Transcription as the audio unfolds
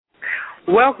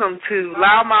Welcome to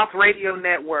Loudmouth Radio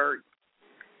Network.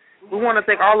 We want to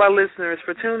thank all our listeners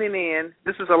for tuning in.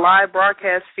 This is a live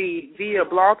broadcast feed via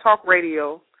Blog Talk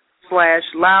Radio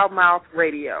 /Loudmouth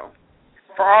Radio.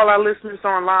 For all our listeners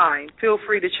online, feel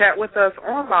free to chat with us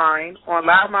online on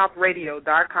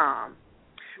loudmouthradio.com.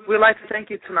 We'd like to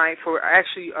thank you tonight for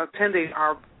actually attending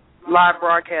our live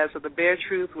broadcast of The Bare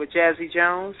Truth with Jazzie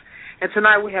Jones. And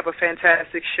tonight we have a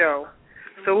fantastic show.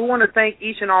 So we want to thank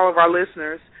each and all of our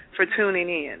listeners for tuning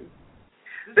in.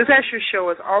 This extra show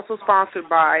is also sponsored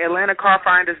by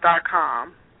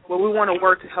AtlantaCarFinders.com, where we want to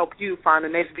work to help you find the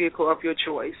next vehicle of your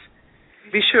choice.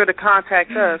 Be sure to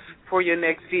contact us for your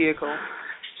next vehicle,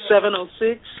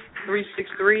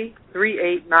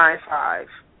 706-363-3895,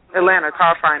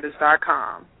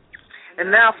 AtlantaCarFinders.com.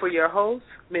 And now for your host,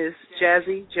 Ms.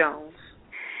 Jazzie Jones.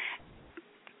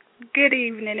 Good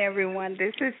evening, everyone.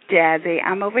 This is Jazzie.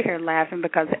 I'm over here laughing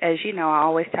because, as you know, I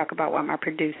always talk about what my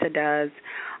producer does,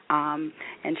 and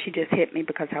she just hit me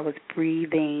because I was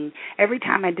breathing. Every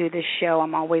time I do this show,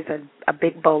 I'm always a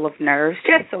big bowl of nerves,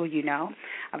 just so you know.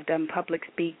 I've done public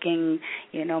speaking,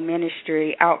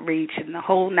 ministry, outreach, and the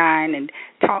whole nine, and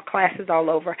taught classes all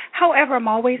over. However, I'm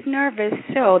always nervous,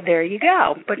 so there you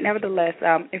go. But nevertheless,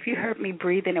 if you heard me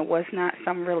breathing, it was not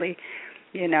some really,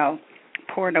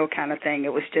 porno kind of thing.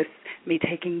 It was just me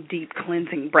taking deep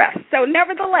cleansing breaths. So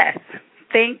nevertheless,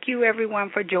 thank you everyone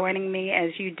for joining me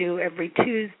as you do every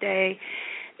Tuesday.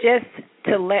 Just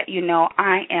to let you know,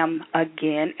 I am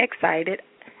again excited,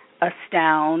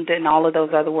 astounded, and all of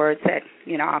those other words that,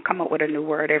 I'll come up with a new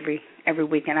word every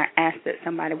week, and I ask that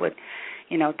somebody would,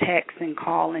 text and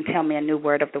call and tell me a new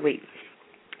word of the week.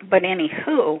 But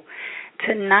anywho,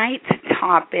 tonight's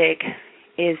topic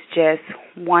is just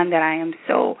one that I am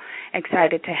so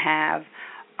excited to have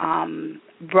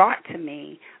brought to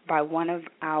me by one of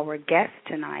our guests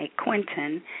tonight.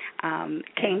 Quentin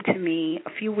came to me a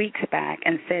few weeks back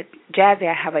and said, Jazzie,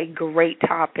 I have a great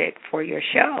topic for your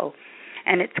show,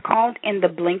 and it's called In the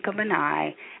Blink of an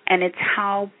Eye, and it's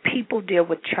how people deal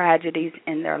with tragedies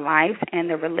in their lives and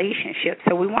their relationships.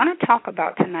 So we want to talk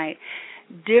about tonight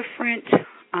different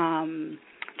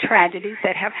tragedies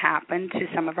that have happened to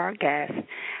some of our guests,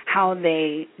 how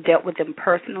they dealt with them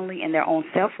personally in their own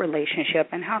self-relationship,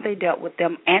 and how they dealt with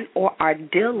them and or are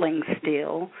dealing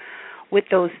still with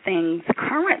those things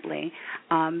currently.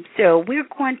 So we're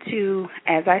going to,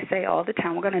 as I say all the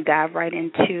time, we're going to dive right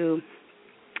into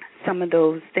some of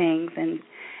those things and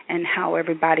how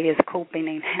everybody is coping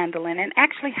and handling, and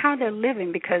actually how they're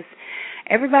living, because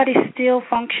everybody's still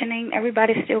functioning,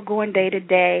 everybody's still going day to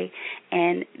day,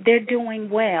 and they're doing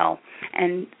well.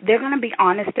 And they're going to be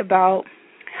honest about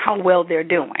how well they're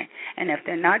doing. And if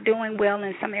they're not doing well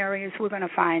in some areas, we're going to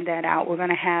find that out. We're going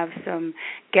to have some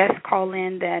guests call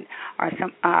in that are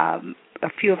a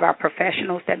few of our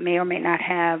professionals that may or may not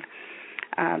have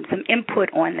some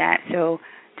input on that. So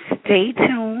stay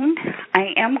tuned.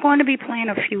 I am going to be playing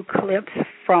a few clips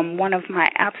from one of my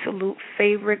absolute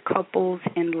favorite couples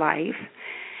in life,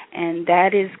 and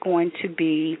that is going to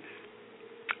be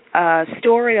a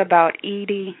story about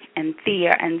Edie and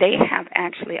Thea, and they have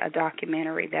actually a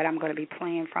documentary that I'm going to be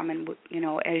playing from, and,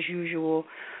 as usual,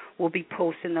 we'll be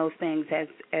posting those things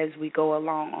as we go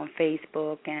along on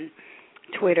Facebook and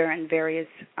Twitter and various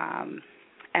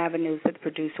avenues that the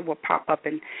producer will pop up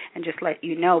and just let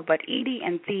you know. But Edie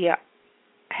and Thea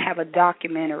have a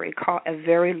documentary called A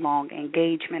Very Long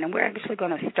Engagement, and we're actually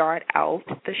going to start out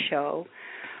the show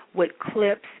with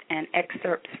clips and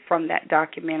excerpts from that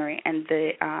documentary, and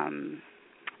the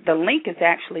link is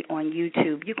actually on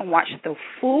YouTube. You can watch the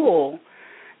full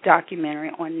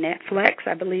documentary on Netflix,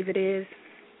 I believe it is,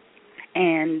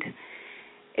 and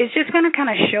it's just going to kind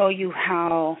of show you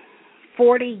how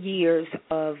 40 years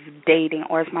of dating,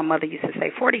 or as my mother used to say,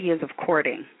 40 years of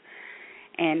courting,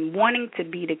 and wanting to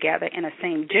be together in a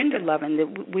same-gender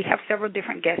loving. We have several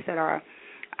different guests that are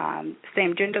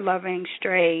same-gender loving,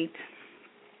 straight,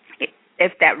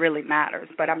 if that really matters,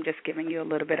 but I'm just giving you a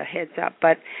little bit of heads up.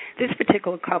 But this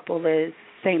particular couple is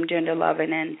same-gender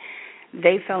loving, and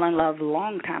they fell in love a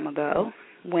long time ago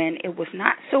when it was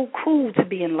not so cool to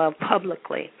be in love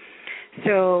publicly.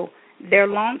 So their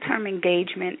long-term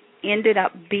engagement ended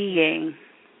up being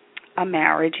a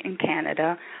marriage in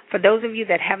Canada. For those of you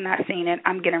that have not seen it,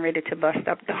 I'm getting ready to bust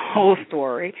up the whole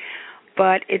story,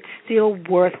 but it's still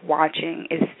worth watching.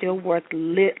 It's still worth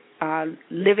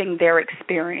living their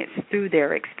experience through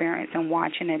their experience and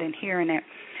watching it and hearing it.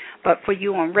 But for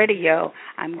you on radio,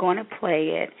 I'm going to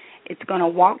play it. It's going to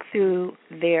walk through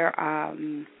their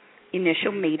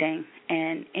initial meeting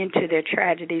and into their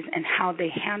tragedies and how they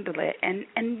handle it. And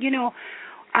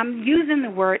I'm using the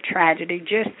word tragedy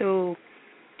just so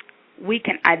we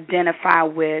can identify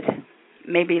with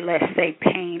maybe, let's say,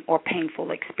 pain or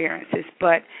painful experiences,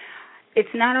 but it's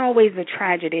not always a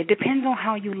tragedy. It depends on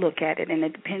how you look at it, and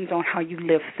it depends on how you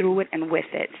live through it and with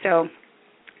it. So,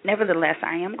 nevertheless,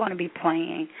 I am going to be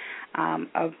playing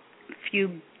a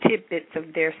few tidbits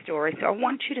of their story. So I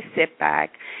want you to sit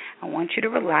back. I want you to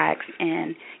relax.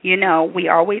 And, you know, we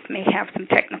always may have some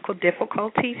technical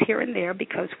difficulties here and there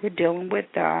because we're dealing with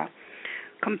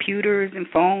computers and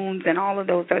phones and all of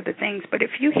those other things. But if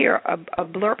you hear a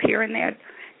blurb here and there,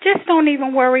 just don't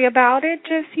even worry about it.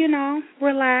 Just, you know,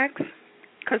 relax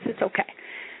because it's okay.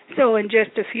 So in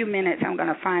just a few minutes, I'm going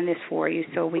to find this for you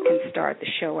so we can start the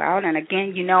show out. And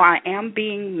again, you know, I am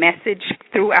being messaged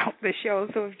throughout the show,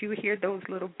 so if you hear those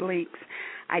little blinks,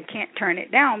 I can't turn it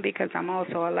down because I'm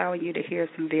also allowing you to hear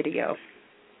some video.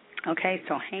 Okay,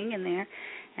 so hang in there,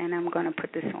 and I'm going to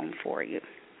put this on for you.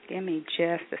 Give me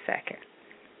just a second.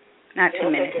 Not 2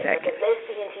 minutes, second.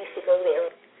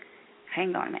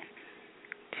 Hang on a minute.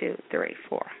 2, 3,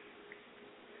 4.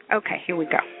 Okay, here we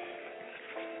go.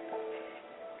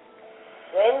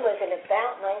 When was it?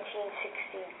 About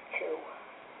 1962.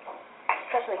 I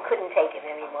suddenly couldn't take it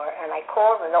anymore, and I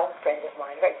called an old friend of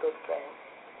mine, a very good friend,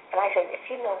 and I said, if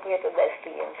you know where the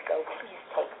lesbians go, please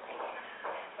take me.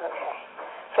 Okay.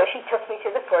 So she took me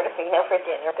to the Portofino for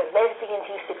dinner. The lesbians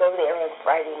used to go there on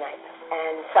Friday night,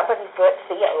 and somebody brought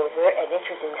Thea over and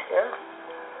introduced her,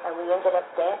 and we ended up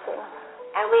dancing,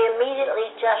 and we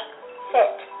immediately just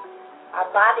fit.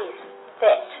 Our bodies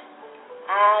fit,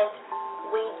 and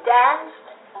we danced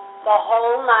the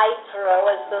whole night through,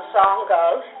 as the song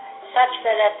goes, such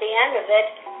that at the end of it,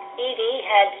 Edie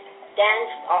had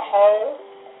danced a hole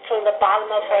through the bottom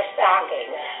of her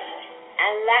stockings.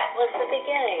 And that was the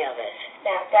beginning of it.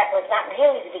 Now, that was not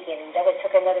really the beginning, though it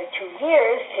took another 2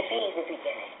 years to be the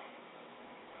beginning.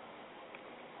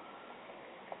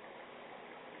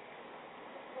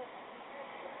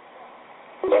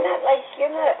 You're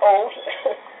not old.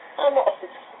 I'm old.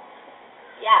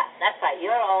 Yeah, that's right.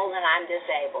 You're old and I'm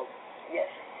disabled. Yes.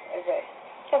 Okay.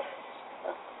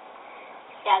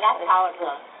 Yeah, that's how it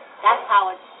looks. That's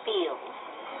how it feels.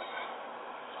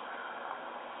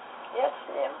 Yes,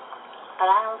 ma'am. But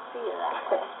I don't see it that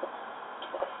way.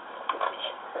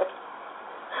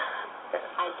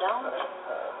 I don't.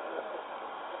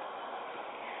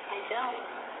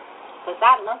 Does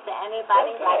that look to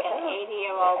anybody like an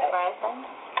 80-year-old person?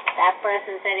 That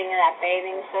person sitting in that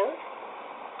bathing suit?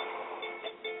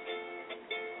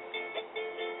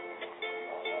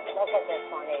 Look at this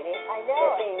one, Edie. I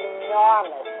know. It's an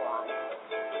enormous one.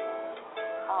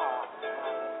 Oh.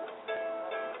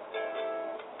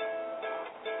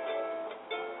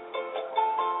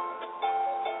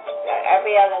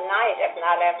 Every other night, if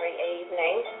not every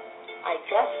evening, I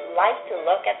just like to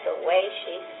look at the way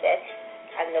she sits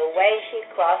and the way she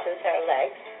crosses her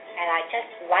legs, and I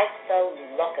just like the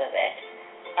look of it.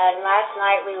 And last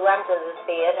night we went to the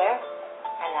theater,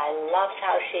 and I loved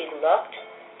how she looked,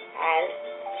 and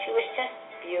she was just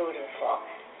beautiful.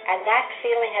 And that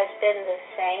feeling has been the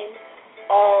same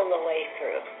all the way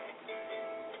through.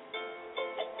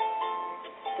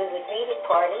 We would meet at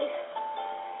parties.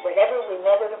 Whenever we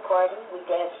met at a party, we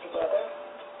danced together.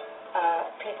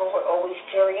 People were always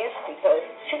curious because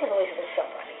she was always with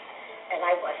somebody, and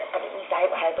I wasn't, but at least I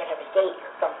had to have a date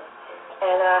or something.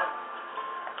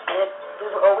 And we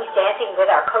were always dancing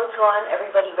with our coats on,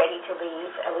 everybody ready to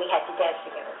leave, and we had to dance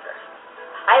together first.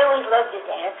 I always loved to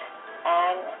dance,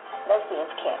 and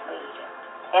lesbians can't lead.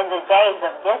 In the days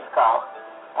of disco,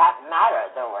 that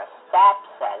mattered. There were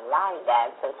steps and line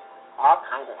dances, all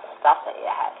kinds of stuff that you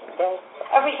had to do.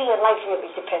 Everything in life really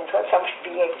depends on somebody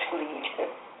being able to lead.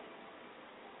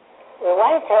 We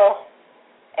went to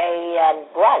a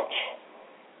brunch,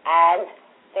 and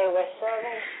they were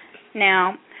serving.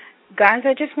 Now, guys,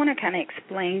 I just want to kind of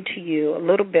explain to you a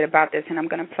little bit about this, and I'm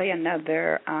going to play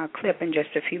another clip in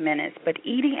just a few minutes. But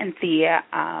Edie and Thea,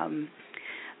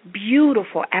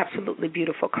 beautiful, absolutely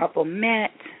beautiful couple,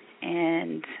 met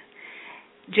and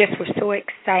just were so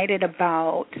excited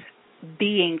about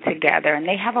being together. And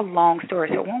they have a long story,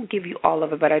 so I won't give you all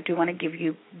of it, but I do want to give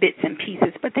you bits and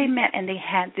pieces. But they met and they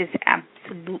had this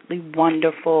absolutely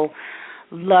wonderful,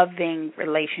 loving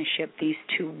relationship. These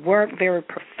two were very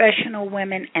professional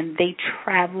women, and they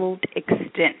traveled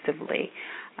extensively.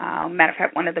 Matter of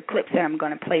fact, one of the clips that I'm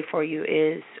going to play for you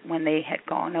is when they had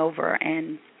gone over,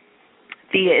 and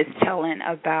Thea is telling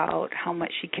about how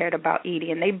much she cared about Edie,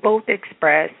 and they both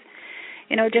expressed,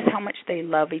 you know, just how much they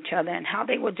love each other and how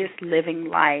they were just living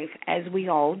life as we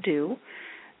all do,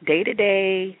 day to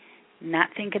day, not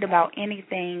thinking about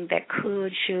anything that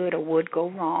could, should, or would go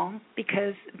wrong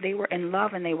because they were in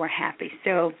love and they were happy.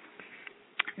 So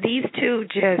These two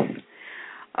just,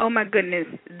 oh my goodness,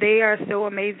 they are so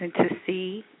amazing to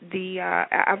see.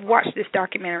 I've watched this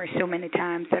documentary so many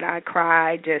times that I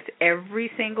cry just every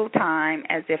single time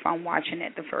as if I'm watching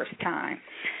it the first time.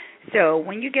 So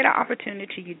when you get an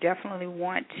opportunity, you definitely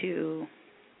want to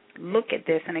look at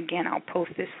this. And again, I'll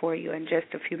post this for you in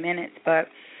just a few minutes. But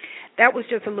that was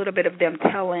just a little bit of them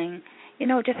telling,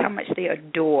 just how much they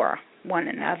adore one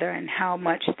another and how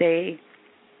much they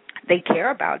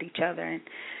care about each other. And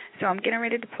so I'm getting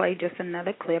ready to play just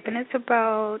another clip, and it's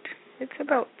about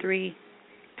three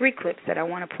clips that I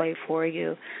want to play for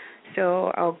you.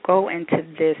 So I'll go into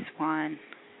this one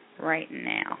right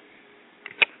now.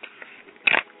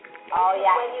 Oh,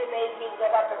 yeah. When you made me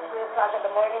get up at 3 o'clock in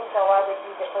the morning, so I would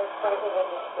be the first person in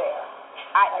the square.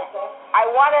 I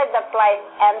wanted the place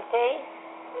empty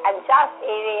and just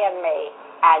Edie and me.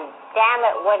 And damn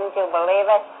it, wouldn't you believe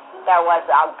it? There was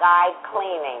a guy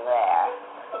cleaning there.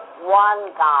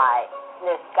 One guy.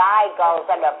 This guy goes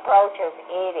and approaches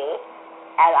Edie,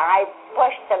 and I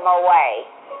pushed him away.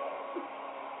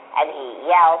 And he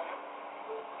yells,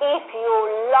 "If you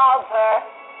love her,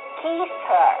 kiss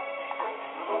her.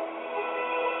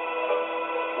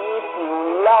 If you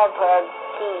love her,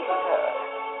 kiss her."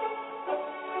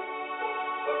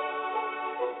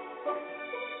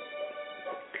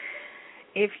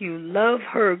 If you love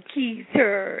her, kiss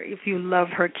her. If you love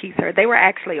her, kiss her. They were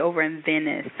actually over in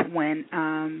Venice when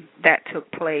that took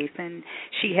place, and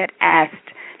Thea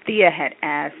had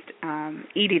asked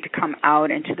Edie to come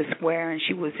out into the square, and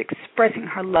she was expressing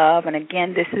her love. And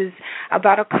again, this is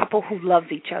about a couple who loves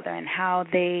each other and how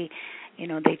they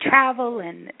travel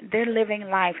and they're living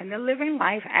life, and they're living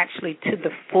life actually to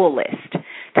the fullest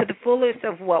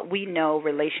of what we know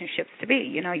relationships to be.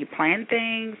 You plan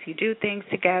things, you do things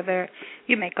together,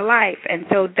 you make a life. And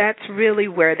so that's really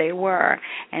where they were.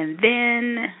 And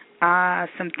then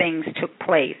some things took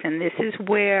place, and this is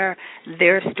where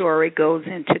their story goes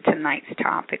into tonight's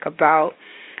topic about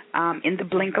in the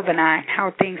blink of an eye,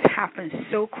 how things happen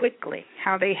so quickly,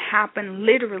 how they happen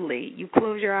literally. You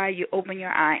close your eye, you open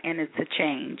your eye, and it's a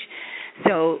change.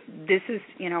 So this is,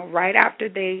 right after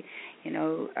they,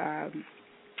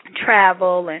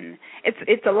 travel, and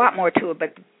it's a lot more to it,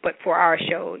 but for our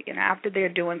show, after they're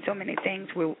doing so many things,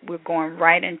 we're going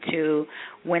right into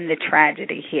when the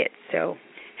tragedy hits. So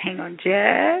hang on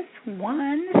just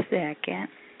 1 second.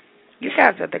 You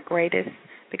guys are the greatest,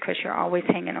 because you're always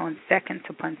hanging on seconds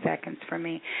upon seconds for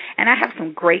me. And I have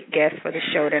some great guests for the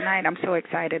show tonight. I'm so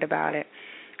excited about it.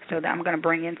 So that I'm going to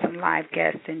bring in some live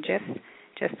guests in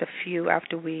just a few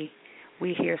after we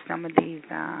hear some of these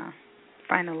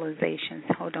finalizations.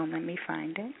 Hold on, let me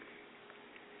find it.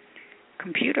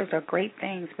 Computers are great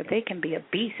things, but they can be a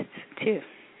beast, too.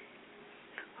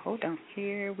 Hold on.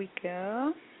 Here we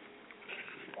go.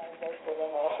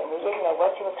 We didn't know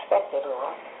what to expect at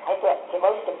all. I thought the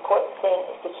most important thing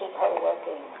is to keep her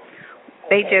working.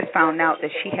 They just found out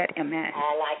that she had MS.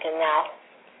 And I can now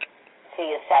see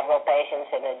several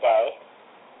patients in a day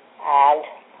and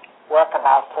work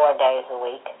about 4 days a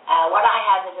week. What I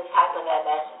have is a type of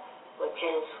MS which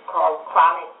is called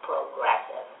chronic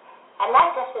progressive. And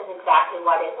that just is exactly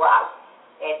what it was.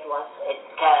 It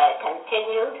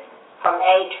continued from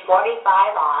age 45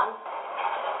 on.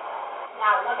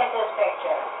 Now look at this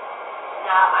picture.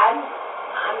 Now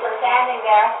I'm just standing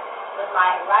there with my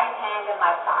right hand in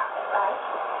my pocket, right?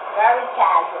 Very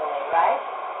casually, right?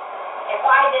 If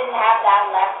I didn't have that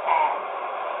left hand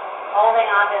holding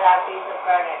onto that piece of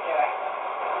furniture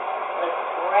with a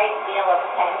great deal of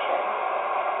tension,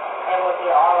 it would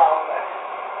be all over.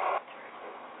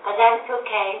 And then 2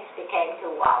 canes became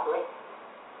too wobbly.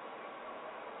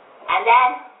 And then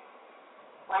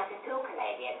went to 2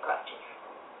 Canadian crutches.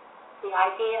 The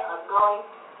idea of going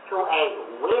to a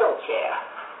wheelchair,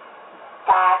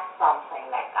 that's something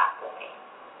that got to me.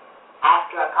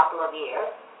 After a couple of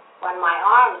years, when my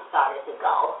arms started to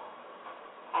go,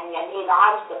 and you need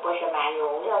arms to push a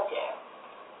manual wheelchair,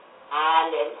 and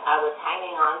I was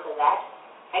hanging on to that,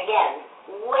 again,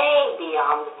 way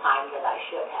beyond the time that I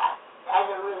should have. As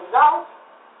a result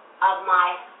of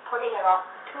my putting it off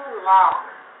too long,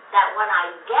 that when I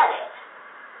get it,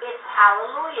 it's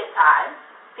hallelujah time,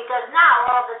 because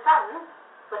now, all of a sudden,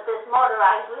 with this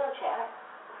motorized wheelchair,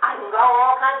 I can go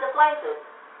all kinds of places.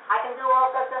 I can do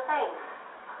all sorts of things.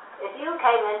 If you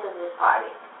came into this party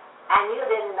and you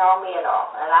didn't know me at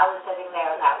all, and I was sitting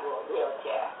there in that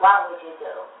wheelchair, what would you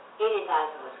do? Edie's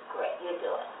answer was great. You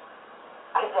do it.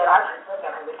 I said, I should look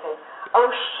at him because, oh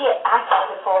shit, I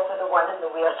thought it fall for the one in the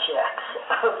wheelchair.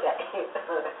 Okay.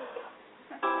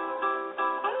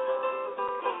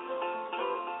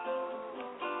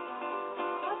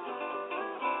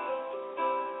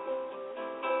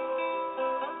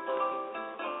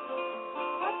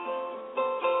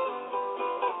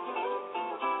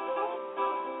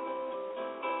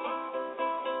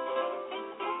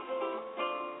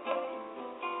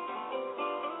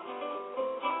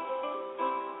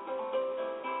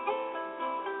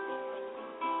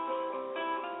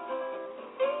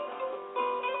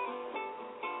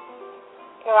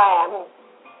 here I am,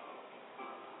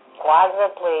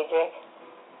 quadriplegic,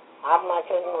 not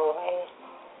much is moving.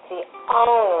 The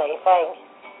only thing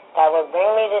that would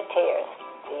bring me to tears,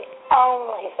 the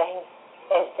only thing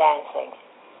is dancing.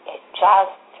 It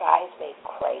just drives me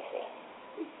crazy.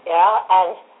 You know,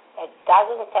 and it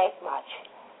doesn't take much.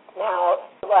 Now,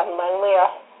 when we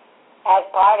are at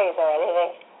parties or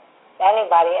anything, if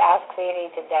anybody asks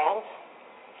Edie to dance,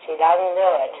 she doesn't do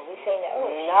it. We say no.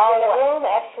 No. In the room?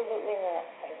 Absolutely not.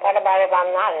 What about if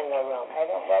I'm not in the room?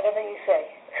 Whatever you say.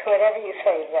 Whatever you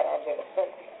say is what I'll do.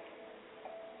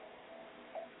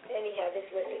 Anyhow, this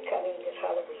was becoming this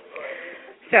Halloween party.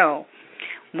 So,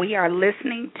 we are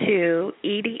listening to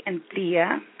Edie and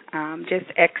Thea, just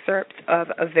excerpts of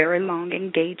a very long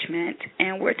engagement,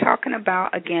 and we're talking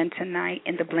about, again, tonight,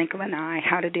 in the blink of an eye,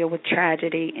 how to deal with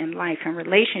tragedy in life and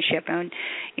relationship. And,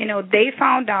 you know, they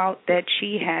found out that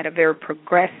she had a very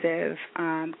progressive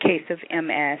case of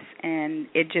MS, and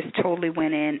it just totally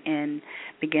went in and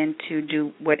began to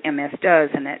do what MS does,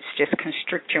 and that's just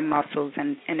constrict your muscles,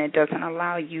 and it doesn't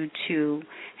allow you to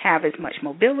have as much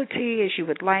mobility as you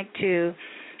would like to.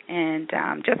 And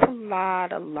just a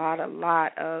lot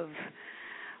of,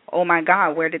 oh, my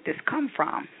God, where did this come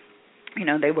from? You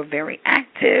know, they were very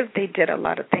active. They did a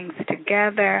lot of things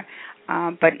together.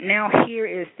 But now here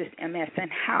is this MS.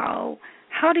 And how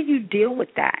do you deal with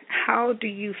that? How do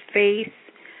you face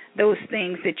those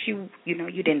things that you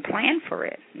didn't plan for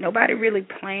it? Nobody really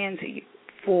plans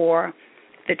for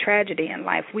the tragedy in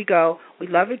life. We go, we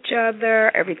love each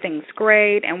other, everything's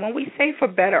great. And when we say for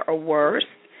better or worse,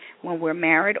 when we're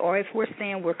married, or if we're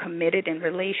saying we're committed in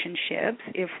relationships,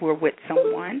 if we're with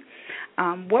someone,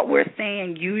 what we're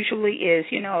saying usually is,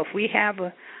 you know, if we have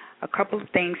a couple of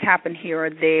things happen here or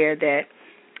there that,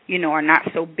 you know, are not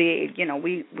so big, you know,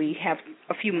 we have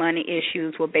a few money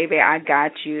issues, well, baby, I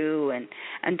got you, and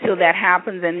until that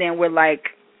happens, and then we're like,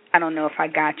 I don't know if I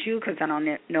got you because I don't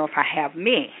know if I have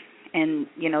me. And,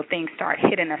 you know, things start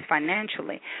hitting us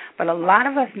financially. But a lot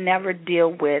of us never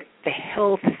deal with the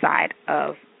health side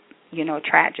of, you know,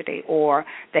 tragedy, or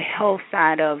the health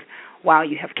side of, wow,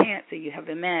 you have cancer, you have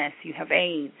MS, you have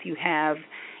AIDS, you have,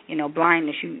 you know,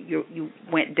 blindness, you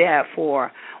went deaf,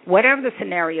 or whatever the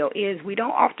scenario is. We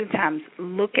don't oftentimes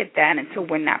look at that until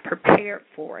we're not prepared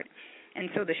for it. And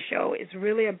so the show is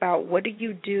really about, what do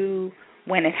you do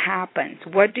when it happens?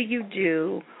 What do you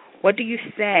do? What do you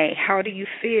say? How do you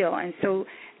feel? And so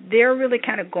they're really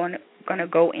kind of going to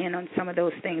go in on some of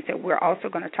those things that we're also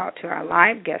going to talk to our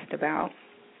live guest about,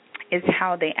 is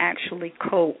how they actually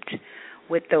coped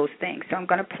with those things. So I'm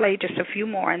going to play just a few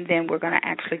more, and then we're going to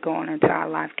actually go on into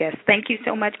our live guest. Thank you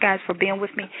so much, guys, for being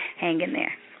with me. Hang in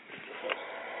there.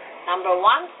 Number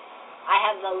one, I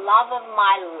have the love of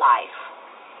my life.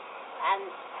 And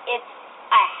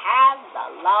I have the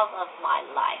love of my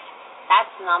life.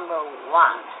 That's number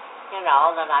one. You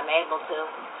know, that I'm able to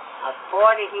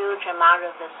afford a huge amount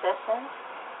of assistance.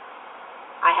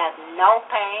 I have no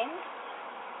pain.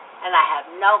 And I have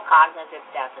no cognitive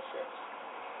deficits.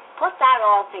 Put that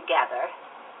all together.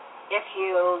 If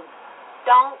you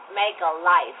don't make a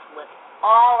life with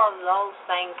all of those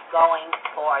things going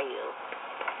for you,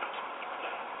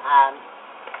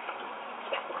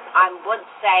 I would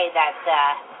say that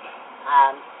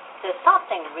there's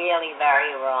something really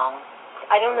very wrong.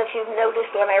 I don't know if you've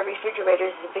noticed on our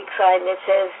refrigerators is a big sign that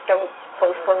says, don't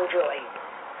postpone joy.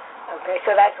 Okay,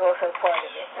 so that's also part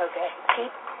of it. Okay,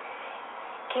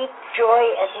 keep joy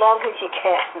as long as you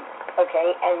can,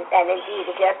 okay? And indeed,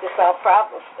 if you have to solve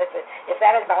problems, if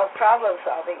that involves problem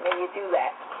solving, then you do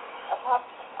that. Up.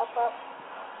 Open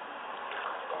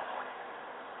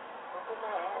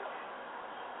my hand.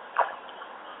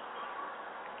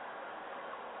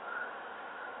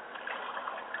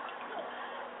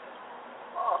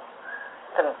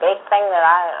 The big thing that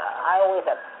I always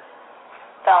have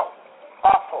felt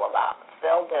awful about,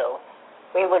 still do.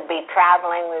 We would be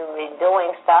traveling, we would be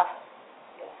doing stuff,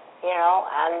 you know,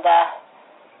 and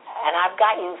I've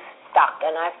got you stuck,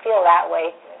 and I feel that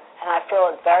way, and I feel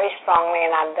it very strongly,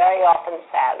 and I'm very often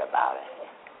sad about it.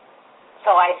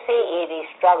 So I see Edie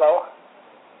struggle,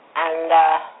 and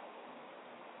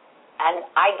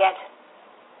I get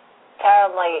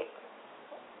terribly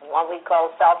what we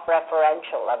call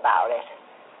self-referential about it.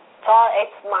 So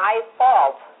it's my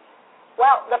fault.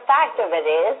 Well, the fact of it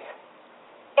is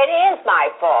my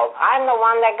fault. I'm the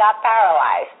one that got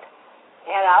paralyzed,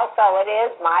 you know, so it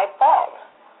is my fault.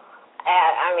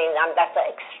 And I mean, that's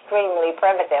extremely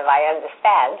primitive, I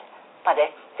understand, but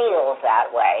it feels that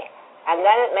way. And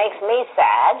then it makes me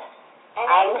sad. And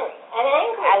angry.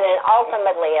 And then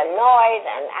ultimately annoyed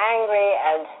and angry,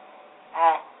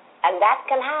 and that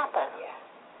can happen.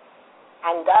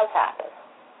 Yeah. And does happen.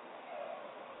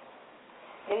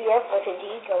 New-York was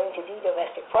indeed going to do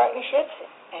domestic partnerships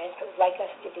and would like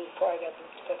us to be part of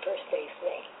the first base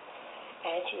thing.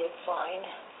 And she did fine.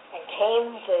 And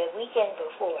came the weekend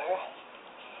before,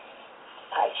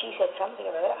 she said something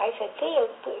about it. I said,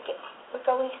 Theo, we're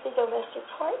going to the domestic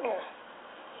partner.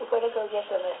 We're going to go get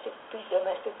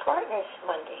domestic partners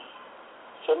Monday.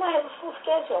 She said, I have a full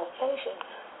schedule, patience.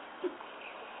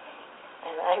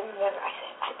 And I remember, I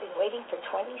said, I've been waiting for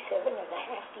 27 and a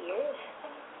half years,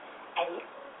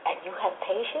 and you have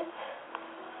patience?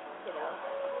 You know?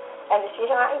 And,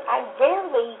 I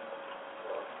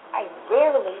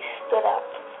rarely stood up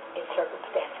in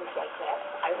circumstances like that.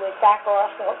 I would back off,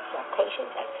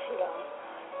 patience,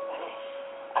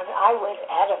 I was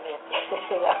adamant,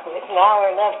 it's now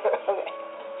or never.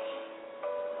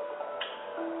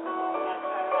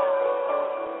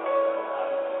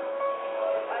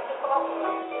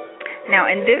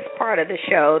 Now, in this part of the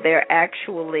show, they're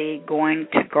actually going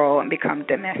to go and become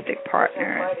domestic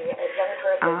partners,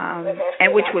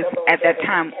 and which was, at that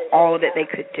time, all that they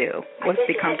could do was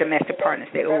become domestic partners.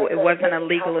 It wasn't a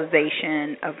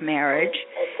legalization of marriage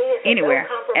anywhere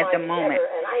at the moment.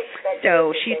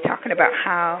 So she's talking about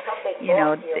how,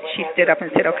 she stood up and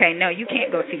said, okay, no, you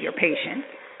can't go see your patient,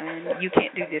 and you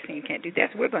can't do this and you can't do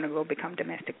that. So we're going to go become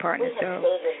domestic partners. So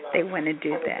they went and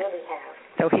did that.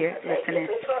 So here, listen in.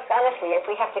 Honestly, if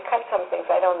we have to cut some things,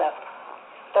 I don't know.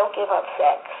 Don't give up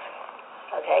sex.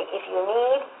 Okay? If you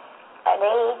need an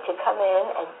aide to come in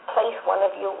and place one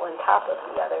of you on top of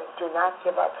the other, do not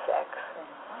give up sex.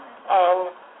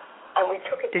 And we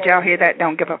took it. Did y'all hear that?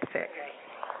 Don't give up sex.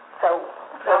 So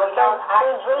we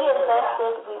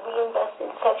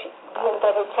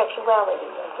reinvented sexuality.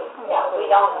 No, we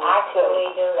don't actually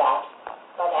do that.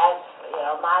 But as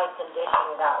my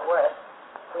condition got worse,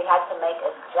 we had to make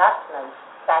adjustments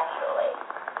sexually,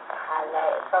 and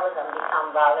some of them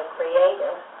become rather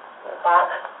creative,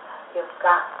 but you've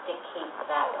got to keep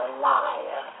that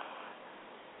alive.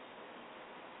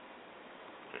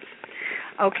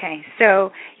 Okay,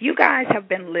 so you guys have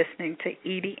been listening to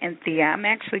Edie and Thea. I'm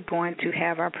actually going to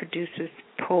have our producers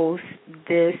post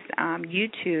this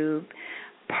YouTube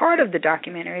part of the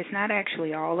documentary. It's not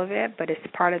actually all of it, but it's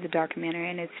part of the documentary,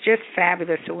 and it's just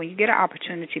fabulous. So when you get an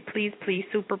opportunity, please,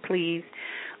 super please,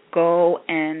 go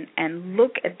and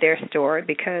look at their story,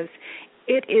 because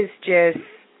it is just,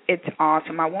 it's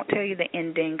awesome. I won't tell you the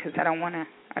ending because I don't want to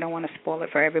spoil it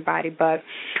for everybody, but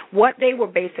what they were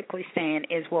basically saying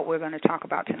is what we're going to talk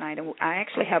about tonight. And I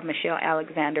actually have Michelle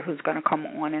Alexander, who's going to come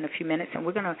on in a few minutes, and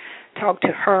we're going to talk to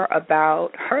her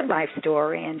about her life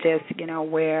story and just,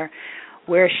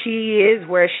 where she is,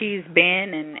 where she's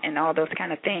been, and all those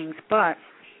kind of things. But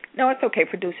no, it's okay,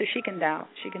 producer. She can dial.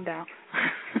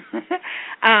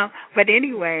 But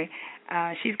anyway,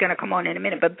 she's going to come on in a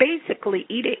minute. But basically,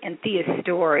 Edie and Thea's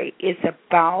story is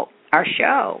about our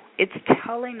show. It's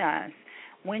telling us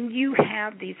when you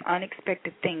have these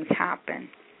unexpected things happen.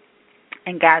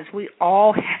 And, guys, we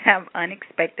all have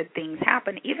unexpected things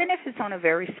happen, even if it's on a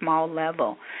very small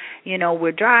level.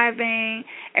 We're driving,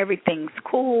 everything's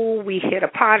cool, we hit a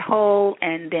pothole,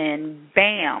 and then,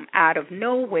 bam, out of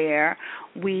nowhere,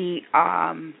 we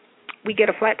get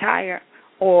a flat tire,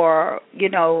 or,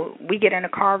 we get in a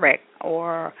car wreck,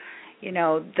 or,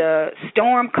 the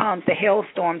storm comes, the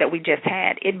hailstorm that we just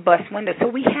had, it busts windows. So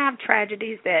we have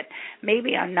tragedies that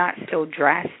maybe are not so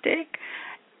drastic,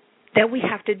 that we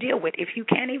have to deal with. If you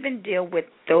can't even deal with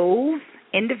those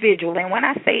individually, and when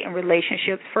I say in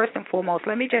relationships, first and foremost,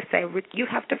 let me just say you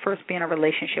have to first be in a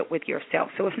relationship with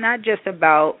yourself. So it's not just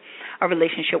about a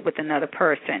relationship with another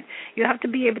person. You have to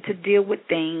be able to deal with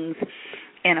things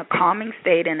in a calming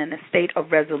state and in a state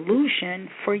of resolution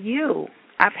for you.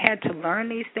 I've had to learn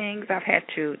these things. I've had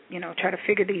to, try to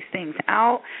figure these things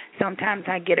out. Sometimes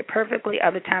I get it perfectly.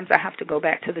 Other times I have to go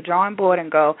back to the drawing board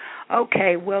and go,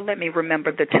 okay, well, let me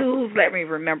remember the tools. Let me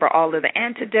remember all of the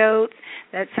antidotes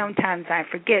that sometimes I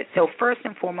forget. So first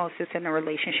and foremost, it's in a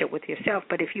relationship with yourself.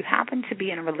 But if you happen to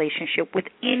be in a relationship with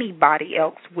anybody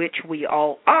else, which we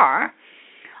all are,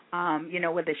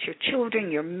 whether it's your children,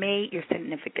 your mate, your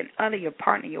significant other, your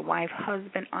partner, your wife,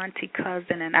 husband, auntie,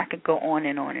 cousin, and I could go on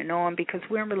and on and on, because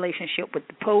we're in relationship with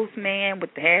the postman,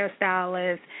 with the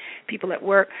hairstylist, people at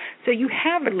work. So you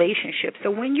have relationships. So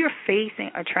when you're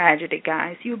facing a tragedy,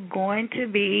 guys, you're going to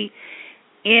be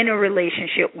in a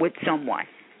relationship with someone.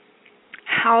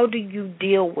 How do you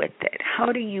deal with it?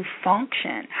 How do you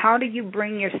function? How do you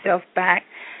bring yourself back?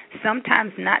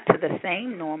 Sometimes not to the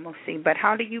same normalcy, but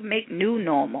how do you make new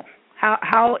normal?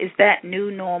 How is that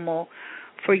new normal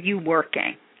for you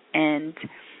working? And,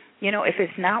 if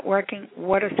it's not working,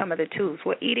 what are some of the tools?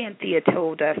 Well, Edie and Thea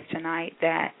told us tonight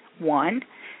that, 1,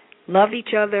 love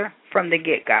each other from the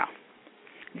get-go.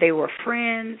 They were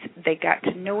friends. They got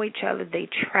to know each other. They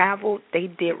traveled. They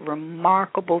did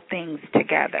remarkable things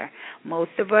together.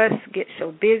 Most of us get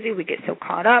so busy, we get so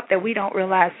caught up that we don't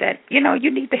realize that, you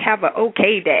need to have an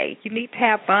okay day. You need to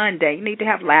have fun day. You need to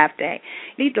have laugh day.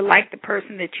 You need to like the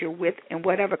person that you're with in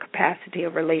whatever capacity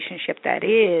of relationship that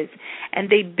is. And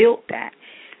they built that.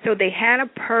 So they had a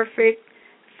perfect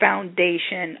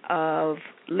foundation of,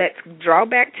 let's draw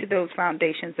back to those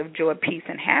foundations of joy, peace,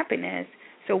 and happiness.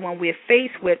 So when we're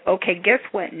faced with, okay, guess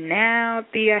what? Now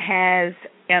Thea has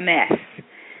MS.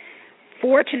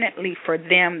 Fortunately for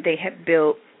them, they had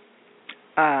built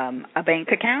a bank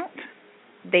account.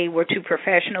 They were two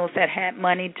professionals that had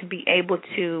money to be able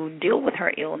to deal with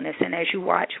her illness. And as you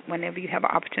watch, whenever you have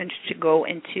an opportunity to go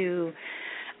into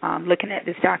looking at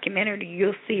this documentary,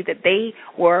 you'll see that they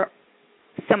were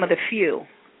some of the few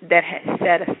that had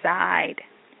set aside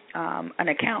an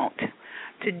account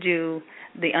to do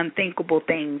the unthinkable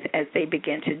things as they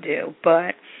begin to do.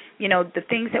 But, the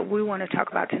things that we want to talk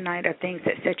about tonight are things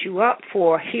that set you up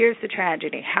for, here's the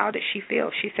tragedy. How did she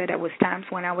feel? She said there was times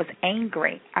when I was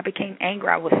angry. I became angry.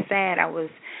 I was sad. I was,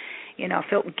 I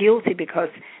felt guilty because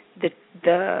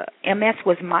the MS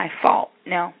was my fault.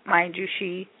 Now, mind you,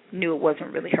 she knew it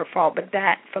wasn't really her fault, but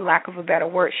that, for lack of a better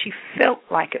word, she felt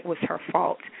like it was her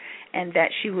fault and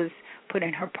that she was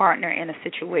putting her partner in a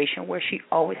situation where she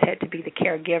always had to be the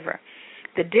caregiver.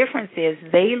 The difference is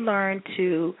they learned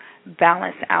to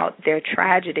balance out their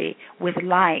tragedy with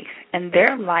life, and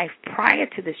their life prior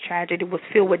to this tragedy was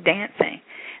filled with dancing.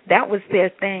 That was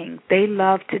their thing. They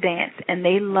loved to dance, and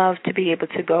they loved to be able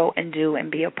to go and do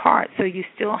and be a part. So you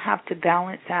still have to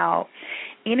balance out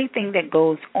anything that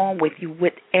goes on with you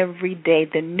with every day,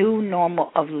 the new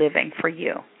normal of living for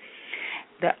you.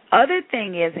 The other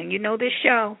thing is, and you know this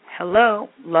show, hello,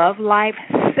 love, life,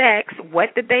 sex,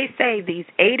 what did they say? These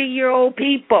 80-year-old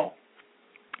people,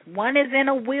 one is in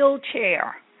a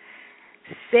wheelchair,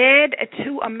 said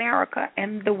to America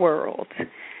and the world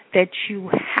that you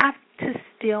have to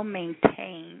still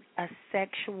maintain a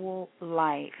sexual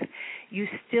life. You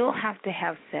still have to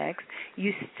have sex.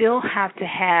 You still have to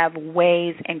have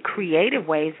ways and creative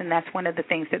ways, and that's one of the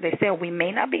things that they said. We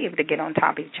may not be able to get on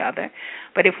top of each other,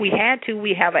 but if we had to,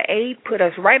 we have an aid put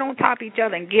us right on top of each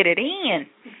other and get it in,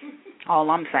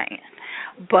 all I'm saying.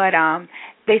 But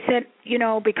they said,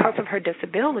 because of her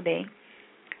disability,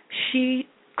 she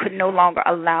could no longer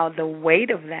allow the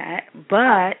weight of that,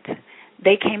 but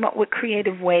they came up with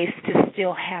creative ways to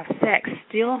still have sex,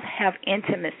 still have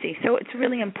intimacy. So it's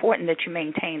really important that you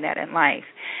maintain that in life.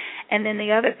 And then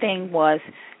the other thing was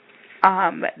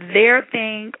their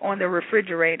thing on the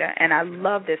refrigerator, and I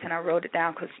love this, and I wrote it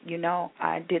down because,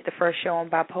 I did the first show on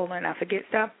bipolar and I forget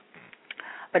stuff.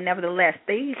 But nevertheless,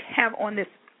 they have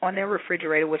on their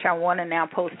refrigerator, which I want to now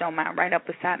post on mine right up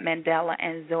beside Mandela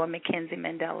and Zoe McKenzie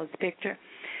Mandela's picture,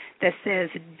 that says,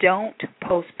 don't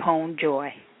postpone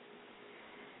joy.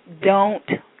 Don't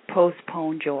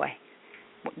postpone joy.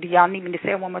 Do y'all need me to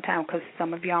say it one more time? Because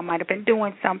some of y'all might have been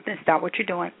doing something. Stop what you're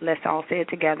doing. Let's all say it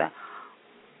together.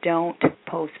 Don't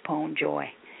postpone joy.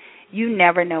 You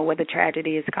never know where the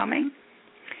tragedy is coming.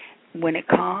 When it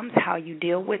comes, how you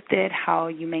deal with it, how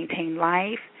you maintain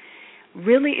life,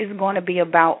 really is going to be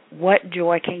about what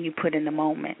joy can you put in the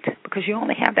moment. Because you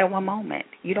only have that one moment.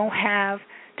 You don't have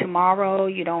tomorrow.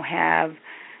 You don't have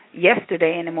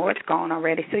yesterday anymore. It's gone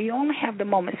already. So you only have the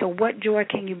moment. So what joy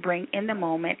can you bring in the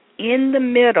moment, in the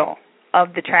middle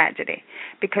of the tragedy?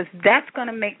 Because that's going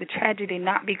to make the tragedy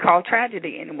not be called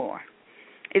tragedy anymore.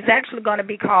 It's actually going to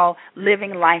be called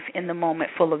living life in the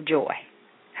moment full of joy.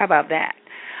 How about that?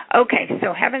 Okay,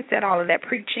 so having said all of that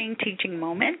preaching, teaching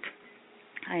moment,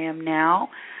 I am now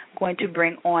going to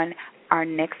bring on our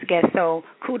next guest. So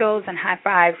kudos and high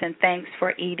fives and thanks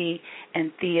for Edie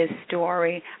and Thea's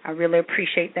story. I really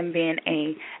appreciate them being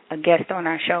a guest on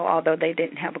our show, although they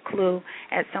didn't have a clue.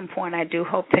 At some point, I do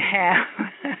hope to have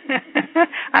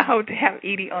I hope to have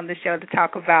Edie on the show to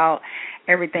talk about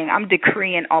everything. I'm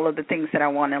decreeing all of the things that I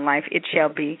want in life. It shall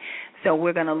be. So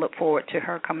we're going to look forward to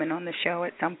her coming on the show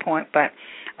at some point. But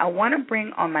I want to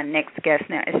bring on my next guest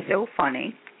now. It's so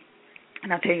funny,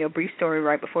 and I'll tell you a brief story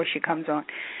right before she comes on.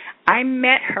 I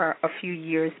met her a few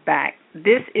years back.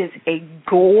 This is a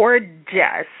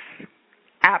gorgeous,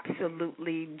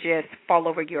 absolutely just fall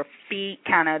over your feet,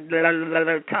 kind of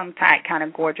tongue-tied, kind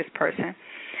of gorgeous person.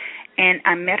 And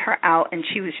I met her out, and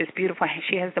she was just beautiful.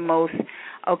 She has the most,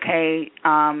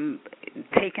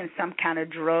 taking some kind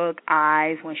of drug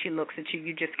eyes. When she looks at you,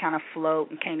 you just kind of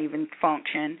float and can't even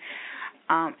function.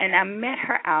 And I met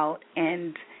her out,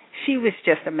 and She was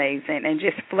just amazing and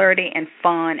just flirty and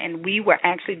fun, and we were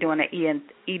actually doing an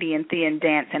Edie and Thea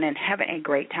dance and having a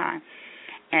great time.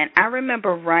 And I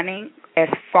remember running as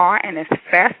far and as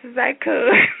fast as I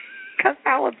could because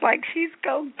I was like, she's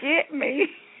going to get me.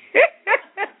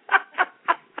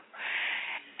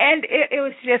 And it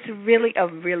was just really a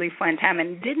really fun time,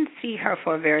 and didn't see her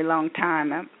for a very long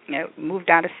time. I moved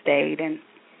out of state, and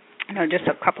just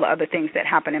a couple of other things that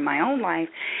happened in my own life.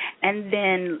 And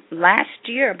then last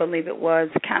year, I believe it was,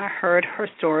 kind of heard her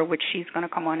story, which she's going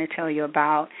to come on and tell you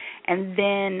about, and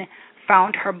then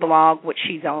found her blog, which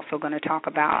she's also going to talk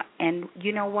about. And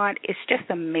you know what? It's just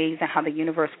amazing how the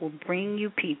universe will bring you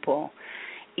people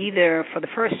either for the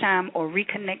first time or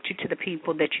reconnect you to the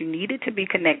people that you needed to be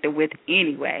connected with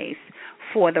anyways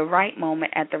for the right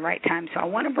moment at the right time. So I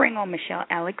want to bring on Michelle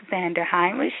Alexander.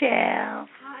 Hi, Michelle.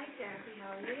 Hi, Jazzie.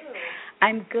 How are you?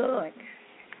 I'm good.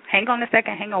 Hang on a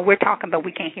second. Hang on. We're talking, but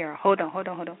we can't hear her. Hold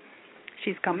on.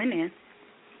 She's coming in.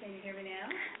 Can you hear me now?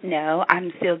 No,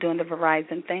 I'm still doing the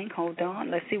Verizon thing. Hold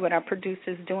on. Let's see what our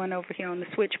producer's doing over here on the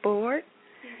switchboard.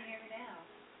 Can you hear me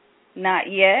now? Not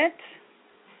yet.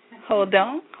 Hold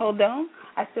on.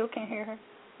 I still can't hear her.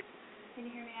 Can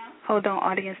you hear me now? Hold on,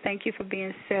 audience. Thank you for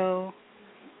being so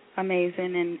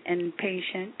amazing and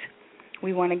patient.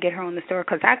 We want to get her on the story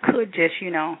because I could just,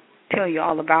 tell you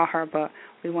all about her, but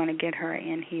we want to get her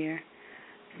in here.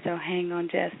 So hang on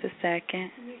just a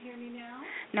second. Can you hear me now?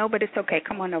 No, but it's okay.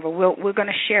 Come on over. We're going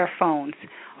to share phones.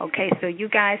 Okay, so you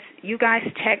guys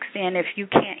text in if you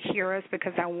can't hear us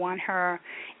because I want her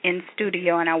in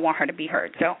studio and I want her to be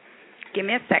heard. So give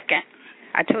me a second.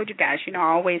 I told you guys, I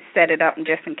always set it up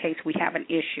just in case we have an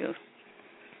issue.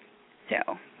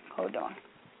 So, hold on.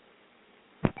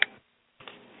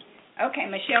 Okay,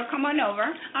 Michelle, come on over.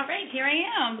 All right, here I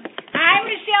am. Hi,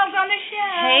 Michelle's on the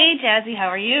show. Hey, Jazzie, how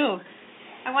are you?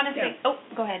 I want to say,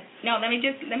 go ahead. No, let me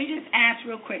just ask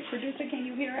real quick. Producer, can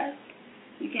you hear us?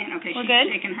 You can? Okay, We're she's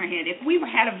good? shaking her head. If we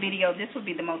had a video, this would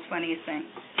be the most funniest thing.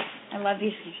 I love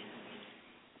these.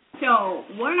 So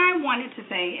what I wanted to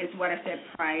say is what I said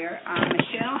prior.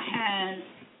 Michelle has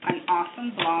an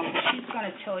awesome blog that she's going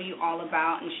to tell you all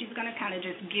about, and she's going to kind of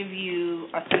just give you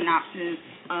a synopsis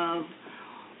of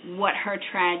what her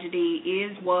tragedy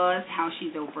was, how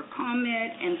she's overcome it,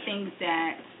 and things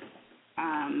that,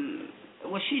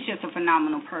 she's just a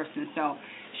phenomenal person. So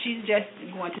she's just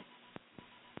going to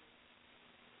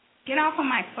get off of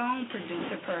my phone,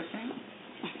 producer person.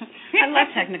 I love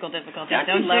technical difficulties,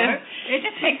 don't you? It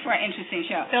just makes for an interesting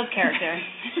show. Builds character.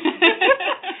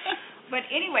 But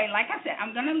anyway, like I said,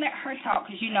 I'm going to let her talk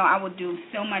because, I will do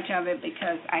so much of it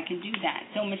because I can do that.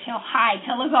 So, Michelle, hi.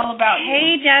 Tell us all about you.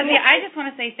 Hey, Jazzie. I just want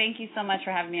to say thank you so much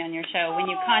for having me on your show. When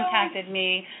you contacted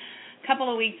me a couple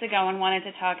of weeks ago and wanted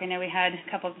to talk, I know we had a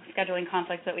couple of scheduling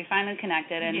conflicts, but we finally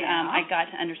connected, and I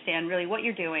got to understand really what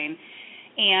you're doing.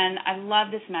 And I love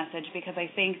this message because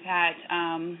I think that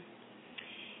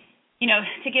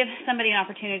to give somebody an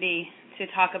opportunity to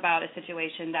talk about a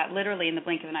situation that literally in the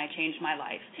blink of an eye changed my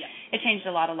life. Yeah. It changed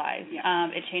a lot of lives.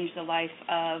 Yeah. It changed the life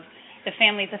of the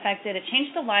families affected. It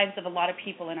changed the lives of a lot of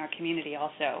people in our community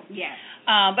also. Yes.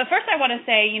 But first I want to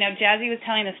say, Jazzie was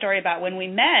telling the story about when we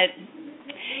met,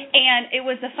 and it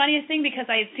was the funniest thing because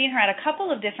I had seen her at a couple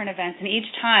of different events, and each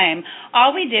time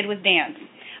all we did was dance.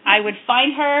 I would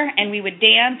find her, and we would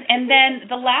dance, and then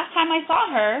the last time I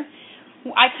saw her,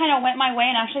 I kind of went my way,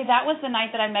 and actually that was the night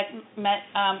that I met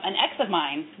an ex of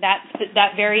mine, that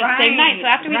very same night. So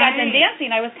after we got done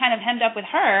dancing, I was kind of hemmed up with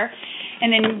her,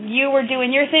 and then you were doing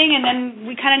your thing, and then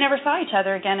we kind of never saw each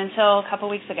other again until a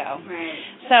couple weeks ago. Right.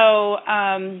 So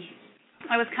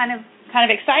I was kind of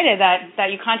excited that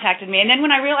you contacted me, and then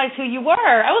when I realized who you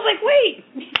were, I was like, wait,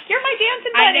 you're my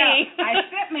dancing buddy. I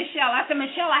sent Michelle. I said,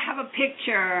 Michelle, I have a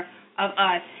picture of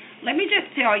us. Let me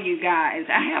just tell you guys,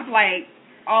 I have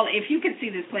if you can see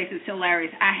this place, it's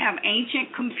hilarious. I have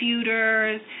ancient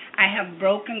computers. I have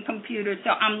broken computers.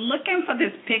 So I'm looking for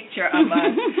this picture of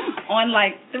us on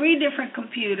 3 different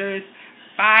computers,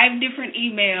 5 different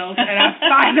emails, and I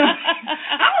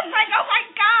was like, oh my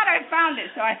God, I found it.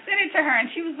 So I sent it to her,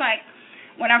 and she was like,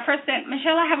 when I first said,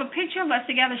 Michelle, I have a picture of us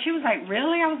together, she was like,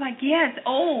 really? I was like, yeah, it's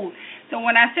old. So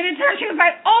when I sent it to her, she was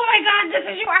like, oh, my God, this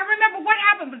is you. I remember what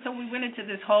happened. But so we went into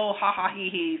this whole ha-ha,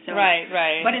 hee-hee. So, right.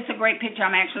 But it's a great picture.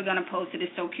 I'm actually going to post it.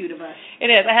 It's so cute of us.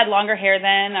 It is. I had longer hair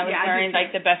then. I was wearing,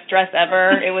 the best dress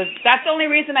ever. That's the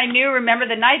only reason I remember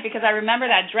the night, because I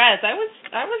remember that dress.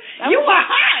 You were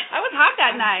hot. I was hot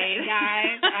that night.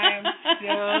 Guys, I'm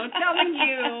still telling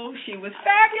you, she was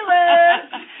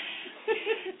fabulous.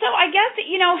 So I guess,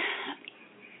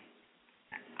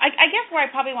 I guess where I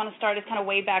probably want to start is kind of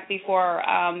way back before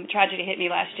tragedy hit me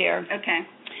last year. Okay.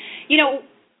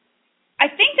 I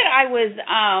think that I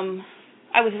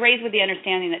was raised with the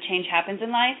understanding that change happens in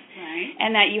life, right,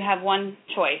 and that you have one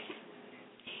choice,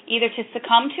 either to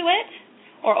succumb to it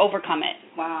or overcome it.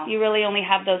 Wow. You really only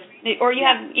have those, or you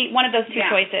have one of those two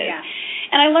choices. Yeah.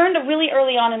 And I learned really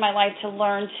early on in my life to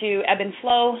learn to ebb and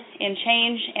flow in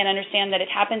change and understand that it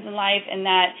happens in life and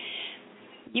that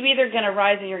you're either going to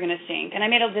rise or you're going to sink. And I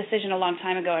made a decision a long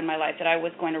time ago in my life that I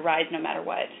was going to rise no matter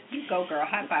what. You go, girl.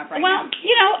 High five right now. now.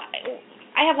 Well,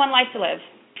 I have one life to live.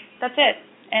 That's it.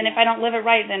 And if I don't live it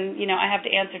right, then, I have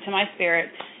to answer to my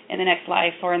spirit in the next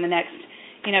life or in the next,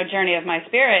 journey of my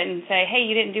spirit and say, hey,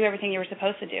 you didn't do everything you were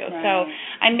supposed to do. Right. So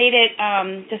I made it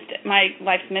just my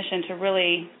life's mission to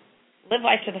really live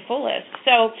life to the fullest.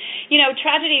 So,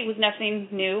 tragedy was nothing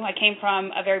new. I came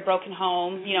from a very broken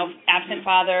home, absent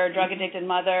father, drug-addicted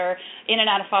mother, in and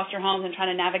out of foster homes and trying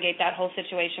to navigate that whole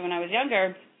situation when I was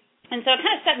younger. And so it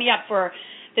kind of set me up for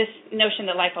this notion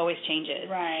that life always changes.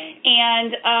 Right.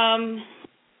 And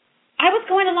I was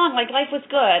going along like life was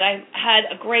good. I had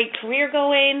a great career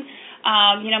going.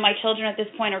 My children at this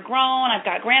point are grown. I've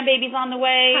got grandbabies on the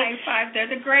way. High five. They're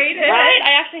the greatest. Right.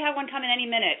 I actually have one coming any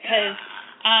minute because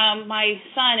my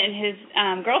son and his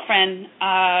girlfriend,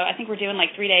 I think we're doing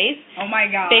like 3 days. Oh, my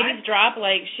God. Babies drop.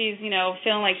 Like she's,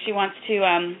 feeling like she wants to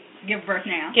give birth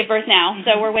now. Mm-hmm.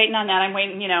 So we're waiting on that. I'm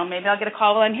waiting, maybe I'll get a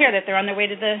call while I'm here that they're on their way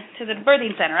to the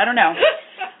birthing center. I don't know.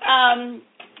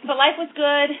 But life was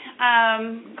good.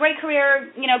 Great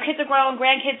career. Kids are grown,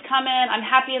 grandkids coming. I'm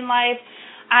happy in life.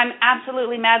 I'm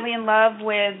absolutely madly in love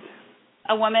with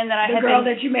a woman that I had been... The girl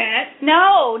that you met?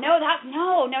 No.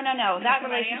 That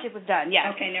relationship was done.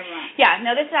 Yeah. Okay, never mind. Yeah,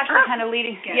 no, this is actually kind of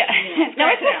leading. Okay. Yeah.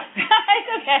 No, it's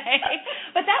okay.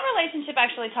 But that relationship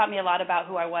actually taught me a lot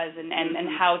about who I was and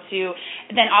how to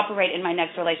then operate in my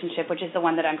next relationship, which is the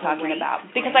one that I'm talking about.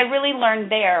 Because I really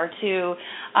learned there to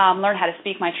learn how to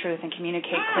speak my truth and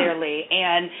communicate clearly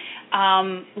and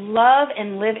love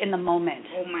and live in the moment.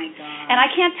 Oh, my God. And I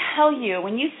can't tell you,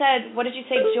 when you said, what did you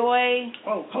say, joy?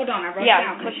 Oh, hold on, I wrote it down.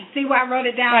 See why I wrote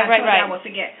it down? Right. I will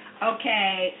forget.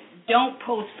 Okay, don't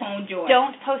postpone joy.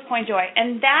 Don't postpone joy.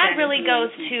 And that really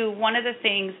goes to one of the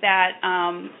things that,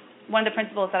 one of the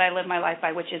principles that I live my life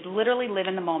by, which is literally live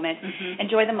in the moment,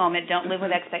 enjoy the moment, don't live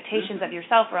with expectations of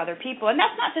yourself or other people. And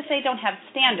that's not to say don't have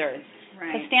standards.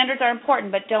 Right. The standards are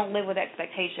important, but don't live with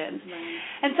expectations. Right.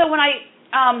 And so when I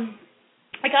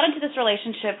got into this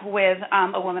relationship with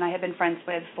a woman I had been friends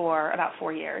with for about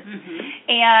 4 years.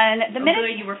 And the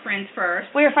minute you were friends first.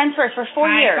 We were friends first for 4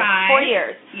 years. Five. 4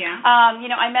 years. Yeah.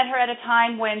 I met her at a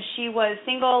time when she was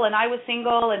single and I was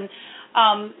single, and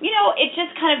it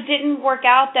just kind of didn't work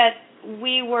out that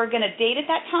we were going to date at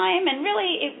that time. And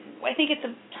really, I think at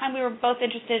the time we were both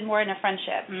interested more in a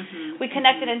friendship. We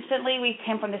connected instantly. We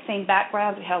came from the same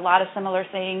backgrounds. We had a lot of similar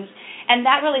things, and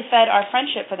that really fed our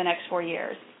friendship for the next 4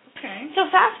 years. Okay. So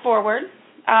fast forward,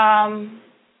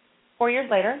 4 years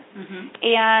later,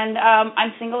 and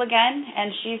I'm single again, and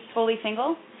she's fully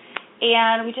single,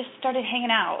 and we just started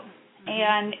hanging out,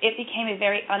 and it became a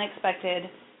very unexpected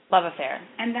love affair.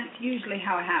 And that's usually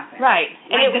how it happens. Right.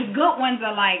 Like the good ones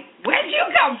are like, where'd you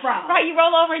come from? Right, you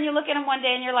roll over and you look at them one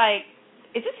day and you're like,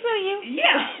 is this really you?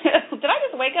 Yeah. Did I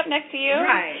just wake up next to you?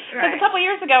 Right. Because a couple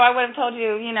years ago I would have told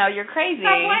you, you're crazy.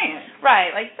 Stop playing.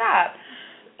 Right, like stop.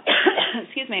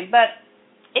 Excuse me. But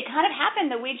it kind of happened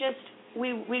that we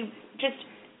just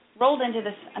rolled into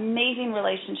this amazing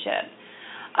relationship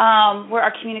where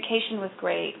our communication was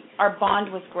great, our bond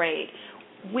was great.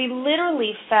 We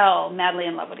literally fell madly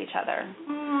in love with each other.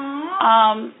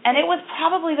 And it was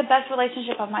probably the best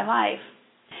relationship of my life.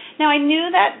 Now, I knew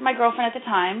that my girlfriend at the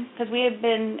time, because we had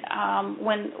been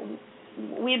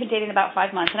dating about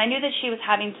 5 months, and I knew that she was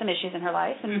having some issues in her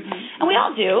life, and we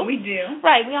all do. We do.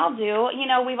 Right, we all do.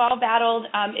 We've all battled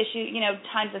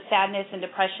times of sadness and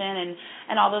depression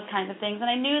and all those kinds of things, and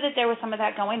I knew that there was some of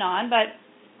that going on, but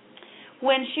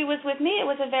when she was with me, it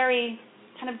was a very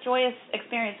kind of joyous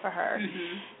experience for her.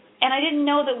 And I didn't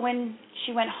know that when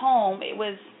she went home, it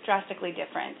was drastically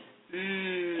different.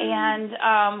 And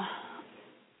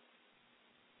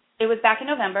it was back in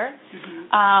November.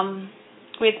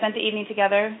 We had spent the evening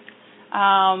together.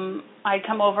 I'd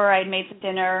come over. I'd made some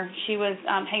dinner. She was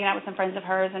hanging out with some friends of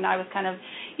hers, and I was kind of,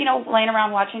 laying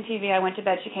around watching TV. I went to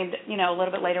bed. She came, a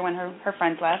little bit later when her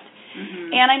friends left.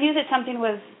 And I knew that something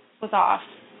was off.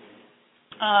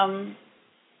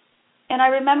 And I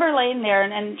remember laying there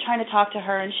and trying to talk to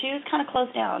her, and she was kind of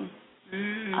closed down.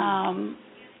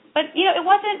 But, it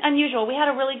wasn't unusual. We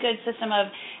had a really good system of,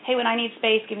 hey, when I need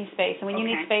space, give me space. And when you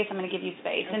need space, I'm going to give you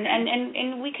space.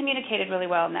 And we communicated really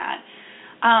well in that.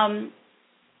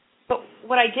 But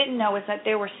what I didn't know is that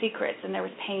there were secrets, and there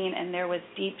was pain, and there was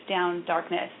deep down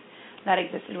darkness that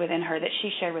existed within her that she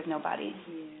shared with nobody.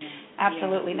 Yeah.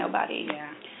 Absolutely nobody.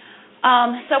 Yeah.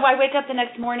 So I wake up the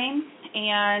next morning,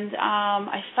 and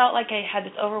I felt like I had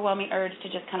this overwhelming urge to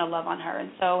just kind of love on her.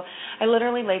 And so I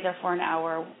literally laid there for an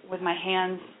hour with my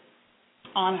hands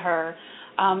on her,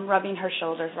 rubbing her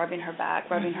shoulders, rubbing her back,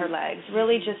 rubbing her legs,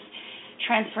 really just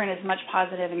transferring as much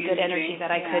positive and good energy that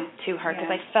I could to her,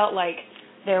 because I felt like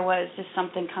there was just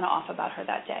something kind of off about her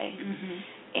that day.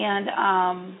 And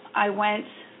I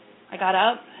got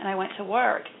up and I went to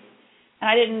work. And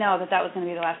I didn't know that was going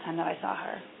to be the last time that I saw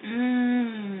her.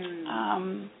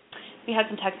 We had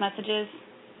some text messages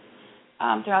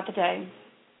throughout the day.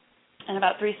 And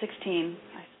about 3:16,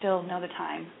 I still know the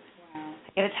time. Wow. I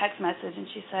get a text message, and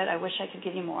she said, "I wish I could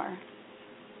give you more."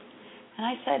 And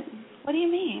I said, "What do you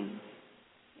mean?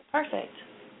 You're perfect."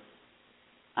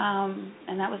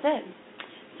 And that was it.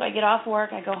 So I get off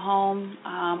work, I go home,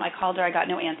 I called her, I got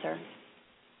no answer.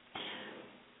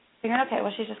 Figuring, okay,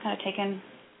 well, she's just kind of taking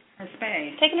her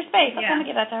space. I'll kind of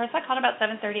give that to her. So I called her about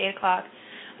 7:30, 8 o'clock. I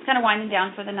was kind of winding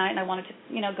down for the night, and I wanted to,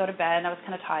 go to bed, and I was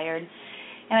kind of tired.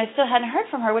 And I still hadn't heard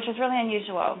from her, which was really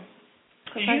unusual.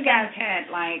 Because you guys had,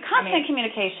 constant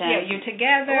communication. Yeah, you're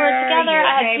together. We're together.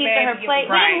 I had keys at her plate. Right.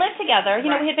 We didn't live together.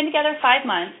 We had been together 5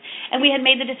 months, and we had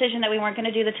made the decision that we weren't going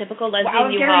to do the typical lesbian U-Haul.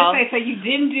 I was going to say, so you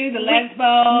didn't do the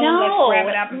lesbo, let's wrap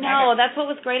it up. No, that's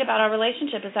what was great about our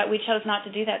relationship, is that we chose not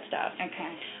to do that stuff.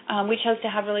 Okay. We chose to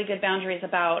have really good boundaries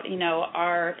about,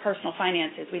 our personal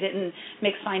finances. We didn't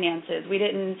mix finances. We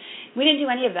didn't do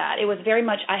any of that. It was very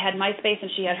much I had my space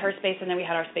and she had her space, and then we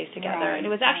had our space together. Right. And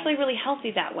it was actually really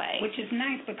healthy that way. Which is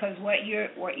nice, because what you're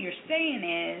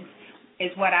saying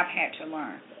is what I've had to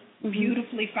learn.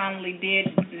 Beautifully, finally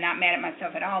did, not mad at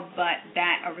myself at all, but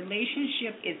that a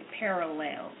relationship is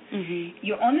parallel.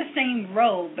 You're on the same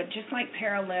road, but just like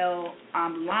parallel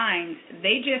lines,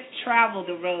 they just travel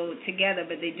the road together,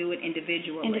 but they do it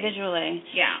individually.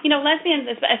 Yeah. Lesbians,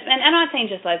 and I'm not saying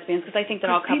just lesbians, because I think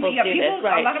that all couples do this.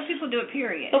 Right. A lot of people do it,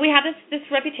 period. But we have this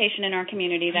reputation in our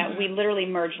community that we literally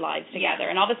merge lives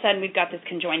together, and all of a sudden we've got this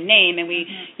conjoined name, and we,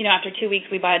 after 2 weeks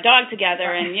we buy a dog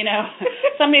together, and,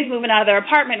 somebody's moving out of their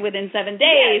apartment within 7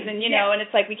 days, and and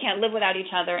it's like we can't live without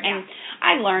each other. And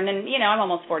I've learned, and I'm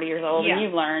almost 40 years old, and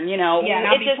you've learned, and I'll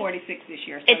be 46 this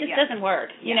year. So it just doesn't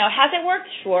work. Has it worked?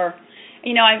 Sure.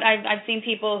 I've seen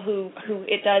people who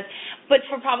it does, but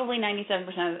for probably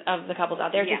 97% of the couples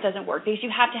out there, it just doesn't work, because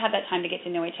you have to have that time to get to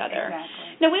know each other.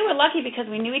 Exactly. No, we were lucky because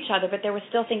we knew each other, but there were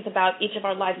still things about each of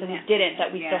our lives that we didn't,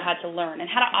 that we still had to learn, and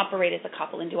how to operate as a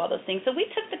couple and do all those things. So we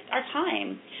took our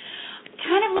time.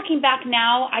 Kind of looking back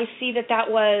now, I see that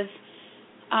was,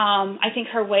 I think,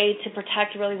 her way to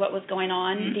protect really what was going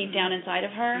on deep down inside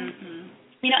of her.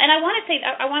 And I want to say,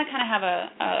 I want to kind of have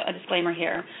a disclaimer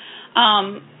here.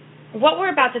 What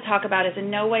we're about to talk about is in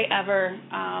no way ever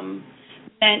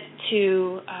meant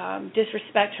to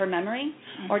disrespect her memory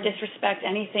or disrespect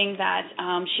anything that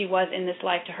she was in this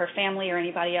life to her family or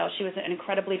anybody else. She was an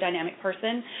incredibly dynamic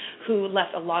person who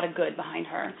left a lot of good behind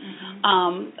her.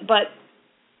 But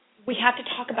we have to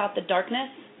talk about the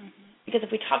darkness, because if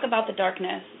we talk about the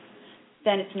darkness,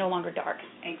 then it's no longer dark.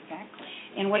 Exactly.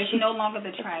 And what it's no longer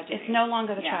the tragedy. It's no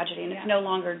longer the tragedy, and it's no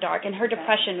longer dark. And her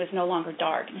depression was no longer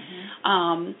dark.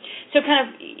 So kind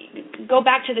of go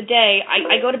back to the day.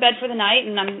 I go to bed for the night,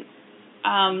 and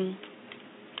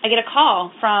I get a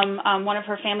call from one of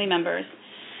her family members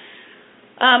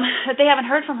that they haven't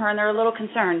heard from her, and they're a little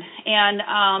concerned.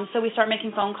 And so we start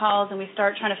making phone calls, and we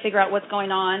start trying to figure out what's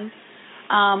going on.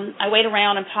 I wait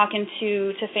around. I'm talking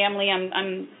to family.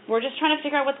 We're just trying to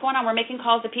figure out what's going on. We're making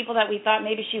calls to people that we thought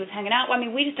maybe she was hanging out with.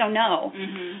 We just don't know.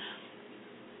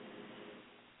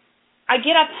 I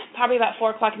get up probably about 4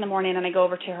 o'clock in the morning, and I go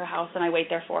over to her house, and I wait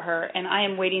there for her. And I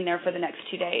am waiting there for the next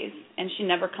 2 days, and she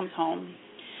never comes home.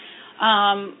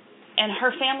 And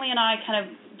her family and I kind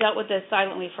of dealt with this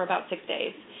silently for about 6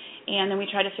 days. And then we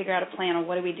tried to figure out a plan on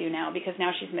what do we do now, because now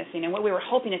she's missing. And what we were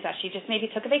hoping is that she just maybe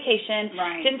took a vacation,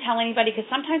 didn't tell anybody, because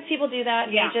sometimes people do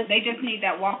that. Yeah, they just need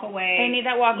that walk away. They need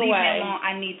that walk Leave away. Me alone.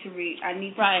 I need to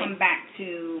come back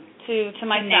to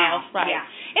myself. Now. Right. Yeah.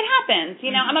 It happens.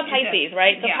 I'm a Pisces,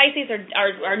 right? So Pisces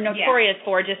are notorious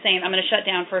for just saying, I'm going to shut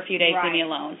down for a few days, leave me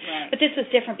alone. Right. But this was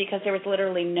different because there was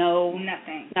literally nothing.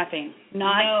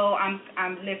 No, I'm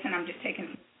just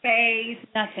taking space.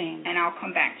 Nothing. And I'll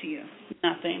come back to you.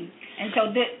 Nothing. And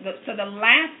so the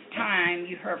last time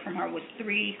you heard from her was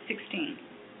 3/16.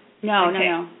 No.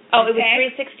 Oh, it was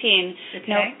 3/16.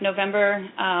 No, November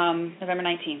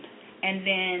 19th. And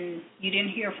then you didn't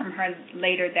hear from her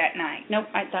later that night. Nope,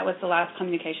 that was the last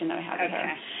communication that I had with her.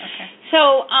 Okay.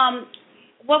 So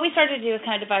what we started to do is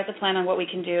kind of devise a plan on what we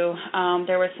can do.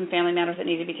 There were some family matters that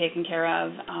needed to be taken care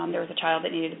of. There was a child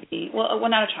that needed to be, well,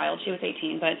 not a child. She was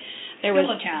 18, but there was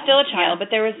still a child. But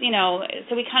there was,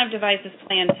 so we kind of devised this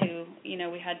plan to,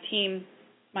 we had team,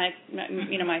 my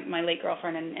late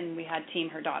girlfriend, and we had team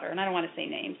her daughter. And I don't want to say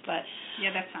names, but. Yeah,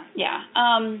 that's fine. Yeah.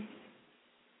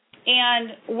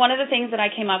 And one of the things that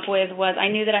I came up with was I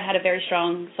knew that I had a very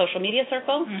strong social media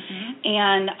circle,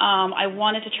 and I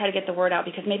wanted to try to get the word out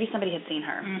because maybe somebody had seen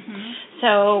her.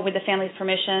 So with the family's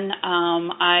permission,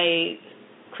 I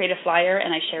created a flyer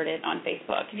and I shared it on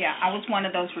Facebook. Yeah, I was one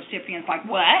of those recipients like,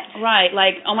 what? Right,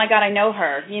 like, oh my God, I know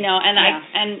her,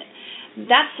 and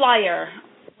that flyer,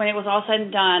 when it was all said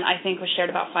and done, I think was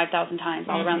shared about 5,000 times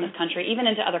all around this country, even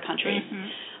into other countries.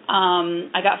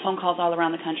 I got phone calls all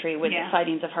around the country with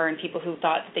sightings of her and people who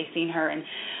thought that they'd seen her. And,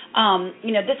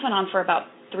 this went on for about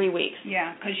 3 weeks.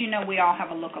 Yeah, because we all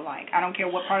have a look-alike. I don't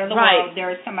care what part of the world, there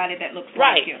is somebody that looks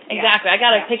like you. Right, exactly. I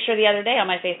got a picture the other day on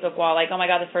my Facebook wall, like, oh my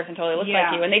God, this person totally looks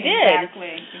like you. And they did.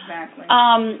 Exactly.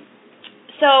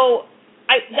 So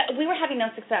we were having no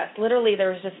success. Literally,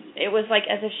 it was like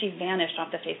as if she vanished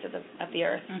off the face of the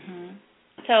earth.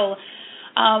 So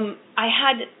I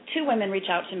had 2 women reach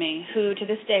out to me who to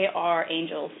this day are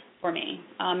angels for me,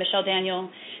 Michelle Daniel,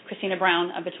 Christina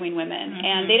Brown, Between Women.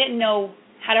 And they didn't know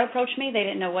how to approach me. They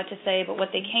didn't know what to say. But what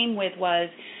they came with was,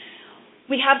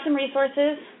 we have some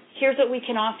resources. Here's what we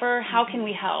can offer. How can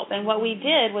we help? And what we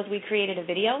did was we created a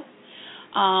video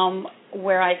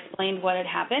where I explained what had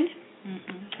happened.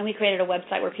 And we created a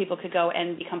website where people could go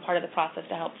and become part of the process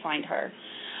to help find her.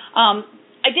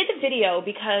 I did the video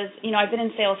because, I've been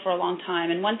in sales for a long time,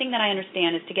 and one thing that I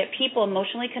understand is to get people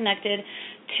emotionally connected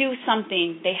to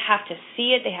something, they have to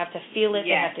see it, they have to feel it,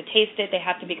 they have to taste it, they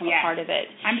have to become a part of it.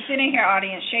 I'm sitting here,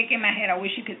 audience, shaking my head. I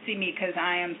wish you could see me because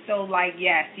I am so like,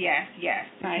 yes. Right.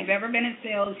 If you've ever been in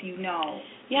sales, you know.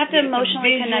 You have to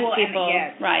emotionally connect people.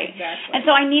 Right. Exactly. And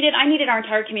so I needed our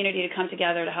entire community to come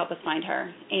together to help us find her.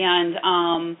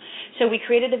 And so we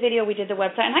created the video, we did the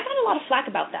website, and I got a lot of flack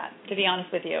about that, to be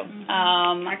honest with you.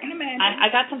 I can imagine.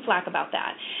 I got some flack about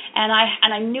that. And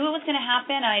I knew it was going to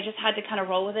happen, and I just had to kind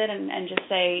of roll with it and just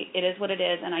say it is what it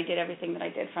is, and I did everything that I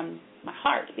did from my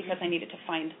heart because I needed to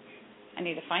find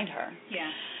her. Yeah.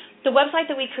 The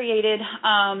website that we created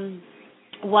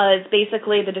was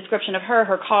basically the description of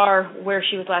her car, where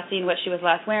she was last seen, what she was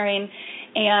last wearing,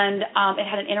 and it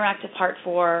had an interactive part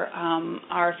for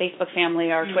our Facebook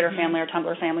family, our Twitter family, our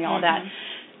Tumblr family, all of that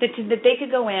they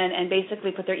could go in and basically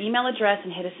put their email address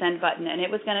and hit a send button, and it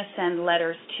was going to send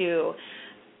letters to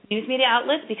news media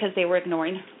outlets because they were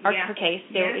ignoring her case.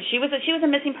 She was a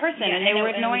missing person, and they were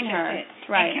ignoring her.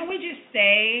 Right. And can we just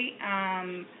say,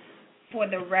 for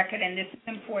the record, and this is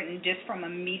important just from a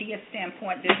media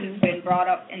standpoint, this has been brought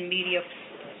up in media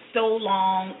so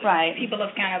long. Right. People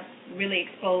have kind of really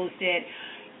exposed it.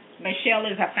 Michelle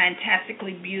is a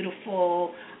fantastically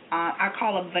beautiful, I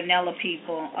call them vanilla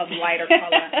people of lighter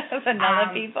color.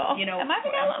 Vanilla people. Am I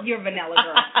vanilla? You're vanilla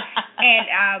girl.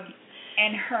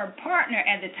 And her partner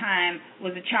at the time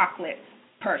was a chocolate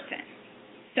person.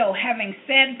 So having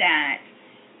said that,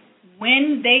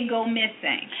 when they go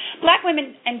missing, black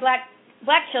women and black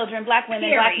children, black women,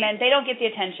 black men, they don't get the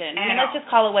attention. Let's just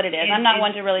call it what it is. I'm not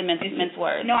one to really mince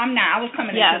words. No, I'm not. I was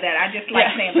coming into that. I just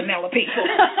like saying vanilla people.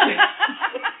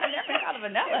 I never thought of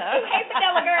vanilla. Hey,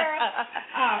 vanilla girl.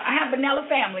 I have vanilla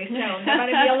family, so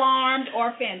nobody be alarmed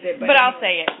or offended. But I'll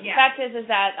say it. The fact is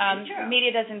that media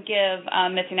doesn't give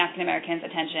missing African Americans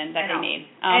attention that they need.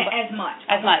 As much.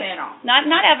 As much. Not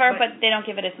ever, but they don't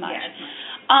give it as much.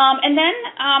 And then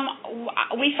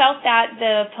we felt that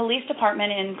the police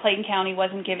department in Clayton County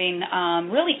wasn't giving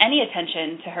really any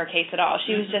attention to her case at all.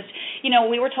 She was just,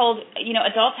 we were told,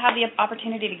 adults have the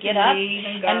opportunity to get up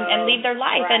and leave their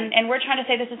life. Right. And we're trying to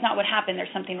say this is not what happened.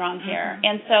 There's something wrong here.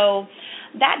 And so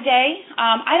that day,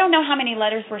 I don't know how many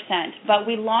letters were sent, but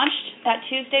we launched that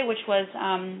Tuesday, which was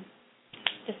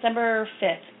December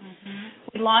 5th.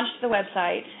 We launched the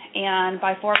website, and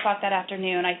by 4 o'clock that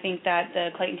afternoon, I think that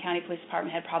the Clayton County Police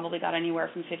Department had probably got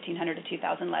anywhere from 1,500 to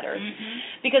 2,000 letters.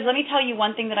 Because let me tell you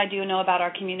one thing that I do know about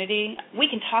our community. We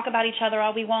can talk about each other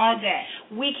all we want. All day.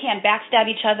 We can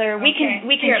backstab each other. Okay.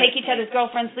 We can take each other's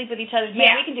girlfriends, sleep with each other's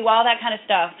men. We can do all that kind of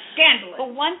stuff. Scandalous.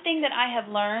 But one thing that I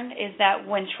have learned is that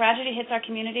when tragedy hits our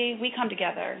community, we come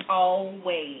together.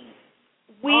 Always.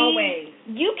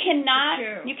 You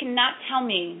cannot tell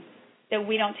me that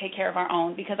we don't take care of our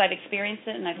own, because I've experienced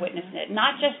it and I've witnessed it.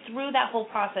 Not just through that whole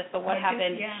process, but what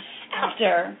happened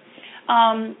after.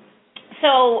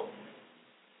 So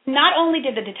not only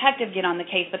did the detective get on the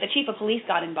case, but the chief of police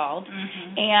got involved,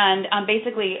 and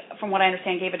basically, from what I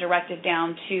understand, gave a directive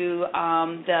down to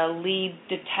the lead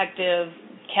detective,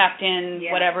 captain,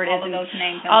 whatever it is, all of those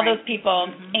names, all those people,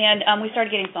 and we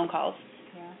started getting phone calls.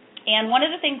 And one of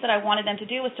the things that I wanted them to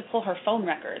do was to pull her phone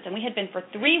records, and we had been for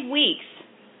 3 weeks,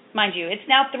 mind you, it's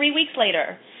now 3 weeks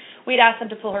later. We'd asked them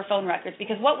to pull her phone records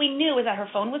because what we knew is that her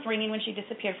phone was ringing when she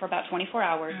disappeared for about 24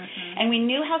 hours, and we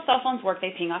knew how cell phones work.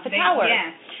 They ping off a tower.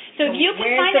 Yes. So if you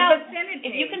can find out,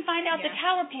 vicinity? the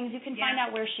tower pings, you can find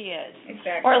out where she is,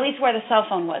 Exactly. or at least where the cell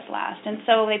phone was last. And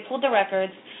so they pulled the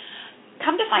records.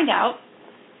 Come to find out,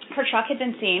 her truck had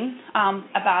been seen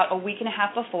about a week and a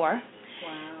half before.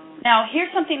 Wow. Now, here's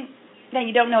something that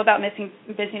you don't know about missing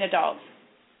adults.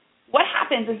 What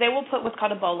happens is they will put what's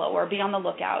called a BOLO, or be on the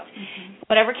lookout,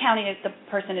 whatever county the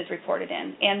person is reported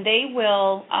in, and they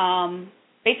will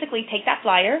basically take that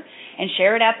flyer and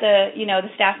share it at the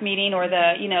staff meeting or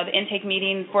the intake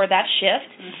meeting for that shift,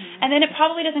 and then it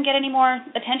probably doesn't get any more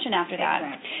attention after that.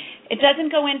 Exactly. It doesn't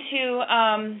go into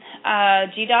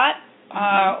GDOT.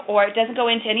 Or it doesn't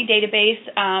go into any database.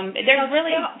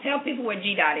 Tell people what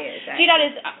GDOT is. GDOT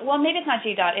is, maybe it's not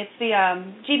GDOT. It's the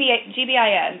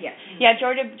GBIS. Yeah,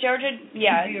 Georgia.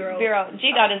 Bureau.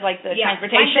 GDOT is like the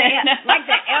transportation. like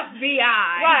the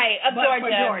FBI. Right, of Georgia.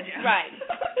 For Georgia. Right.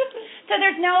 So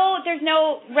there's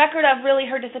no record of really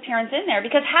her disappearance in there,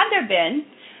 because had there been,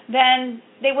 then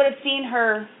they would have seen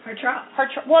her truck.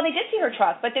 Well, they did see her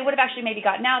truck, but they would have actually maybe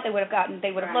gotten out. They would have looked.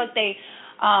 They would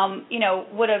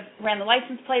have ran the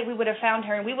license plate. We would have found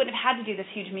her, and we wouldn't have had to do this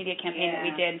huge media campaign that we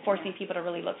did, forcing people to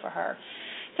really look for her.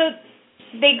 So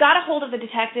they got a hold of the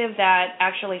detective that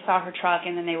actually saw her truck,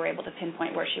 and then they were able to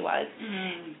pinpoint where she was.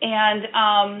 And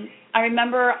I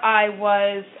remember I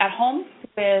was at home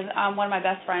with one of my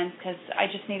best friends because I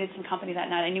just needed some company that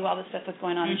night. I knew all this stuff was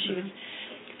going on, and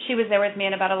she was there with me.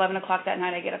 And about 11 o'clock that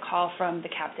night, I get a call from the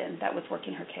captain that was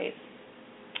working her case,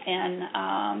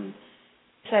 and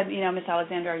said, Miss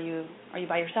Alexander, are you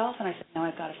by yourself? And I said, no,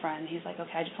 I've got a friend. He's like,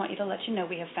 okay, I just want you to let you know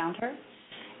we have found her,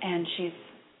 and she's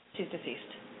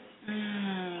deceased.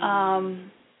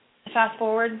 Fast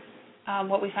forward,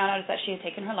 what we found out is that she had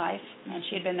taken her life, and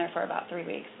she had been there for about 3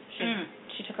 weeks.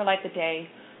 She took her life the day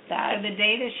that... So the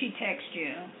day that she texted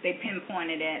you, they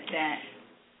pinpointed it that...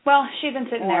 Well, she'd been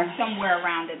sitting there somewhere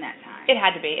around in that time. It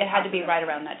had to be. It had to be right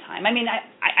around that time. I mean,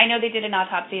 I know they did an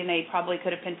autopsy and they probably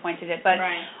could have pinpointed it, but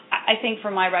I think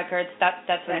from my records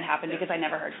that's when it happened, because I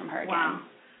never heard from her again. Wow.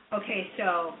 Okay,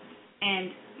 so, and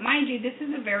mind you, this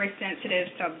is a very sensitive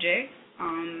subject.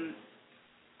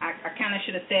 I kind of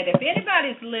should have said, if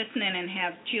anybody's listening and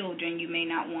have children, you may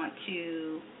not want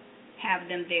to have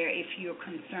them there if you're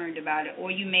concerned about it, or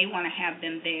you may want to have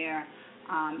them there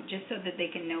just so that they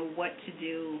can know what to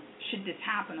do should this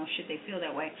happen or should they feel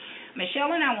that way.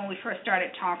 Michelle and I, when we first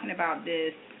started talking about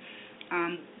this,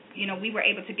 we were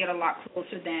able to get a lot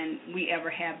closer than we ever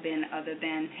have been, other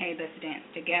than, hey, let's dance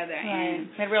together. Right.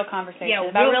 And we had real conversations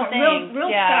about real things.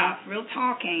 Real stuff, real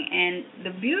talking. And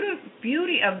the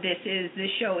beauty of this is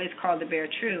this show is called The Bare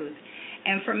Truth.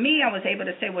 And for me, I was able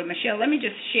to say, well, Michelle, let me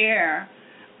just share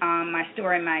my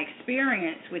story, my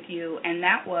experience with you, and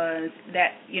that was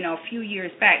that, a few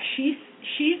years back, she's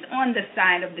on the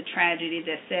side of the tragedy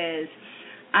that says,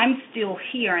 I'm still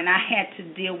here, and I had to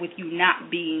deal with you not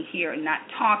being here, not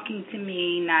talking to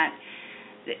me, not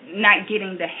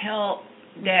getting the help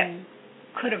that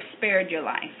could have spared your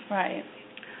life. Right.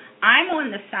 I'm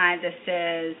on the side that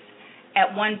says,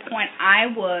 at one point, I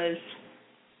was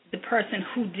the person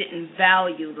who didn't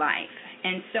value life,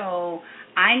 and so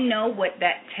I know what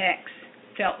that text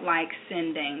felt like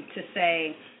sending, to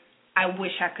say, I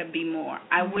wish I could be more.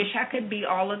 I wish I could be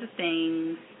all of the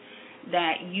things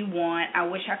that you want. I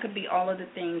wish I could be all of the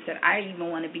things that I even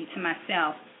want to be to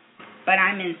myself. But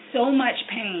I'm in so much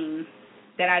pain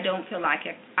that I don't feel like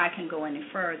I can go any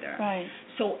further. Right.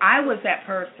 So I was that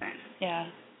person. Yeah.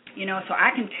 So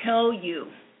I can tell you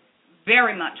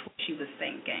very much what she was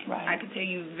thinking. Right. I can tell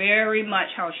you very much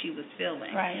how she was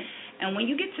feeling. Right. And when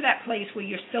you get to that place where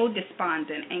you're so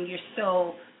despondent and you're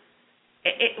so,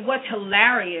 what's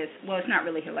hilarious, well, it's not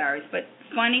really hilarious, but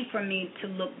funny for me to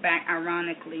look back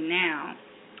ironically now,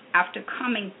 after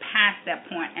coming past that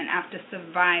point and after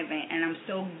surviving, and I'm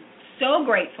so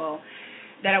grateful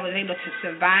that I was able to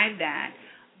survive that,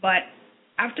 but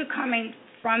after coming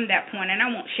from that point, and I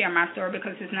won't share my story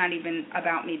because it's not even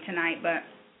about me tonight, but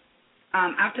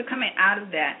after coming out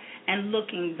of that and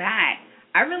looking back,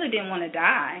 I really didn't want to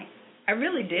die. I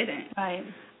really didn't. Right.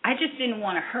 I just didn't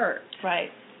want to hurt. Right.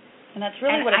 And that's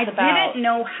really what it's about. I didn't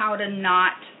know how to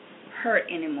not hurt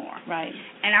anymore. Right.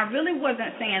 And I really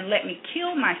wasn't saying let me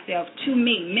kill myself. To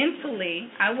me, mentally,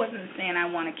 I wasn't saying I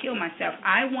want to kill myself.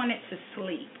 I wanted to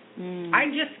sleep. I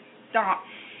just thought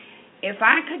if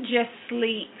I could just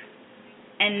sleep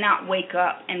and not wake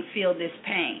up and feel this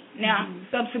pain. Now,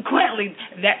 subsequently,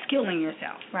 that's killing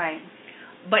yourself. Right.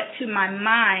 But to my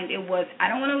mind, it was, I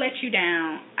don't want to let you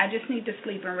down. I just need to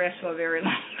sleep and rest for a very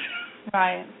long time.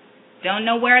 Right. Don't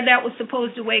know where that was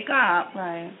supposed to wake up.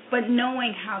 Right. But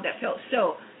knowing how that felt.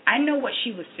 So I know what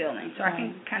she was feeling. So I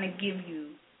can kind of give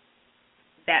you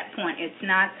that point. It's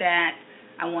not that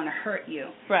I want to hurt you.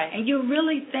 Right. And you're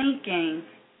really thinking,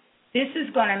 this is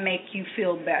going to make you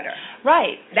feel better.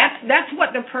 Right. That's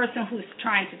what the person who's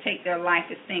trying to take their life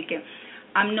is thinking.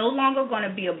 I'm no longer going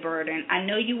to be a burden. I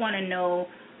know you want to know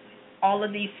all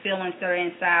of these feelings that are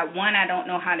inside. One, I don't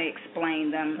know how to explain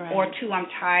them. Right. Or two, I'm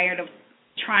tired of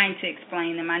trying to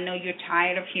explain them. I know you're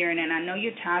tired of hearing it. I know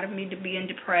you're tired of me being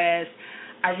depressed.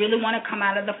 I really want to come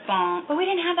out of the funk. But we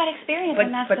didn't have that experience,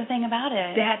 and that's the thing about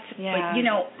it.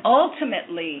 But,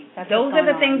 ultimately, those are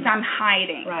the things I'm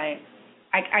hiding. Right.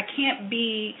 I can't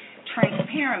be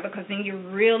transparent because then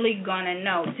you're really going to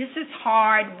know. This is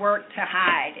hard work to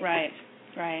hide. Right.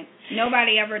 Right.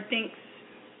 Nobody ever thinks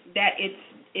that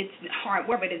it's hard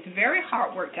work, but it's very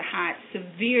hard work to hide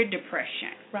severe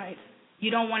depression. Right. You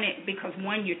don't want it because,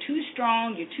 one, you're too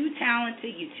strong, you're too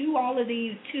talented, you're too all of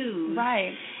these twos.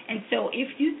 Right. And so if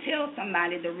you tell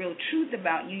somebody the real truth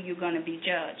about you, you're going to be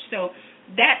judged. So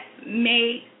that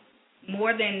may,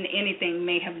 more than anything,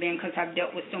 may have been because I've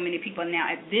dealt with so many people now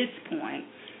at this point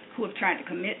who have tried to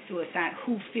commit suicide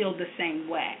who feel the same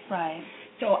way. Right.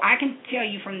 So I can tell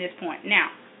you from this point. Now,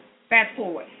 fast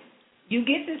forward. You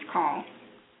get this call.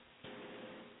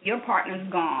 Your partner's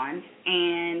gone,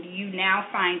 and you now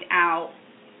find out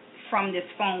from this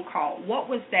phone call. What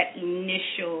was that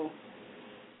initial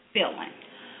feeling?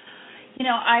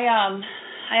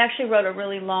 I actually wrote a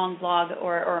really long blog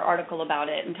or article about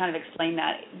it and kind of explained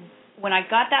that. When I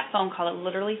got that phone call, it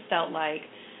literally felt like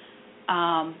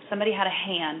somebody had a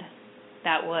hand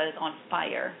that was on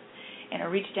fire, and it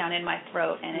reached down in my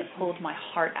throat, and it pulled my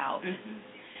heart out. Mm-hmm.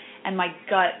 And my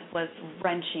gut was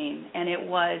wrenching, and it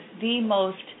was the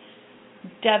most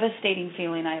devastating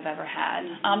feeling I've ever had.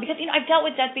 Because, I've dealt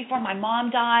with death before. My mom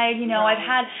died,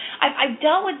 right. I've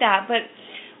dealt with that. But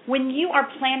when you are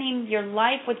planning your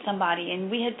life with somebody, and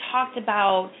we had talked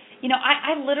about,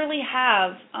 I literally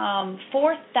have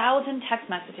 4,000 text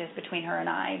messages between her and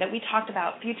I that we talked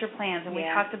about future plans, and we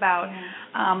talked about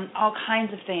all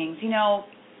kinds of things.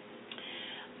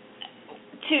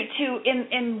 To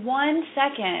in 1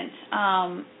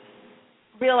 second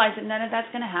realize that none of that's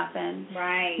going to happen.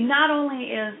 Right. Not only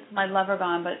is my lover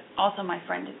gone, but also my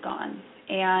friend is gone,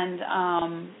 and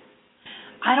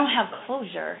I don't have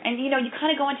closure. And you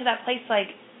kind of go into that place like,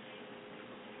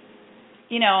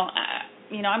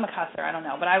 I'm a cusser. I don't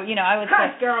know, but I would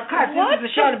cuss, say, girl, cuss. This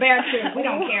is a show to bear too. We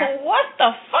don't care. What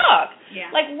the fuck?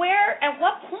 Yeah. Like, at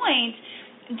what point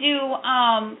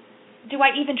do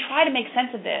I even try to make sense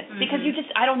of this? Because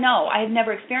I don't know. I had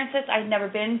never experienced this. I had never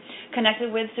been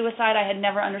connected with suicide. I had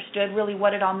never understood really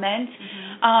what it all meant.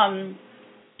 And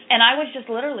I was just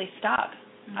literally stuck.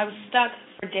 I was stuck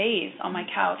for days on my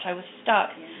couch. I was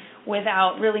stuck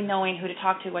without really knowing who to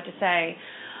talk to, what to say.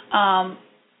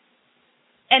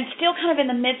 And still kind of in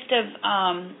the midst of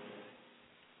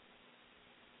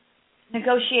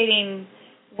negotiating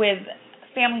with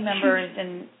family members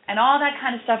and all that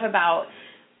kind of stuff about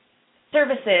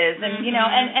services and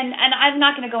and I'm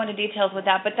not going to go into details with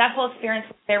that, but that whole experience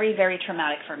was very, very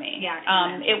traumatic for me.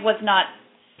 It was not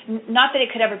that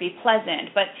it could ever be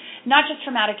pleasant, but not just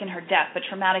traumatic in her death, but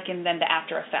traumatic in then the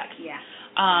after effects.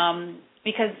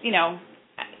 Because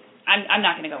I'm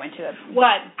not going to go into it. Well,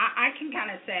 I can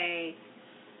kind of say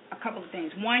a couple of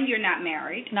things. One, you're not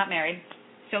married. Not married.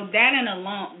 So that in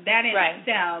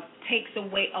itself takes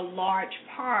away a large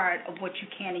part of what you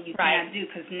can and you cannot do,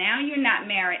 because now you're not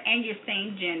married and you're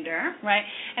same gender. Right.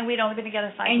 And we'd only been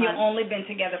together 5 months. And you've only been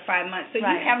together 5 months. So you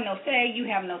have no say,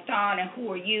 you have no thought, and who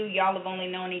are you? Y'all have only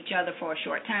known each other for a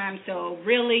short time, so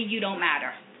really you don't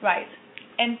matter. Right.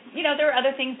 And, there are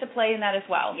other things to play in that as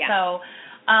well. Yeah. So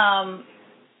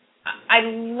I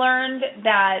learned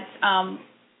that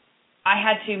I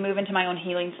had to move into my own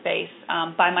healing space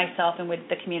by myself and with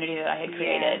the community that I had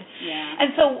created.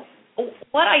 And so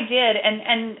what I did,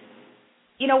 and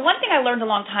one thing I learned a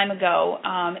long time ago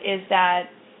is that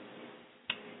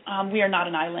we are not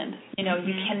an island.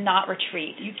 You cannot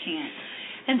retreat. You can't.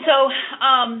 And so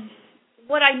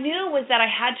what I knew was that I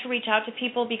had to reach out to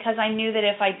people because I knew that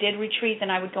if I did retreat,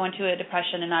 then I would go into a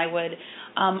depression, and I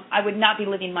would not be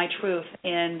living my truth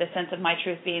in the sense of my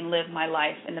truth being live my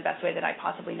life in the best way that I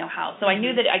possibly know how. So I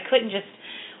knew that I couldn't just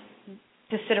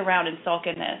sit around and sulk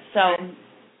in this. So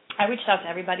I reached out to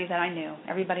everybody that I knew,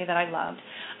 everybody that I loved.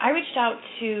 I reached out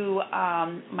to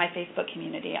my Facebook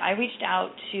community. I reached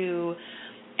out to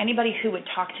anybody who would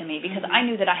talk to me because I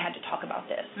knew that I had to talk about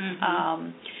this.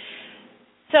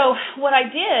 So what I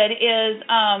did is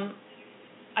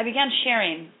I began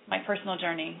sharing my personal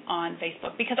journey on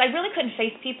Facebook because I really couldn't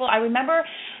face people. I remember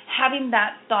having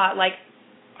that thought, like,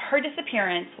 her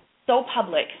disappearance was so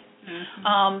public.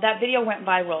 That video went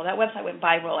viral. That website went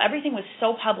viral. Everything was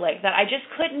so public that I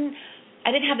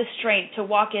didn't have the strength to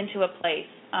walk into a place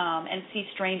and see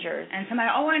strangers. And somebody,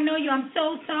 I know you, I'm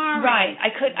so sorry. Right.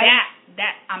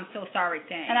 That I'm so sorry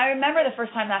thing. And I remember the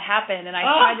first time that happened, and I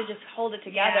tried to just hold it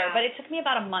together, but it took me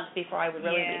about a month before I would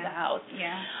really leave the house.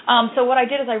 So what I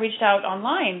did is I reached out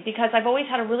online because I've always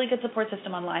had a really good support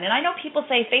system online. And I know people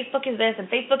say Facebook is this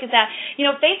and Facebook is that. You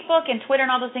know, Facebook and Twitter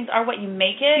and all those things are what you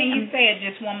make it. Can you say it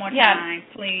just one more time,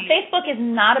 please? Facebook is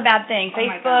not a bad thing.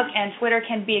 Facebook and Twitter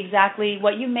can be exactly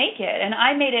what you make it. And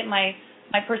I made it my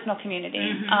personal community.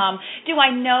 Do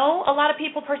I know a lot of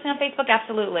people personally on Facebook?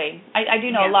 Absolutely. I do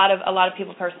know a lot of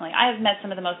people personally. I have met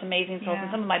some of the most amazing souls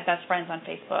and some of my best friends on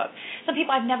Facebook. Some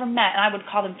people I've never met, and I would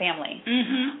call them family.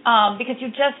 Because you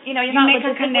just, you're not make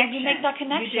a connection. You make that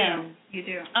connection. You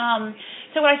do.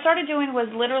 So what I started doing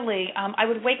was literally, I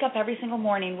would wake up every single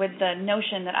morning with the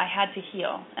notion that I had to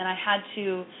heal, and I had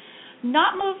to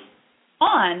not move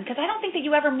on, because I don't think that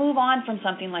you ever move on from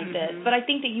something like this, but I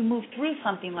think that you move through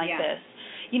something like this.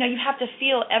 You know, you have to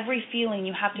feel every feeling.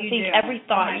 You have to think every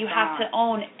thought. You have to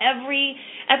own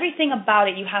everything about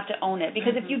it. You have to own it.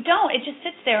 Because if you don't, it just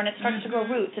sits there and it starts to grow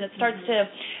roots and it starts to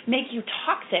make you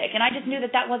toxic. And I just knew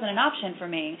that that wasn't an option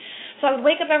for me. So I would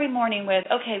wake up every morning with,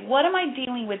 okay, what am I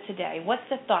dealing with today? What's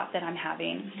the thought that I'm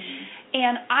having?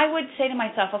 And I would say to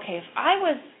myself, okay, if I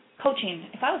was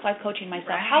life coaching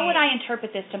myself, how would I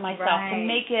interpret this to myself to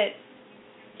make it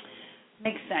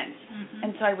make sense?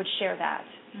 And so I would share that.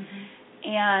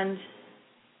 And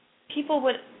people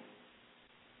would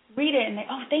read it and they,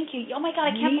 thank you. Oh, my God,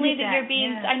 I can't believe that you're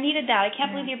being, I needed that. I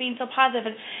can't believe you're being so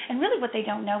positive. And really what they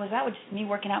don't know is that was just me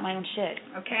working out my own shit.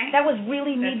 Okay. That was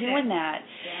really me doing that.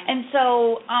 And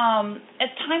so as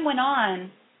time went on,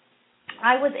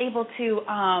 I was able to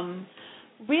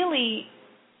really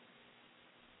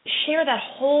share that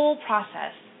whole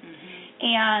process.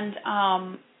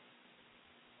 And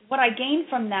what I gained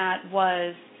from that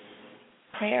was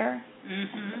prayer,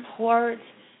 and support,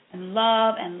 and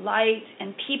love, and light,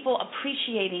 and people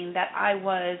appreciating that I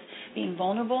was being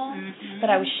vulnerable, that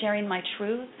I was sharing my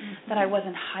truth, that I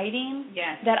wasn't hiding,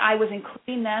 that I was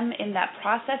including them in that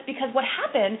process. Because what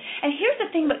happened, and here's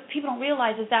the thing that people don't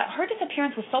realize, is that her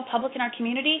disappearance was so public in our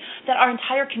community that our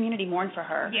entire community mourned for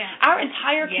her. Our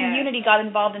entire community got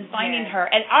involved in finding her,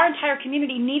 and our entire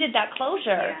community needed that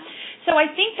closure. So I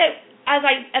think that as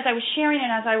I was sharing and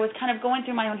as I was kind of going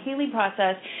through my own healing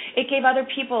process, it gave other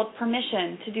people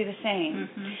permission to do the same.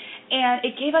 And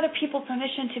it gave other people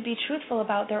permission to be truthful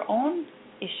about their own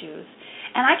issues.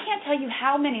 And I can't tell you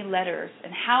how many letters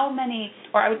and how many,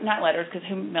 or not letters because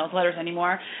who mails letters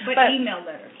anymore, but email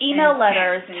letters. Email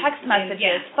letters, text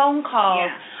messages, phone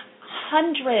calls,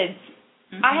 hundreds.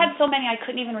 I had so many I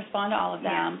couldn't even respond to all of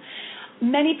them.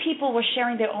 Many people were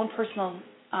sharing their own personal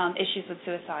issues with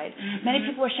suicide. Many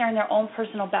people were sharing their own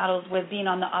personal battles with being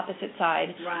on the opposite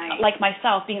side, like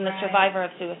myself, being the survivor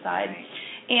of suicide.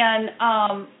 And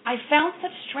I found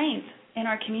such strength in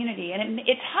our community, and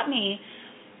it taught me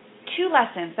two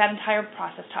lessons. That entire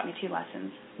process taught me two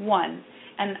lessons. One,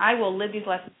 and I will live these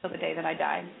lessons till the day that I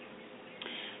die.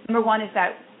 Number one is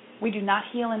that we do not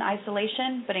heal in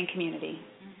isolation, but in community.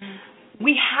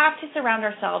 We have to surround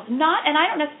ourselves, and I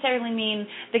don't necessarily mean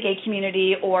the gay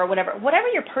community or whatever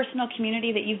your personal community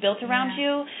that you've built around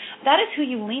you, that is who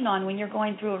you lean on when you're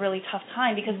going through a really tough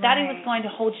time, because that is what's going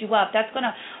to hold you up. That's going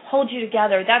to hold you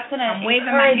together. That's going to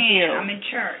encourage you. I'm in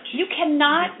church. You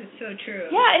cannot. This is so true.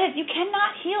 Yeah, it is. You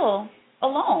cannot heal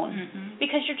alone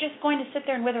because you're just going to sit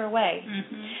there and wither away.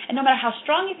 And no matter how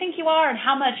strong you think you are and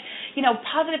how much,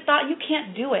 positive thought, you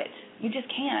can't do it. You just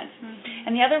can't.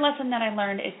 And the other lesson that I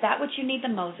learned is that what you need the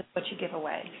most is what you give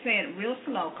away. Say it real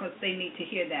slow because they need to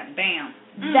hear that. Bam.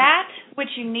 That which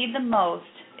you need the most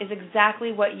is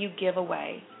exactly what you give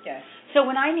away. Yes. So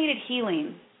when I needed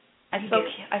healing, I spoke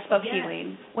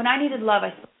healing. When I needed love,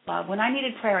 I spoke love. When I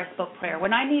needed prayer, I spoke prayer.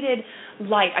 When I needed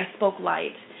light, I spoke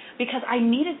light. Because I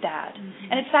needed that.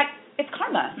 And in fact, it's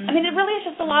karma. I mean, it really is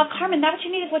just the law of karma. And that what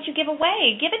you need is what you give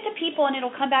away. Give it to people, and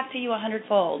it'll come back to you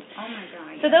 100-fold. Oh, my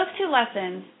God. So those two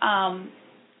lessons,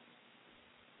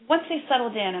 once they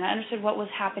settled in and I understood what was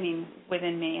happening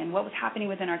within me and what was happening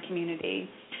within our community,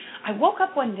 I woke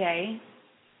up one day,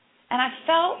 and I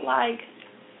felt like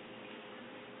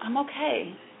I'm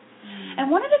okay. And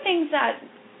one of the things that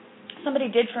somebody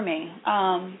did for me,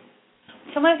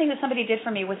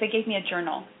 was they gave me a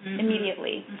journal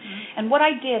immediately. And what I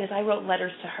did is I wrote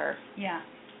letters to her. Yeah.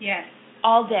 Yes.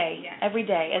 All day, every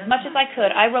day, as much as I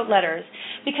could. I wrote letters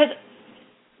because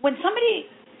when somebody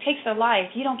takes their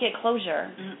life, you don't get closure.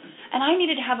 And I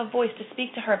needed to have a voice to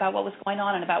speak to her about what was going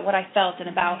on and about what I felt and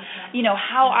about,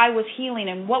 how I was healing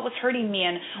and what was hurting me.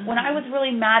 And when I was really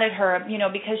mad at her,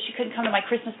 because she couldn't come to my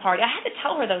Christmas party, I had to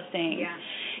tell her those things. Yeah.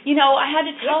 I had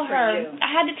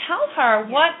to tell her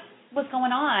what was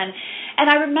going on. And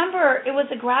I remember it was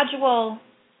a gradual,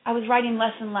 I was writing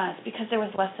less and less because there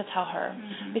was less to tell her,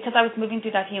 because I was moving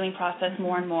through that healing process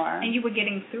more and more. And you were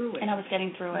getting through it. And I was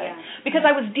getting through it. Because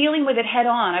I was dealing with it head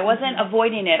on. I wasn't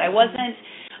avoiding it. I wasn't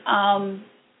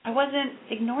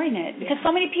ignoring it. Because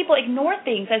so many people ignore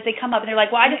things as they come up, and they're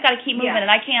like, well, I just got to keep moving,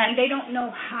 and I can't. And they don't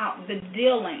know how, the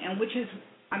dealing, and which is,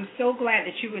 I'm so glad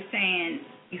that you were saying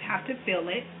you have to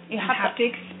feel it. You have to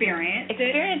experience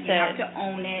it. You have to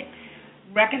own it.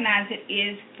 Recognize it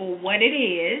is for what it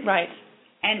is. Right.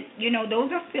 And,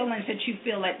 those are feelings that you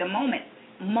feel at the moment.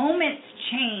 Moments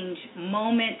change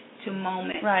moment to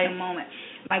moment to moment.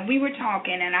 Like we were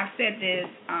talking, and I've said this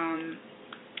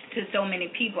to so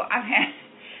many people.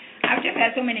 I've just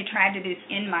had so many tragedies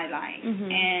in my life.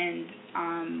 And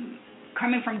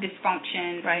coming from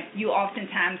dysfunction, you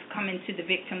oftentimes come into the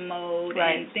victim mode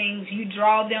and things. You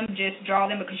draw them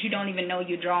because you don't even know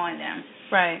you're drawing them.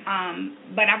 Right.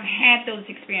 But I've had those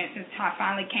experiences until I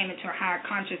finally came into a higher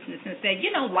consciousness and said,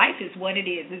 life is what it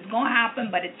is. It's going to happen,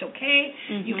 but it's okay.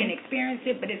 You can experience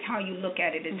it, but it's how you look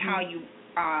at it. It's how you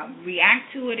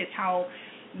react to it. It's how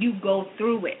you go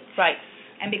through it. Right.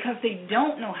 And because they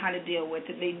don't know how to deal with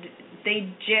it, they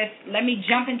just, let me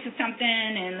jump into something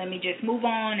and let me just move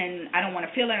on, and I don't want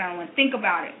to feel it. I don't want to think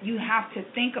about it. You have to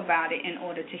think about it in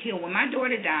order to heal. When my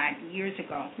daughter died years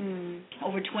ago,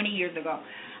 over 20 years ago,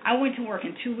 I went to work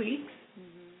in 2 weeks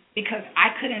because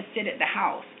I couldn't sit at the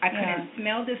house. I couldn't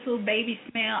smell this little baby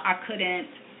smell. I could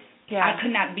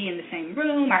not be in the same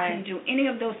room. I couldn't do any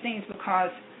of those things because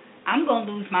I'm going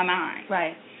to lose my mind.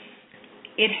 Right.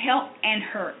 It helped and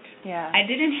hurt. Yeah. I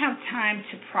didn't have time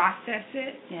to process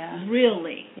it,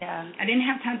 really. Yeah. I didn't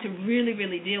have time to really,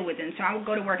 really deal with it. And so I would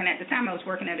go to work, and at the time I was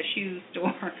working at a shoe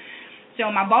store.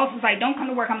 So my boss was like, don't come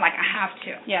to work. I'm like, I have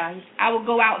to. Yeah. I would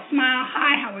go out, smile,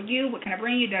 hi, how are you? What can I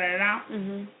bring you? Da-da-da.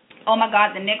 Oh, my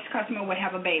God, the next customer would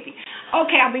have a baby.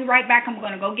 Okay, I'll be right back. I'm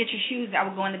going to go get your shoes. I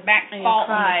would go in the back, fall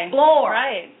on the floor.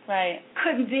 Right.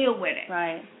 Couldn't deal with it.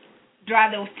 Right.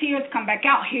 Dry those tears, come back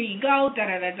out, here you go,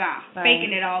 da-da-da-da,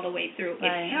 faking it all the way through.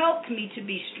 It helped me to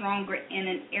be stronger in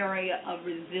an area of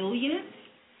resilience,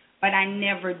 but I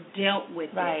never dealt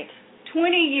with it.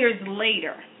 20 years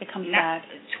later. It comes back.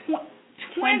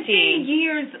 20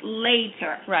 years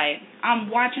later. Right. I'm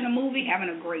watching a movie,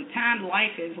 having a great time.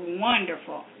 Life is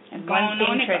wonderful. And one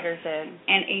thing triggers it.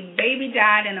 And a baby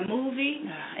died in a movie.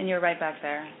 And you're right back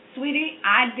there. Sweetie,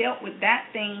 I dealt with that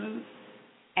thing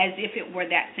as if it were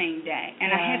that same day. And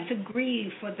I had to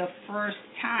grieve for the first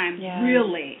time,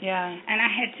 really. Yeah. And I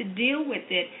had to deal with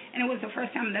it. And it was the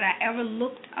first time that I ever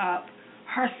looked up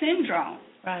her syndrome.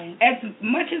 Right. As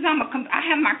much as I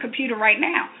have my computer right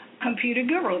now, computer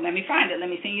guru. Let me find it. Let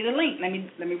me send you the link.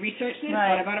 Let me research this.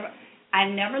 Blah, blah, blah.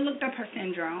 I never looked up her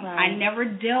syndrome. I never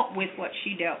dealt with what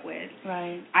she dealt with.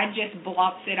 Right. I just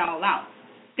blocked it all out.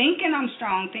 Thinking I'm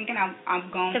strong, thinking I'm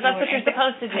going through it. Because that's what you're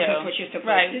supposed to do. That's what you're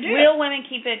supposed to do. Real women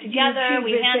keep it together.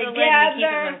 We handle it. We keep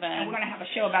it moving. And we're going to have a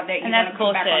show about that. And that's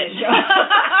bullshit. Come back on the show.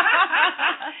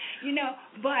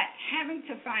 But having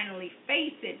to finally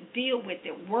face it, deal with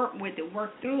it, work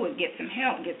through it, get some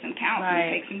help, get some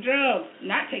counseling, take some drugs,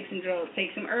 not take some drugs,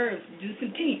 take some herbs, do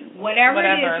some tea, whatever it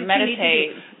is that meditate.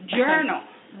 You need to do. Journal,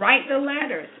 write the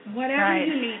letters, whatever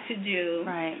you need to do.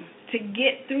 To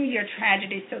get through your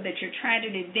tragedy so that your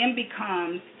tragedy then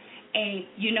becomes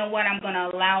I'm going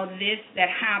to allow this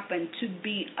that happened to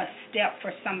be a step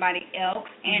for somebody else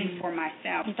and for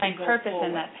myself. You find purpose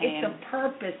in that pain. It's a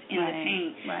purpose in the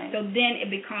pain. Right. So then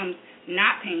it becomes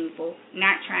not painful,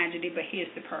 not tragedy, but here's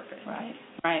the purpose.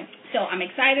 Right. So I'm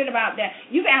excited about that.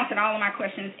 You've answered all of my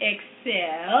questions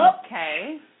except...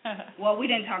 Okay. Well, we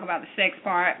didn't talk about the sex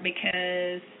part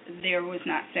because there was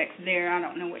not sex there. I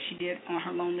don't know what she did on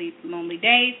her lonely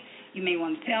days. You may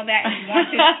want to tell that if you want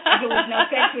to. If it was no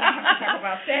sex, we don't have to talk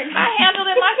about sex. I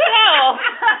handled it myself.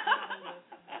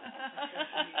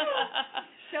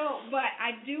 But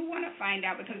I do want to find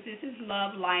out, because this is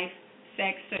love, life,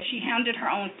 sex. So she handled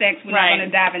her own sex. We're not going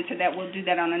to dive into that. We'll do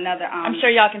that on another. I'm sure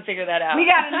y'all can figure that out. We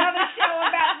got another show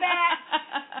about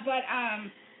that. But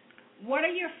what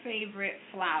are your favorite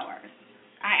flowers?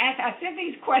 I sent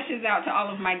these questions out to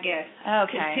all of my guests.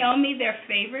 Okay. To tell me their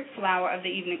favorite flower of the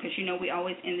evening, because we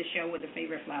always end the show with a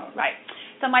favorite flower. Right.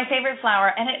 So my favorite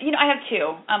flower, and I have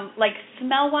two. Like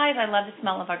smell-wise, I love the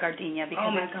smell of our gardenia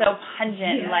because it's so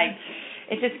pungent. Yes. Like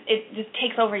it just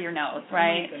takes over your nose,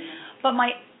 right? Oh, but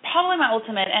probably my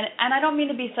ultimate, and I don't mean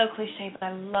to be so cliche, but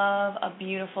I love a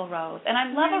beautiful rose. And I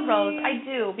love a rose, I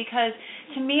do, because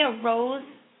to me a rose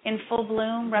in full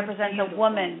bloom represents a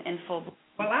woman in full bloom.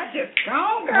 Well, I just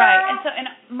don't, girl. Right, and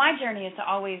my journey is to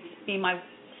always be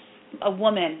a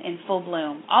woman in full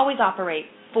bloom, always operate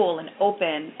full and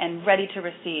open and ready to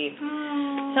receive.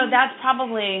 So that's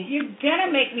probably... You're going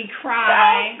to make me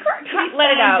cry.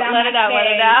 Let it out.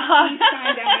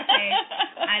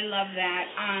 I love that.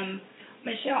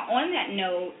 Michelle, on that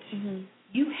note,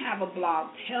 you have a blog.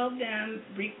 Tell them,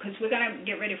 because we're going to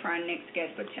get ready for our next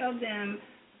guest, but tell them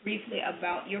briefly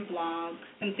about your blog,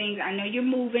 some things. I know you're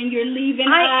moving, you're leaving.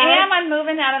 I'm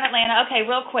moving out of Atlanta. Okay,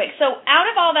 real quick. So out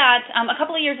of all that, a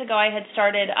couple of years ago I had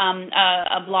started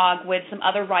a blog with some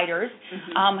other writers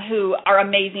who are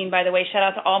amazing, by the way. Shout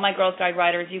out to all my Girls Guide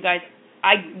writers. You guys,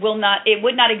 it would not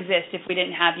exist if we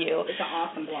didn't have you. It's an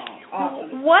awesome blog.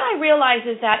 Awesome. What I realized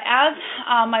is that as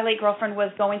my late girlfriend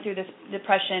was going through this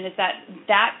depression, is that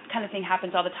kind of thing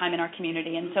happens all the time in our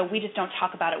community, and so we just don't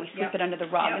talk about it. We sweep it under the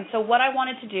rug. And so what I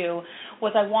wanted to do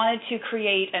was I wanted to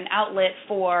create an outlet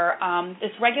for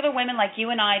just regular women like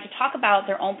you and I to talk about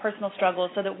their own personal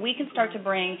struggles so that we can start to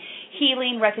bring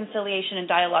healing, reconciliation, and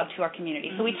dialogue to our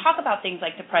community. So we talk about things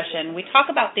like depression. We talk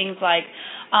about things like,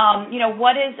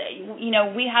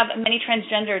 we have many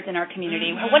transgenders in our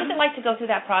community. What is it like to go through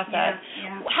that process?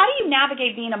 How do you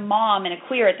navigate being a mom and a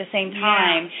queer at the same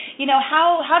time?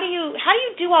 How do you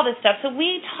do all this stuff? So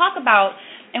we talk about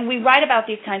and we write about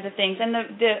these kinds of things. And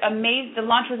the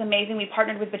launch was amazing. We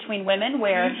partnered with Between Women,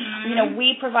 where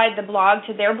we provide the blog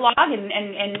to their blog,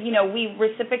 and we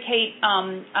reciprocate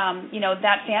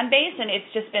that fan base, and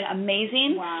it's just been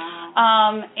amazing.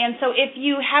 Wow. And so if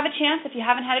you have a chance, if you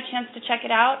haven't had a chance to check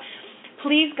it out,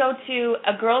 please go to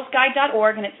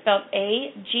agirlsguide.org, and it's spelled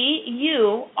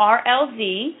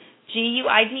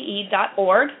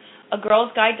AGURLZGUIDE.org,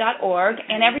 agirlsguide.org,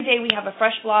 and every day we have a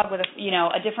fresh blog with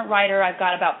a different writer. I've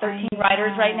got about 13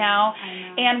 writers right now,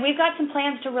 and we've got some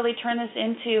plans to really turn this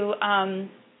into some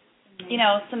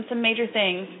major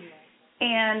things.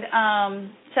 And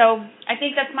so I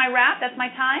think that's my wrap. That's my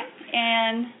time,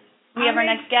 and we have our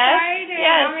next guest.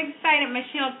 Yes. I'm excited.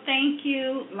 Michelle, thank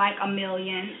you like a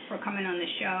million for coming on the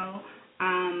show.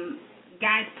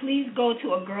 Guys, please go to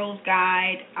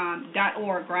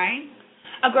agirlsguide.org, right?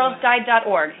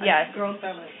 Agirlsguide.org, yes.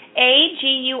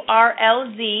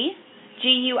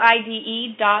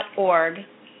 AGIRLZGUIDE.org.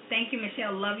 Thank you,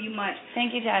 Michelle. Love you much.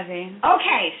 Thank you, Jazzie.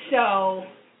 Okay, so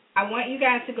I want you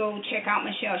guys to go check out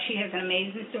Michelle. She has an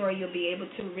amazing story. You'll be able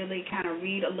to really kind of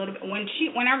read a little bit.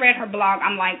 When I read her blog,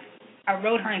 I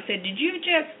wrote her and said, did you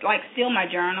just steal my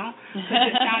journal? Because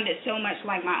it sounded so much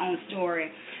like my own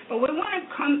story. But we want to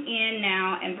come in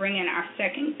now and bring in our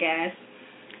second guest.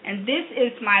 And this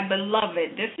is my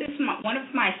beloved. This is one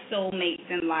of my soulmates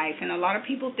in life. And a lot of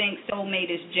people think soulmate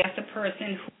is just a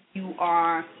person who you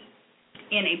are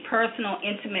in a personal,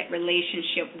 intimate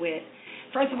relationship with.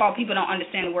 First of all, people don't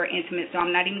understand the word intimate, so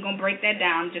I'm not even going to break that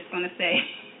down. I'm just going to say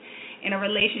in a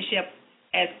relationship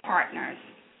as partners.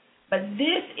 But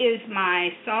this is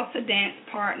my salsa dance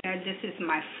partner. This is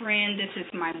my friend. This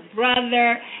is my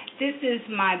brother. This is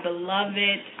my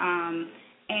beloved.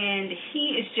 And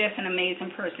he is just an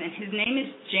amazing person. His name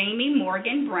is Jamie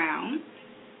Morgan Brown.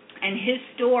 And his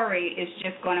story is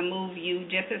just going to move you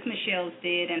just as Michelle's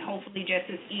did, and hopefully just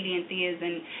as Edie and Thea's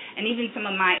and even some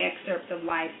of my excerpts of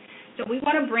life. So we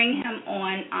want to bring him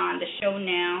on the show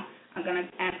now. I'm going to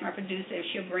ask my producer if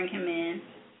she'll bring him in.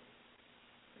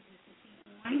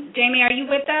 Jamie, are you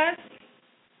with us?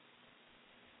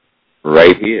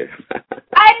 Right here.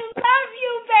 I love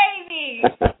you, baby.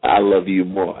 I love you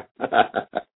more.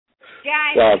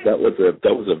 Guys, well, that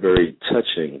was a very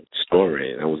touching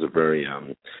story. That was a very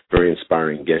very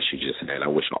inspiring guest you just had. I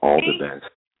wish her all the best.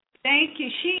 Thank you.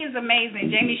 She is amazing,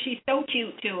 Jamie. She's so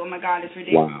cute too. Oh my God, it's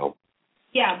ridiculous. Wow.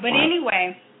 Yeah, but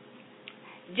anyway,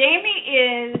 Jamie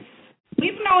is.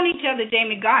 We've known each other,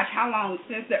 Jamie. Gosh, how long?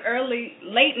 Since the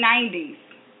late '90s.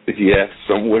 Yeah,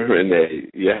 somewhere in there.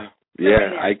 Yeah.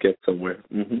 Yeah, I get somewhere.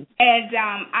 And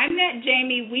I met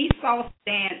Jamie. We salsa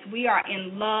dance. We are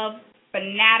in love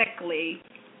fanatically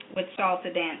with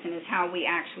salsa dancing is how we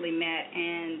actually met.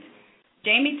 And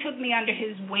Jamie took me under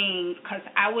his wing because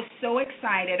I was so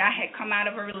excited. I had come out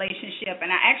of a relationship,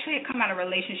 and I actually had come out of a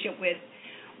relationship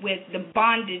with the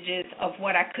bondages of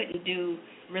what I couldn't do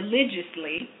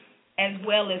religiously, as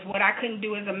well as what I couldn't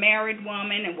do as a married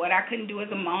woman and what I couldn't do as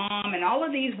a mom and all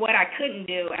of these what I couldn't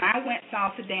do. And I went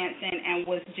salsa dancing and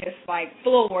was just like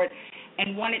floored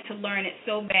and wanted to learn it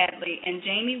so badly. And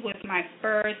Jamie was my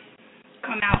first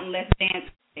come out and let's dance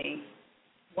with me,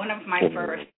 one of my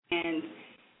first. And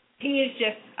he is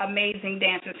just amazing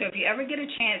dancer. So if you ever get a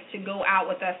chance to go out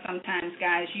with us sometimes,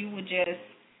 guys, you would just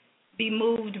be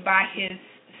moved by his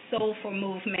soulful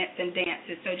movements and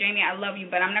dances. So, Jamie, I love you,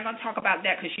 but I'm not going to talk about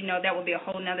that because you know that will be a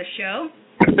whole nother show.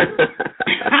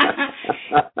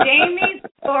 Jamie's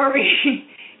story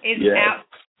is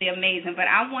absolutely amazing, but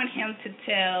I want him to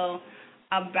tell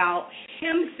about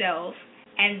himself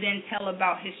and then tell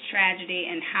about his tragedy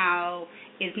and how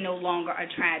it's no longer a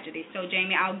tragedy. So,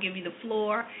 Jamie, I'll give you the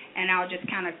floor, and I'll just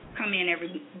kind of come in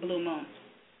every blue moon.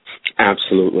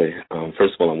 Absolutely.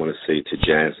 First of all, I want to say to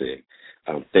Jazzie,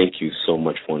 thank you so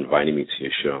much for inviting me to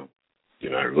your show. You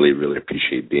know, I really, really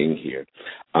appreciate being here.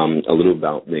 A little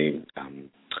about me.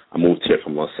 I moved here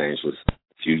from Los Angeles a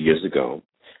few years ago.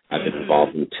 I've been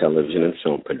involved in television and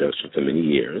film production for many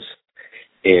years.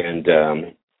 And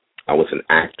I was an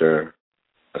actor,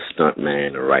 a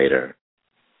stuntman, a writer,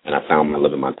 and I found my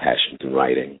love and my passion in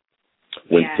writing.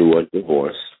 Went through a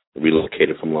divorce,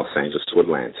 relocated from Los Angeles to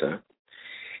Atlanta.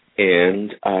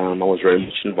 And I was very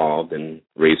much involved in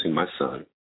raising my son.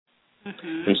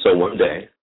 And so one day,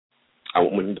 I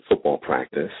went into football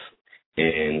practice,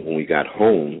 and when we got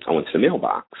home, I went to the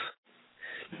mailbox.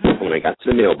 When I got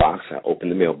to the mailbox, I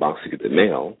opened the mailbox to get the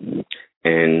mail,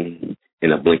 and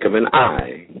in a blink of an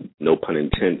eye, no pun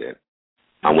intended,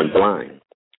 I went blind.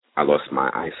 I lost my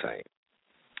eyesight.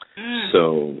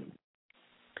 So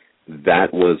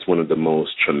that was one of the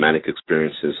most traumatic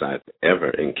experiences I've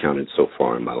ever encountered so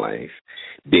far in my life.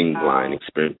 Being blind,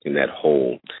 experiencing that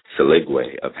whole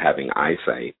segue of having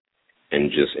eyesight, and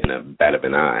just in a bat of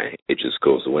an eye, it just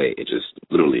goes away. It just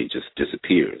literally just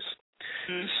disappears.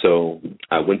 So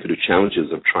I went through the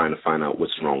challenges of trying to find out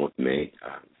what's wrong with me.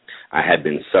 I had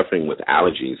been suffering with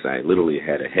allergies. I literally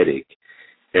had a headache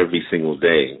every single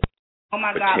day. Oh,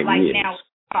 my God, like years. Now,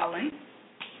 Colin.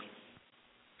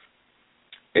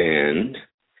 And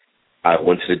I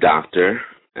went to the doctor,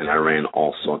 and I ran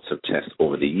all sorts of tests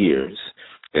over the years,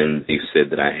 and they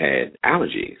said that I had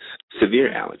allergies, severe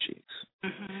allergies.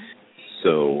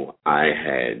 So I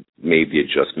had made the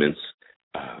adjustments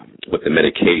with the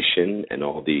medication and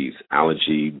all these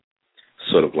allergy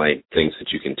sort of like things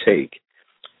that you can take,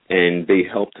 and they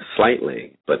helped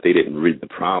slightly, but they didn't rid the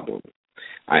problem.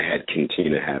 I had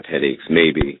continued to have headaches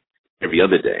maybe every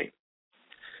other day.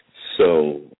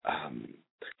 So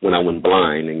when I went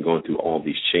blind and going through all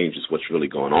these changes, what's really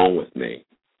going on with me,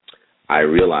 I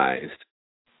realized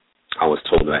I was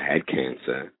told that I had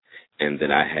cancer and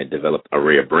that I had developed a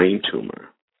rare brain tumor.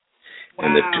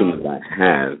 And the tumor that I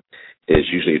have is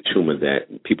usually a tumor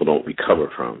that people don't recover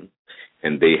from.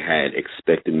 And they had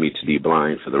expected me to be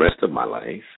blind for the rest of my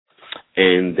life,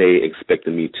 and they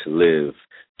expected me to live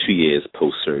 2 years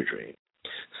post-surgery.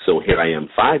 So here I am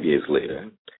 5 years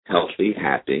later, healthy,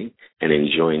 happy, and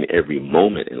enjoying every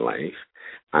moment in life.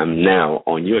 I'm now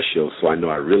on your show, so I know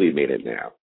I really made it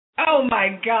now. Oh,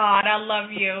 my God, I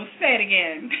love you. Say it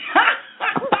again.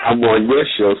 I'm on your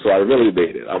show, so I really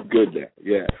made it. I'm good now,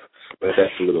 yeah. But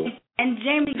that's a little... And,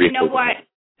 Jamie, you know what?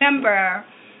 Remember,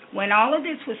 when all of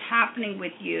this was happening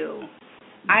with you,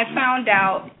 I found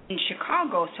out in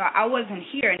Chicago, so I wasn't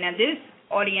here. Now, this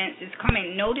audience is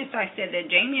coming. Notice I said that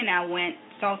Jamie and I went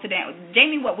salsa dance.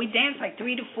 Jamie, we danced like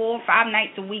 3 to 4, 5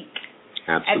 nights a week.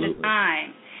 Absolutely. At the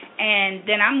time. And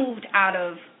then I moved out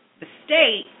of the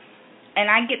state, and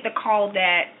I get the call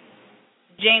that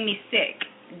Jamie's sick.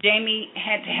 Jamie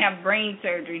had to have brain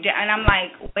surgery. And I'm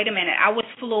like, wait a minute. I was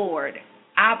floored,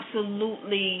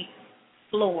 absolutely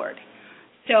floored.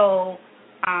 So,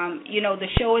 the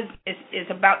show is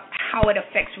about how it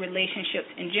affects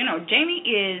relationships in general. Jamie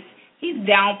he's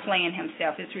downplaying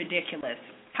himself. It's ridiculous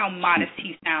how modest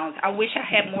he sounds. I wish I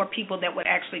had more people that would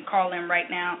actually call in right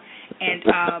now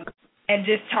and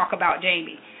just talk about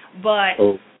Jamie. But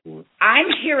I'm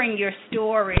hearing your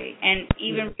story and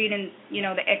even reading,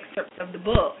 the excerpts of the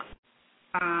book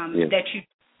that you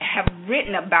have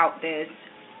written about this,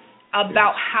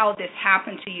 about how this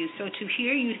happened to you. So to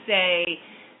hear you say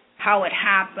how it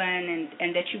happened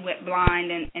and that you went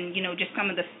blind and just some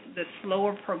of the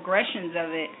slower progressions of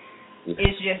it,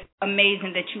 It's just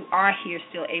amazing that you are here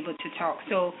still able to talk.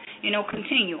 So,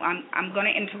 continue. I'm going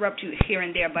to interrupt you here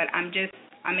and there, but I'm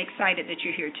excited that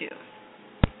you're here too.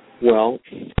 Well,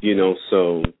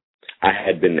 so I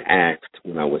had been asked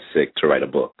when I was sick to write a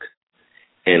book.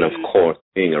 And, of course,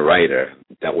 being a writer,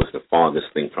 that was the farthest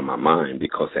thing from my mind,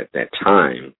 because at that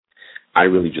time, I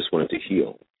really just wanted to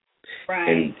heal. Right.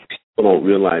 And people don't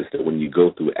realize that when you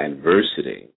go through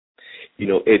adversity,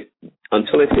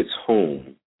 until it hits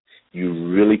home, you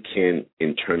really can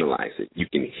internalize it. You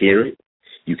can hear it.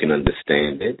 You can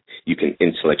understand it. You can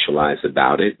intellectualize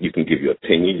about it. You can give your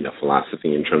opinion, your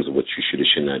philosophy in terms of what you should or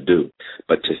should not do.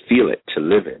 But to feel it, to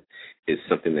live it, is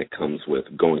something that comes with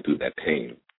going through that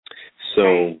pain.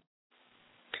 So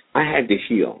I had to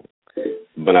heal,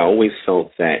 but I always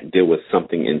felt that there was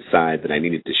something inside that I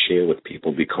needed to share with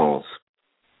people, because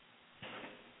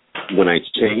when I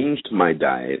changed my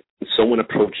diet, someone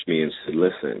approached me and said,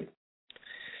 listen,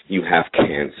 you have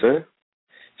cancer,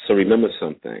 so remember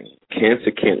something.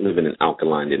 Cancer can't live in an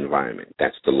alkaline environment.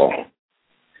 That's the law.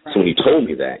 So when he told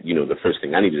me that, the first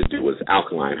thing I needed to do was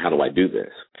alkaline. How do I do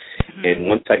this? And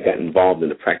once I got involved in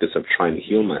the practice of trying to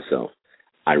heal myself,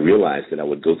 I realized that I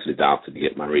would go to the doctor to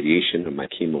get my radiation and my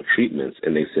chemo treatments,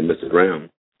 and they said, Mr. Brown,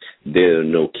 there are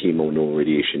no chemo, no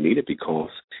radiation needed,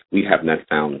 because we have not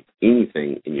found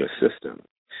anything in your system.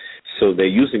 So they're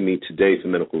using me today for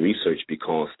medical research,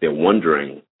 because they're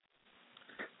wondering,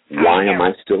 why am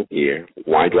I still here?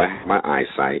 Why do I have my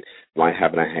eyesight? Why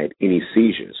haven't I had any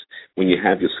seizures? When you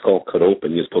have your skull cut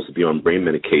open, you're supposed to be on brain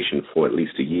medication for at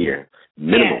least a year,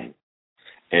 minimum.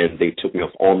 Yeah. And they took me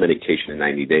off all medication in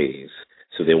 90 days.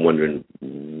 So they're wondering,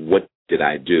 what did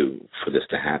I do for this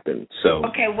to happen? So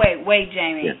okay, wait,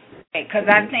 Jamie, because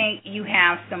I think you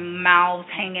have some mouths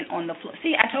hanging on the floor.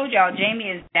 See, I told y'all, Jamie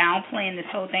is downplaying this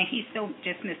whole thing. He's still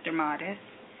just Mr. Modest.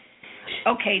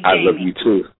 Okay, Jamie. I love you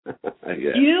too.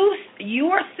 Yeah. You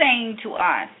are saying to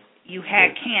us you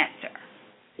had cancer.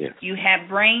 Yes. You had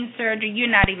brain surgery.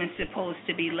 You're not even supposed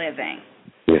to be living.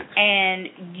 Yes.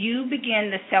 And you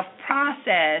begin the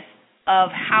self-process of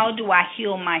how do I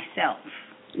heal myself.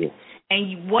 Yes.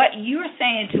 And what you're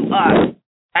saying to us,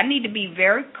 I need to be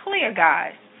very clear,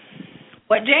 guys.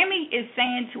 What Jamie is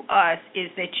saying to us is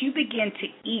that you begin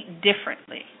to eat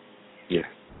differently. Yes.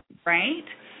 Right?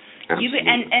 Absolutely.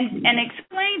 And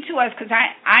explain to us, because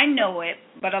I know it,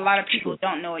 but a lot of people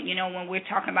don't know it. When we're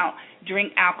talking about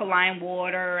drink alkaline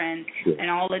water and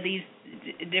all of these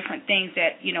different things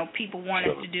that, people want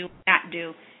us to do, not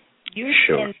do. You're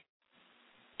saying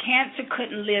cancer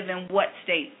couldn't live in what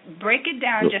state? Break it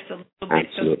down just a little bit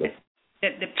so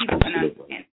that the people can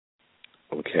understand.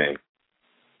 Okay.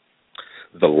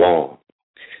 The law,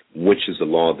 which is a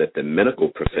law that the medical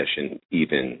profession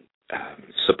even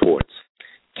supports.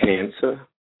 Cancer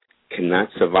cannot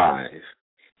survive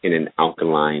in an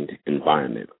alkaline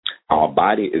environment. Our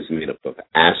body is made up of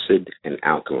acid and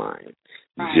alkaline.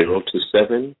 Right. 0 to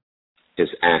 7 is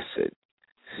acid.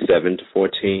 7 to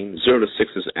 14, 0 to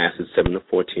 6 is acid, 7 to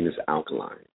 14 is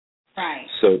alkaline. Right.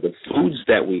 So the foods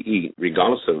that we eat,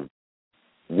 regardless of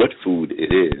what food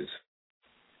it is,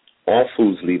 all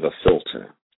foods leave a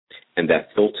filter, and that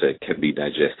filter can be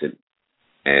digested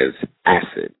as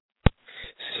acid.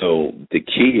 So the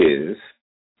key is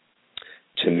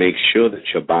to make sure that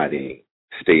your body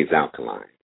stays alkaline,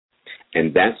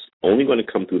 and that's only going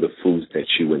to come through the foods that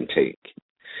you intake.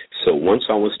 So once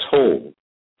I was told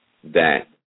that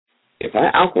if I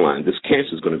alkaline, this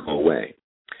cancer is going to go away,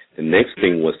 the next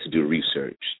thing was to do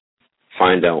research,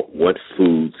 find out what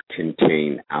foods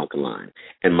contain alkaline.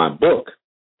 And my book,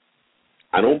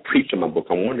 I don't preach in my book.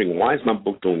 I'm wondering, why is my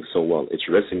book doing so well? It's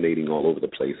resonating all over the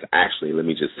place. Actually, let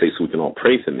me just say so we can all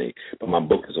pray for me, but my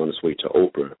book is on its way to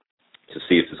Oprah to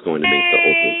see if it's going to make the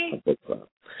Oprah book club.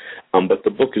 But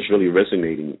the book is really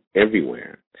resonating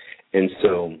everywhere. And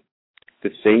so the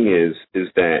thing is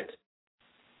that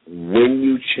when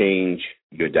you change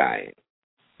your diet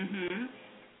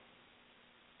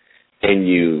and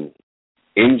you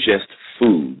ingest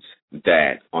foods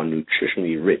that are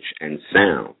nutritionally rich and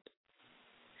sound,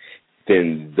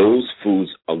 then those foods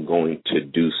are going to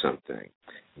do something.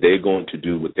 They're going to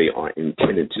do what they are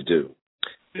intended to do.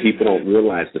 People don't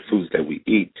realize the foods that we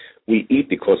eat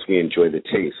because we enjoy the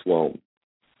taste. Well,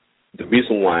 the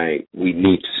reason why we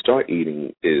need to start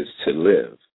eating is to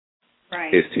live,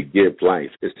 is to give life,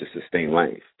 is to sustain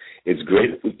life. It's great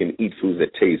if we can eat foods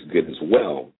that taste good as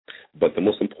well, but the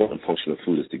most important function of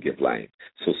food is to give life.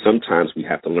 So sometimes we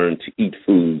have to learn to eat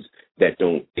foods that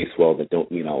don't taste well, that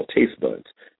don't meet our taste buds,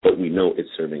 but we know it's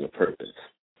serving a purpose.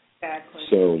 Exactly.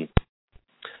 So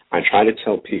I try to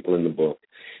tell people in the book,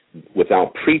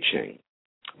 without preaching,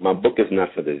 my book is not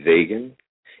for the vegan,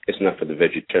 It's not for the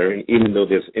vegetarian, even though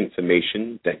there's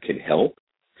information that can help.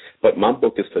 But my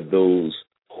book is for those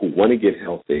who want to get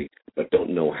healthy but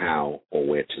don't know how or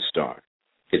where to start.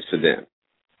 It's for them.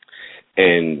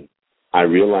 And I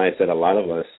realize that a lot of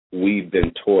us, we've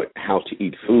been taught how to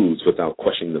eat foods without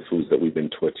questioning the foods that we've been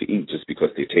taught to eat just because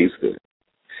they taste good.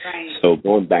 Right. So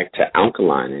going back to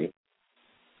alkalining,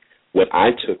 what I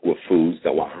took were foods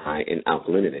that were high in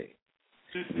alkalinity,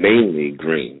 mainly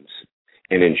greens.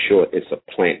 And in short, it's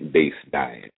a plant-based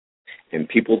diet. And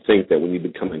people think that when you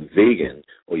become a vegan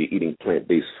or you're eating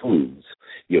plant-based foods,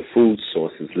 your food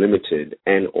source is limited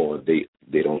and or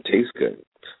they don't taste good.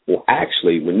 Well,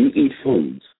 actually, when you eat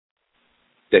foods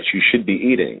that you should be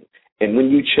eating, and when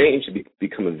you change to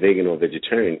become a vegan or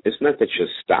vegetarian, it's not that you're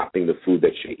stopping the food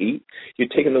that you eat. You're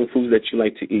taking those foods that you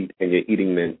like to eat and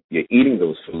you're eating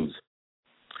those foods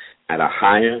at a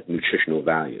higher nutritional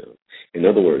value. In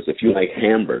other words, if you like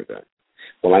hamburger,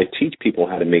 well, I teach people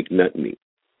how to make nut meat.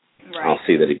 Right. I'll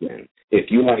say that again.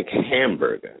 If you like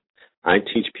hamburger, I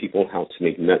teach people how to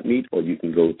make nut meat, or you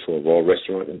can go to a raw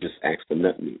restaurant and just ask for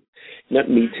nut meat. Nut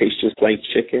meat tastes just like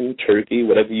chicken, turkey,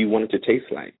 whatever you want it to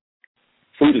taste like.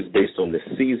 Food is based on the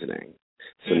seasoning.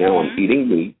 So now I'm eating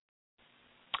meat,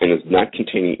 and it's not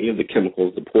containing any of the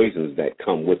chemicals, the poisons that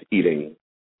come with eating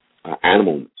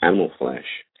animal flesh,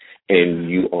 and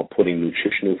you are putting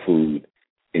nutritional food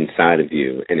inside of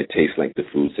you, and it tastes like the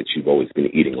foods that you've always been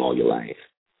eating all your life.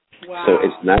 Wow. So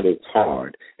it's not as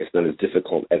hard, it's not as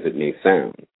difficult as it may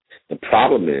sound. The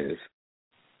problem is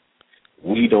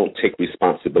we don't take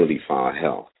responsibility for our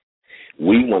health.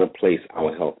 We want to place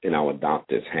our health in our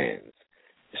doctor's hands.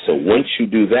 So once you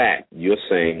do that, you're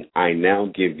saying, I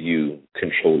now give you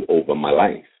control over my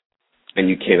life. And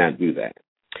you cannot do that.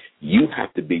 You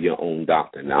have to be your own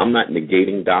doctor. Now, I'm not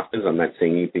negating doctors. I'm not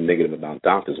saying anything negative about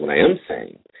doctors. What I am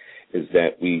saying is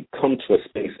that we come to a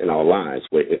space in our lives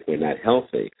where if we're not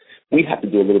healthy, we have to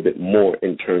do a little bit more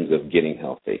in terms of getting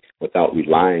healthy without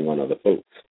relying on other folks.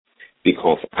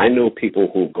 Because I know people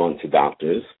who've gone to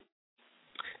doctors,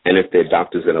 and if they're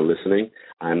doctors that are listening,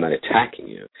 I'm not attacking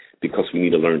you because we need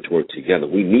to learn to work together.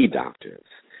 We need doctors.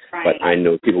 Right. But I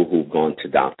know people who've gone to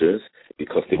doctors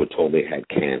because they were told they had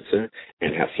cancer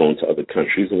and have flown to other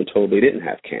countries and were told they didn't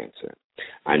have cancer.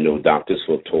 I know doctors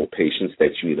who have told patients that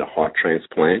you need a heart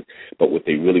transplant, but what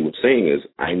they really were saying is,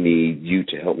 I need you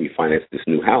to help me finance this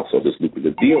new house or this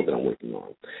lucrative deal that I'm working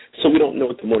on. So we don't know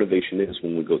what the motivation is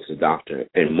when we go to the doctor,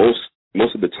 and most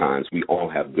of the times we all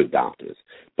have good doctors.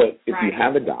 But if you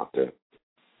have a doctor,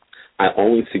 I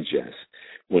always suggest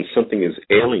when something is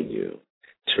ailing you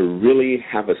to really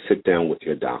have a sit down with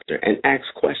your doctor and ask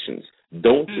questions.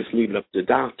 Don't just leave it up to the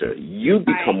doctor. You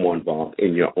become more involved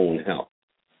in your own health.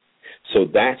 So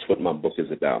that's what my book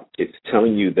is about. It's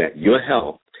telling you that your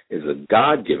health is a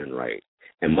God-given right,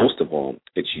 and most of all,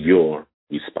 it's your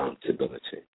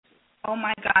responsibility. Oh,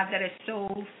 my God, that is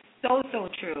so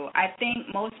true. I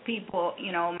think most people,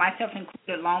 myself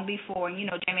included, long before,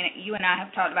 Jamie, you and I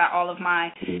have talked about all of my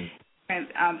different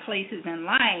places in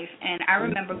life, and I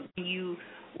remember when you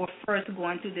were first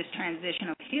going through this transition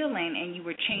of healing and you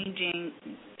were changing,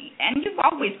 and you've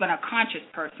always been a conscious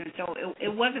person, so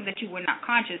it wasn't that you were not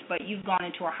conscious, but you've gone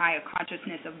into a higher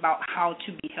consciousness about how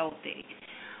to be healthy.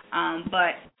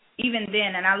 But even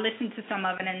then, and I listened to some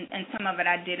of it, and some of it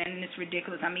I didn't, and it's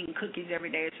ridiculous. I'm eating cookies every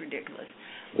day. It's ridiculous.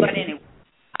 But anyway,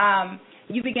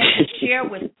 you began to share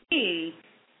with me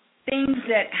things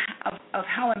that of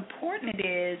how important it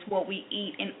is what we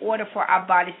eat in order for our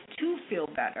bodies to feel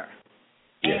better.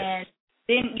 Yes.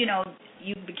 And then,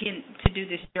 you begin to do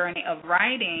this journey of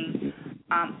writing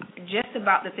just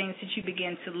about the things that you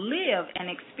begin to live and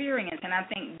experience. And I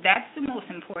think that's the most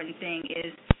important thing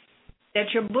is that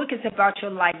your book is about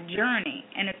your life journey,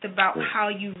 and it's about how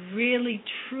you really,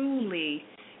 truly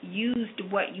used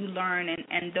what you learned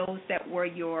and those that were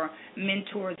your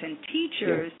mentors and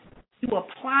teachers, you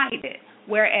applied it.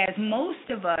 Whereas most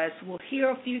of us will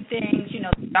hear a few things,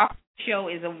 the doctor show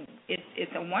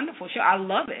it's a wonderful show. I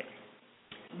love it.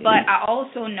 But I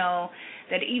also know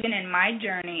that even in my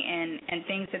journey and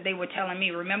things that they were telling me,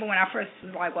 remember when I first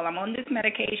was like, well, I'm on this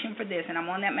medication for this and I'm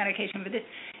on that medication for this,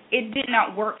 it did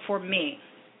not work for me.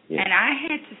 Yeah. And I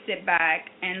had to sit back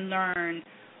and learn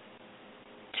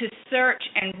to search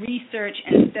and research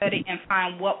and study and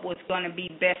find what was going to be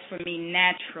best for me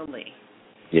naturally.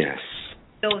 Yes.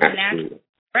 Those absolutely. Natural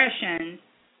expressions,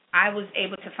 I was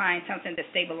able to find something that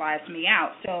stabilized me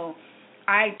out. So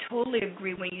I totally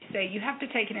agree when you say you have to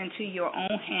take it into your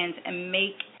own hands and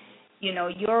make,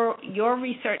 your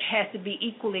research has to be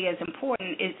equally as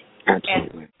important as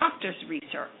the doctor's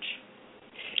research.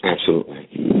 Absolutely.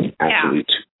 Yeah.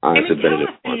 Tell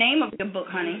us the name of your book,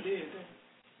 honey.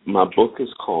 My book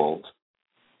is called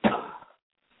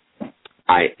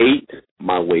I Ate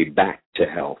My Way Back to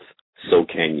Health, So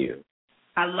Can You.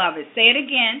 I love it. Say it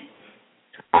again.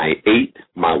 I ate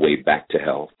my way back to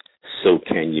health, so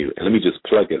can you. And let me just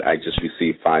plug it. I just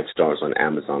received 5 stars on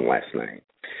Amazon last night.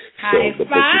 High so the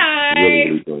five. book is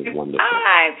really doing wonderful.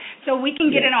 Five. So we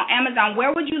can get it on Amazon.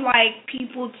 Where would you like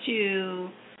people to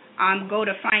go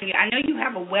to find you? I know you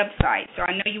have a website, so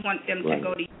I know you want them to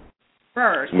go to you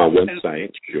first. My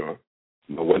website, sure.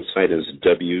 My website is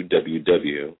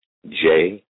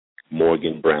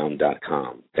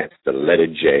www.jmorganbrown.com. That's the letter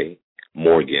J,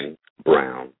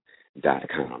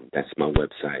 morganbrown.com. That's my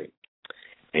website.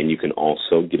 And you can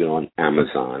also get it on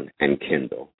Amazon and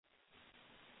Kindle.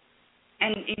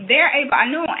 And they're able, I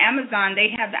know on Amazon they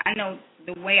have I know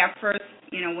the way I first,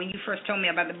 when you first told me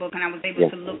about the book and I was able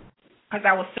to look, because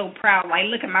I was so proud, like,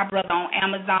 look at my brother on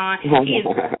Amazon. He is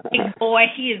a big boy.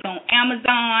 He is on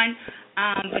Amazon.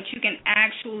 But you can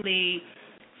actually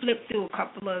flip through a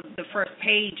couple of the first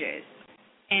pages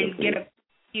and get a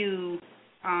few,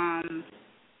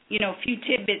 few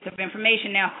tidbits of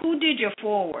information. Now, who did your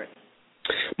foreword?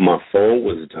 My foreword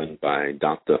was done by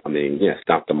Dr.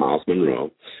 Miles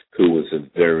Monroe, who was a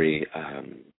very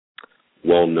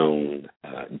well-known,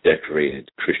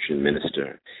 decorated Christian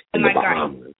minister in the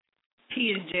Bahamas. God.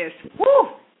 He is just,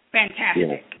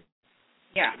 fantastic.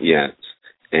 Yeah. Yes.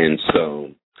 And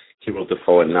so he wrote the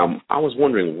foreword. Now, I was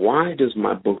wondering, why does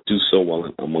my book do so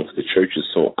well amongst the churches?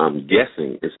 So I'm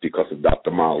guessing it's because of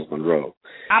Dr. Miles Monroe.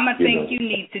 I'm going to think you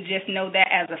need to just know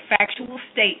that as a factual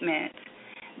statement,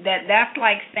 that's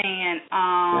like saying,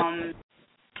 I'm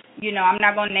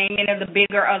not going to name any of the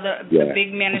bigger the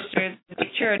big ministers, the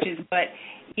churches, but,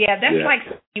 that's like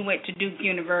you went to Duke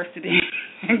University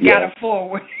and got a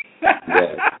foreword.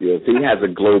 Yes. He has a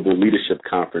global leadership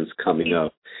conference coming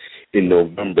up in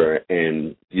November,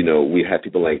 and we have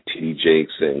people like T.D.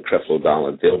 Jakes and Creflo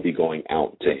Dollar. They'll be going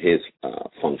out to his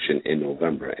function in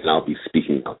November, and I'll be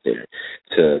speaking out there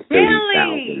to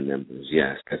 30,000 members.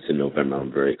 Yes, that's in November.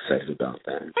 I'm very excited about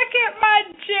that. Look at my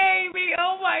Jamie!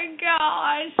 Oh my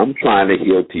gosh! I'm trying to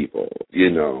heal people.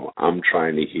 I'm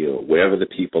trying to heal wherever the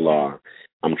people are.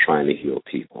 I'm trying to heal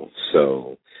people.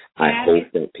 So I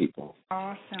hope that people.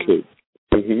 Awesome.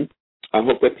 I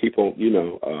hope that people,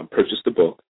 purchase the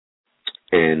book.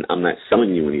 And I'm not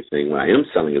selling you anything. What I am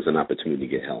selling is an opportunity to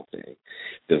get healthy.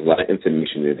 There's a lot of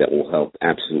information there that will help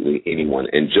absolutely anyone.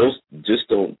 And just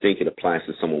don't think it applies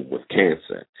to someone with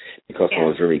cancer, because I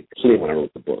was very clear when I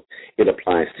wrote the book. It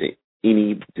applies to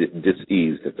any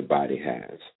disease that the body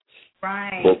has.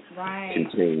 Right. That's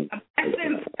the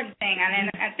important thing,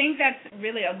 and I think that's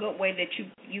really a good way that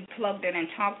you plugged it and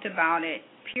talked about it,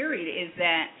 period, is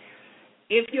that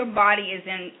if your body is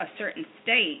in a certain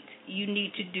state, you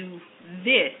need to do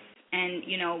this, and,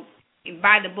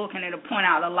 buy the book and it'll point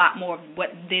out a lot more of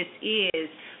what this is,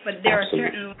 but there are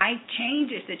certain life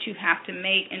changes that you have to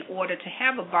make in order to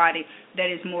have a body that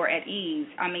is more at ease.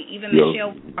 I mean, even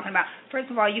Michelle was talking about, first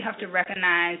of all, you have to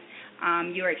recognize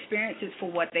your experiences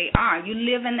for what they are. You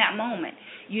live in that moment.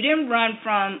 You didn't run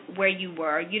from where you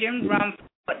were. You didn't run from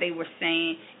what they were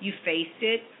saying. You faced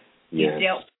it. You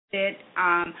dealt with it.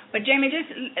 But Jamie,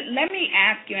 just let me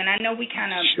ask you, and I know we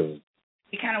kind of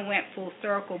went full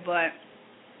circle, but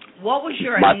what was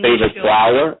your favorite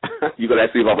flower? You gonna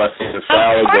ask me about my favorite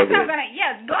flower? Of course I'm gonna.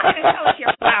 Yes, go ahead and tell us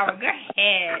your flower. Go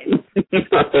ahead.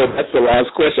 That's the last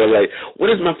question. I'm like,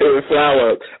 what is my favorite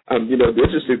flower? The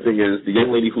interesting thing is the young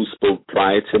lady who spoke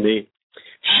prior to me,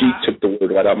 she took the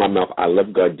word right out of my mouth. I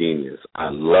love gardenias. I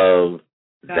love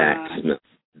that smell,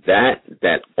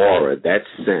 that aura, that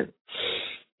scent,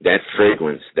 that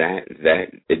fragrance, that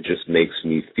it just makes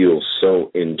me feel so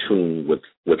in tune with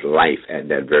life at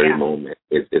that very moment.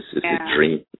 It's a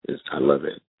dream. I love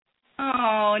it.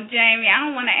 Oh, Jamie, I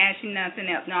don't want to ask you nothing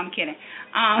else. No, I'm kidding.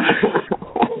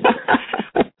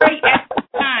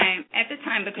 At the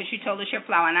time, because you told us your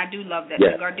flower, and I do love that.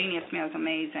 The gardenia smells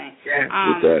amazing. Yeah,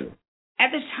 it does.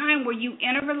 At the time, were you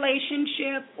in a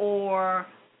relationship, or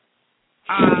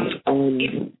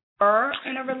if you were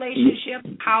in a relationship,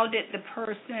 how did the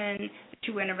person that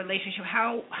you were in a relationship,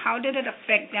 how did it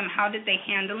affect them? How did they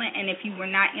handle it? And if you were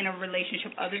not in a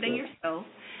relationship other than yourself,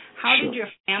 how did your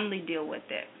family deal with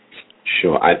it?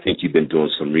 Sure. I think you've been doing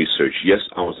some research. Yes,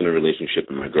 I was in a relationship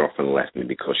and my girlfriend left me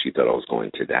because she thought I was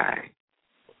going to die.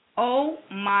 Oh,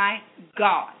 my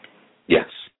God. Yes.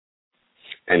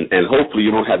 And hopefully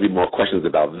you don't have any more questions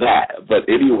about that. But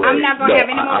anyway, I'm not going to have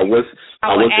any more.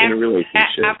 I was in a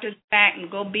relationship. After that and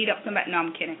go beat up somebody. No,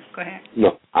 I'm kidding. Go ahead.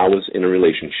 No, I was in a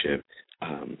relationship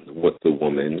with the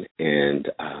woman,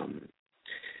 and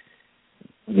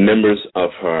members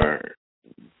of her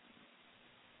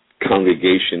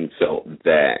congregation felt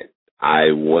that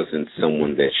I wasn't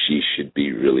someone that she should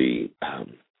be really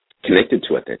connected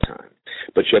to at that time.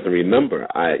 But you have to remember,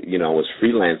 I was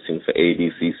freelancing for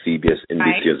ABC, CBS,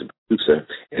 NBC as a producer,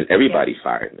 and everybody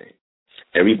fired me.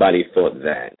 Everybody thought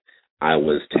that I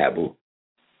was taboo.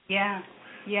 Yeah.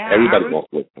 Everybody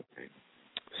walked away from me.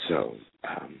 So,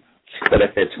 but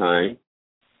at that time,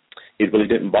 it really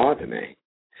didn't bother me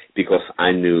because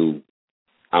I knew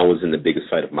I was in the biggest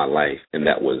fight of my life, and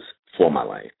that was for my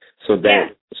life. So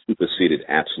that superseded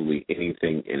absolutely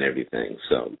anything and everything.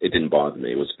 So it didn't bother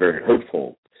me. It was very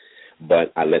hurtful,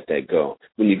 but I let that go.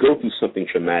 When you go through something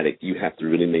traumatic, you have to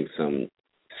really make some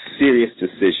serious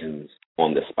decisions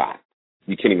on the spot.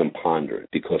 You can't even ponder it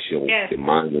because your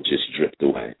mind will just drift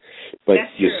away. But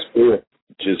your spirit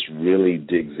just really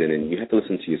digs in, and you have to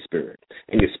listen to your spirit.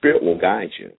 And your spirit will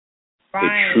guide you.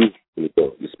 Right. The truth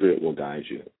will, your spirit will guide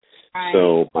you. Right.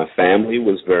 So my family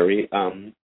was very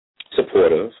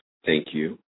supportive. Thank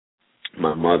you.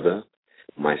 My mother,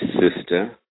 my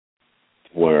sister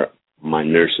were my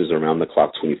nurses around the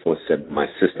clock 24/7. My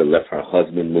sister left her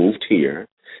husband, moved here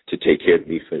to take care of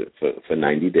me for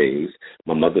 90 days.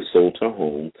 My mother sold her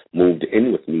home, moved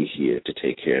in with me here to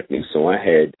take care of me. So I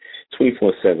had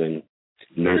 24/7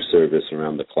 nurse service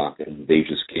around the clock, and they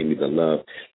just gave me the love.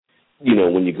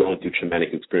 When you're going through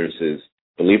traumatic experiences,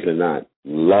 believe it or not,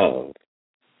 love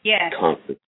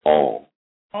conquers all.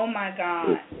 Oh, my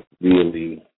God. It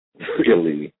really,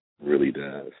 really, really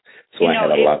does. So I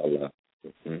had a lot of love.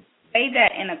 Mm-hmm. Say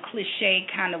that in a cliche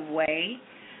kind of way,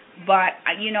 but,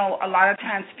 a lot of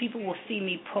times people will see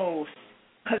me post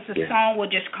because the song will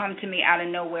just come to me out of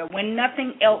nowhere. When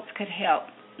nothing else could help,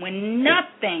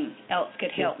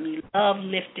 me, love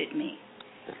lifted me.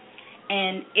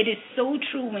 And it is so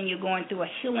true when you're going through a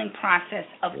healing process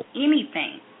of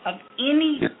anything, of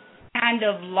any kind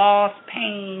of loss,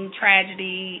 pain,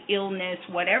 tragedy, illness,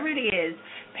 whatever it is.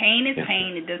 Pain is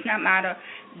pain. It does not matter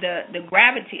the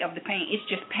gravity of the pain. It's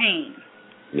just pain.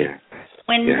 Yeah.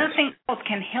 When nothing else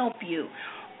can help you,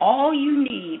 all you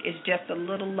need is just a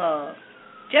little love.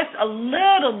 Just a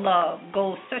little love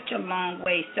goes such a long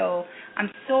way. So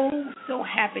I'm so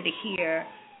happy to hear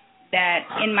that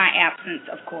in my absence,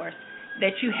 of course,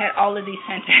 that you had all of these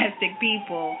fantastic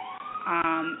people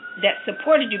that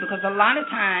supported you, because a lot of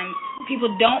times people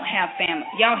don't have family.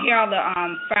 Y'all hear all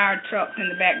the fire trucks in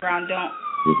the background. Don't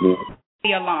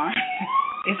be alarmed.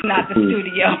 It's not the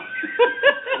studio.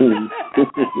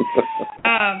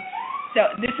 So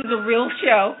this is a real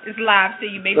show. It's live, so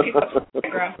you may pick up the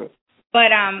background.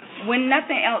 But when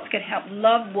nothing else could help,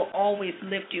 love will always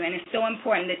lift you, and it's so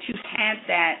important that you had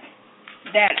that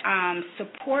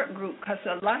support group, because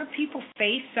a lot of people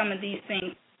face some of these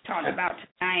things talked about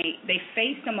tonight. They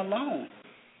face them alone.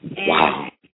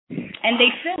 And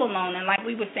they feel alone. And like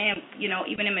we were saying,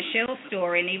 even in Michelle's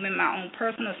story and even my own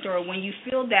personal story, when you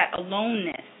feel that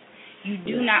aloneness, you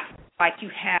do not feel like you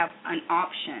have an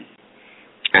option.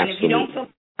 Absolutely. And if you don't feel like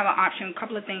you have an option, a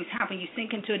couple of things happen. You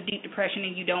sink into a deep depression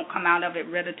and you don't come out of it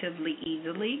relatively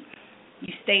easily.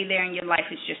 You stay there and your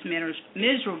life is just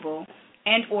miserable,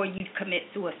 and or you commit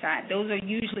suicide. Those are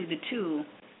usually the two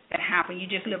that happen. You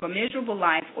just live a miserable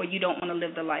life, or you don't want to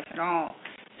live the life at all.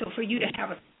 So for you to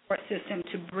have a support system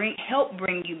to help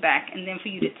bring you back, and then for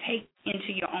you to take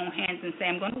into your own hands and say,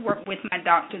 I'm going to work with my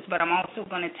doctors, but I'm also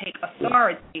going to take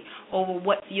authority over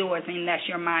what's yours, and that's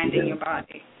your mind and your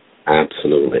body.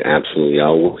 Absolutely, absolutely. I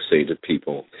will say to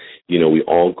people, we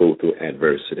all go through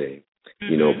adversity,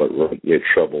 but write your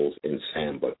troubles in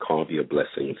sand, but carve your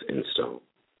blessings in stone.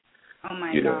 Oh,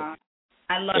 my God.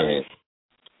 I love it.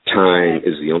 Time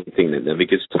is the only thing that never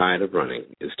gets tired of running,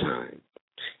 is time.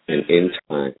 And in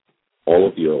time, all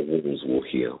of your wounds will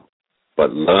heal.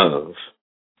 But love,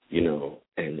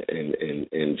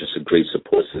 and just a great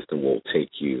support system will take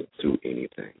you through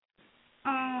anything.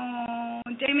 Oh,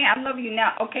 Jamie, I love you.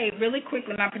 Now, okay, really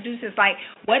quickly, my producer's like,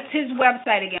 what's his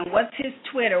website again? What's his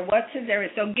Twitter? What's his area?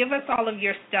 So give us all of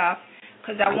your stuff,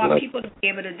 because I want people to be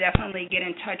able to definitely get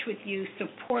in touch with you,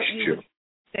 support you with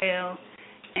sales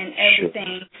and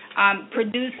everything.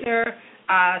 Producer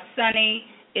Sonny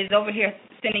is over here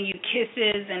sending you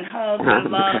kisses and hugs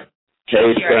and love.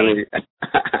 Hey, Sonny.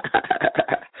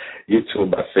 You're two of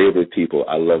my favorite people.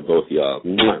 I love both of y'all.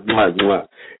 Mwah, mwah, mwah.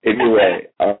 Anyway,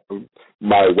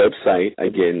 my website,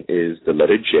 again, is the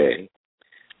letter J,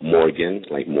 Morgan,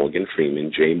 like Morgan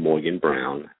Freeman,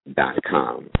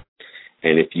 jmorganbrown.com.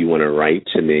 And if you want to write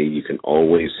to me, you can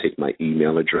always take my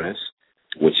email address,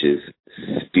 which is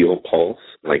Steel Pulse,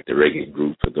 like the reggae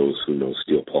group for those who know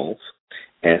Steel Pulse,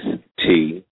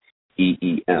 STEEL,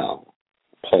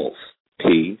 Pulse,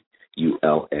 PULSE,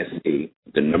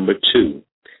 the number 2,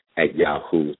 @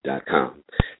 jamie@yahoo.com.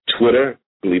 Twitter,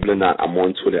 believe it or not, I'm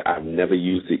on Twitter. I've never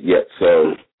used it yet,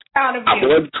 so I'm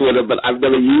on Twitter, but I've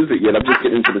never used it yet. I'm just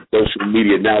getting into the social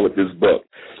media now with this book.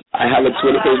 I have a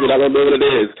Twitter page, but I don't know what it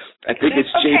is. I think it's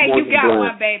J. Okay, Morgan you got Bland.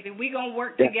 one, baby. We're going to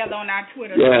work together on our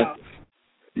Twitter stuff. stuff.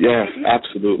 Yes,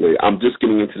 absolutely. I'm just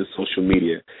getting into the social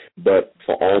media. But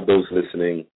for all those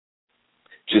listening,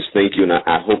 just thank you, and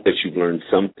I hope that you've learned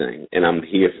something. And I'm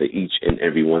here for each and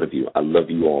every one of you. I love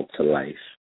you all to life.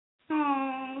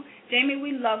 Oh, Jamie,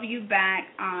 we love you back.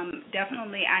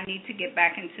 Definitely, I need to get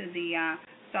back into the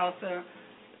salsa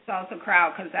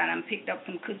crowd because I done picked up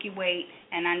some cookie weight,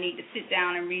 and I need to sit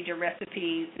down and read your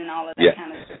recipes and all of that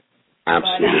kind of stuff.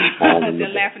 Absolutely. They're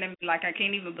laughing at me like I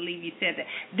can't even believe you said that.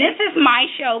 This is my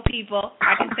show, people.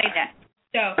 I can say that.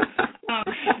 So,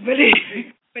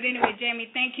 but anyway, Jamie,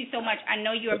 thank you so much. I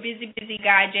know you're a busy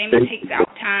guy. Jamie takes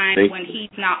out time when he's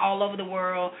not all over the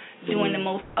world doing the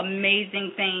most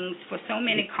amazing things for so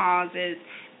many causes.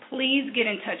 Please get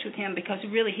in touch with him because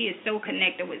really he is so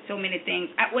connected with so many things.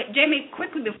 Jamie,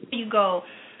 quickly before you go,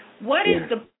 what is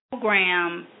the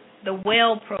program, the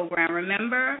WELL program,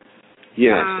 remember?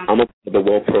 Yes, I'm a member of the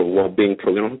Well-Being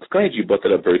Program. I'm glad you brought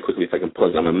that up very quickly if I can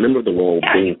plug it. I'm a member of the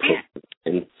Well-Being Program.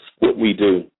 And what we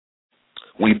do,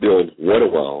 we build water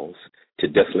wells to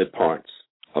desolate parts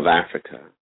of Africa.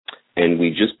 And we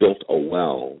just built a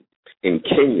well in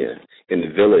Kenya in the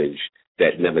village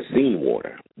that never seen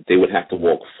water. They would have to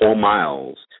walk 4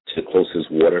 miles to the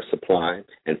closest water supply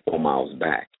and 4 miles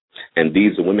back. And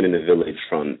these are women in the village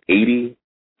from 80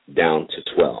 down to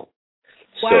 12.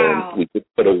 Wow. So we just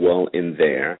put a well in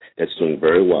there that's doing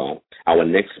very well. Our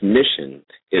next mission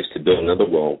is to build another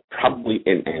well, probably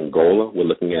in Angola. We're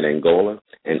looking at Angola.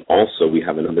 And also we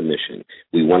have another mission.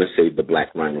 We want to save the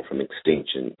black rhino from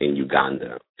extinction in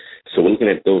Uganda. So we're looking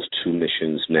at those 2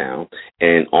 missions now.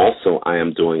 And also I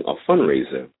am doing a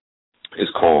fundraiser.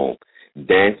 It's called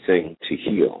Dancing to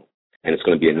Heal. And it's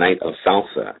going to be a night of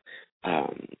salsa.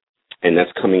 And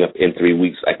that's coming up in 3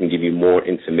 weeks. I can give you more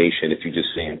information if you just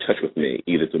stay in touch with me,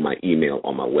 either through my email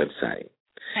or my website.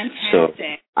 Fantastic.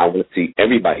 So I want to see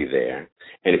everybody there.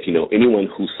 And if you know anyone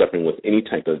who's suffering with any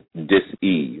type of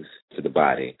dis-ease to the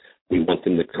body, we want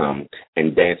them to come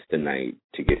and dance tonight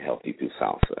to get healthy through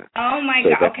salsa. Oh, my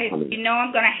God. Okay, so you know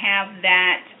I'm going to have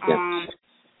that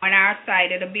on our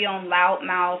site. It'll be on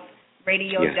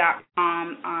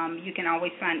loudmouthradio.com. You can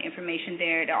always find information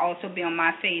there. It'll also be on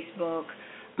my Facebook.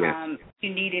 If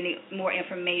you need any more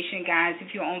information, guys,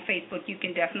 if you're on Facebook, you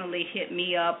can definitely hit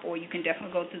me up or you can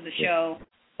definitely go through the show.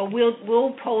 But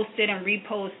we'll post it and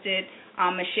repost it.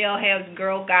 Michelle has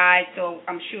Girl Guide, so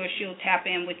I'm sure she'll tap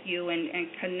in with you and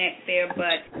connect there.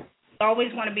 But you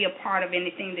always want to be a part of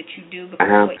anything that you do.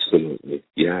 Absolutely.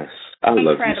 Yes. I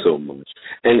love you so much.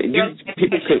 And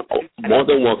people can more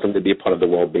than welcome to be a part of the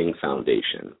Well-Being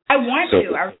Foundation. I want to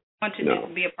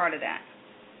be a part of that.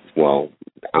 Well,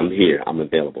 I'm here. I'm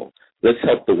available. Let's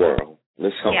help the world.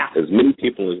 Let's help as many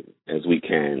people as we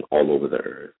can all over the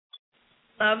earth.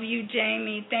 Love you,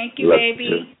 Jamie. Thank you, baby.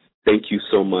 You. Thank you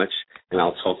so much, and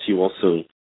I'll talk to you all soon.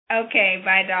 Okay.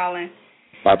 Bye, darling.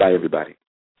 Bye-bye, everybody.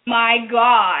 My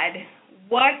God,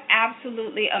 what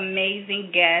absolutely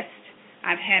amazing guest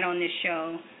I've had on this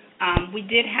show. We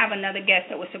did have another guest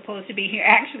that was supposed to be here.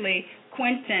 Actually,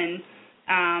 Quentin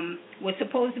was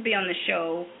supposed to be on the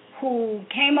show, who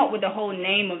came up with the whole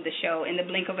name of the show in the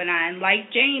blink of an eye. And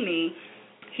like Jamie,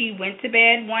 he went to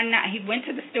bed one night. He went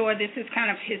to the store. This is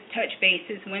kind of his touch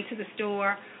bases. Went to the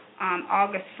store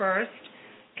August 1st,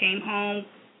 came home,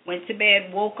 went to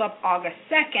bed, woke up August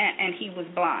 2nd, and he was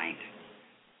blind.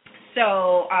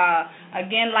 So,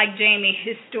 again, like Jamie,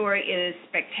 his story is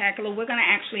spectacular. We're going to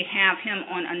actually have him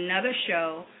on another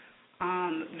show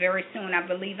very soon, I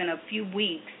believe in a few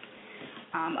weeks.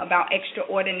 About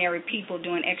extraordinary people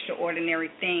doing extraordinary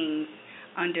things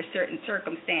under certain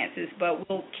circumstances, but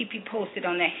we'll keep you posted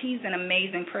on that. He's an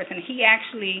amazing person. He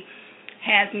actually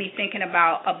has me thinking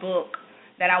about a book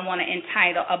that I want to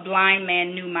entitle A Blind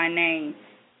Man Knew My Name.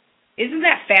 Isn't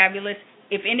that fabulous?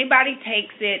 If anybody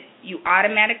takes it, you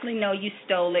automatically know you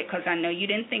stole it because I know you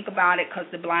didn't think about it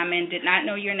because the blind man did not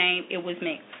know your name. It was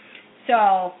me.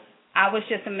 So I was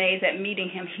just amazed at meeting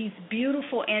him. He's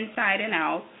beautiful inside and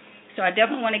out. So I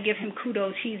definitely want to give him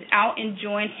kudos. He's out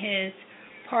enjoying his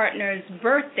partner's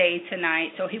birthday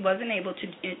tonight, so he wasn't able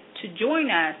to join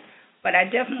us. But I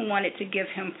definitely wanted to give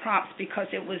him props because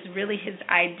it was really his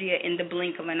idea in the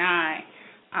blink of an eye.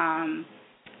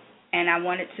 And I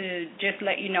wanted to just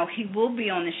let you know he will be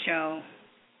on the show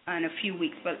in a few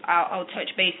weeks, but I'll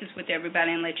touch bases with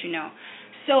everybody and let you know.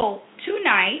 So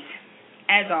tonight,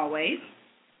 as always,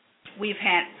 we've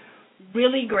had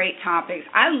Really great topics.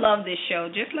 I love this show.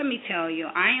 Just let me tell you,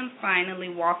 I am finally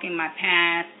walking my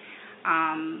path,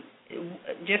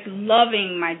 just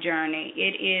loving my journey.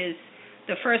 It is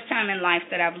the first time in life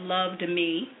that I've loved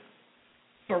me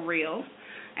for real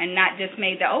and not just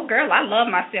made the, oh, girl, I love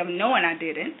myself, knowing I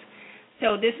didn't.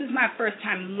 So this is my first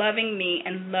time loving me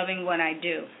and loving what I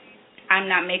do. I'm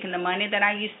not making the money that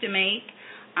I used to make.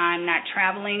 I'm not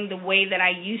traveling the way that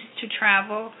I used to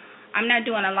travel. I'm not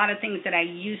doing a lot of things that I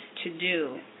used to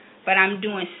do, but I'm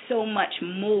doing so much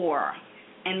more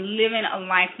and living a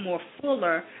life more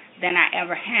fuller than I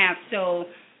ever have. So,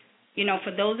 you know,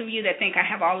 for those of you that think I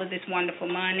have all of this wonderful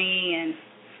money, and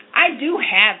I do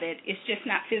have it, it's just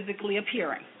not physically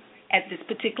appearing at this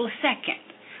particular second.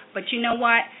 But you know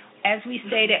what? As we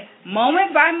stated,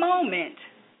 moment by moment,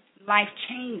 life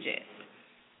changes.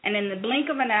 And in the blink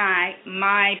of an eye,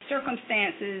 my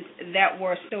circumstances that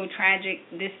were so tragic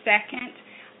this second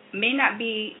may not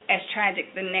be as tragic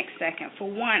the next second. For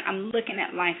one, I'm looking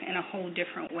at life in a whole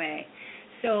different way.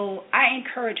 So I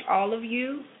encourage all of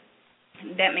you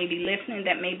that may be listening,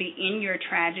 that may be in your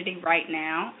tragedy right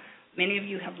now. Many of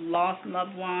you have lost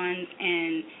loved ones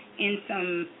and in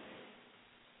some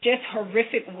just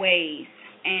horrific ways,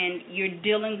 and you're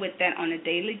dealing with that on a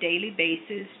daily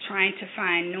basis, trying to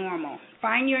find normal.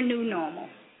 Find your new normal.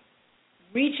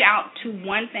 Reach out to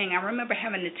one thing. I remember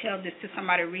having to tell this to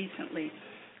somebody recently.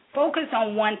 Focus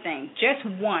on one thing, just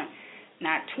one.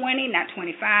 Not 20, not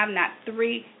 25, not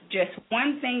 3, just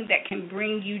one thing that can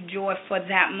bring you joy for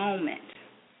that moment.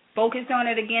 Focus on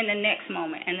it again the next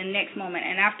moment and the next moment.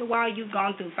 And after a while, you've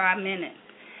gone through 5 minutes.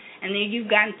 And then you've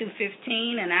gotten through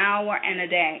 15, an hour, and a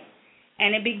day.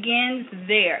 And it begins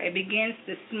there. It begins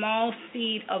the small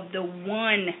seed of the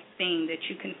one thing that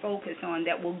you can focus on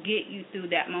that will get you through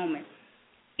that moment.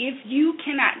 If you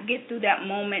cannot get through that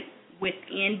moment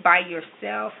within by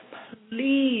yourself,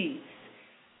 please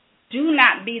do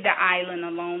not be the island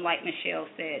alone, like Michelle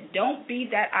said. Don't be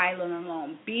that island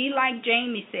alone. Be like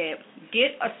Jamie said.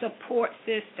 Get a support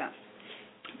system.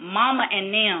 Mama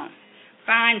and them.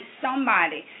 Find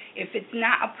somebody. If it's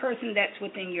not a person that's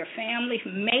within your family,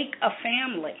 make a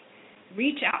family.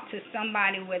 Reach out to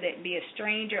somebody, whether it be a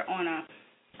stranger on a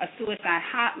suicide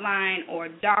hotline or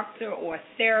a doctor or a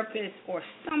therapist or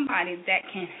somebody that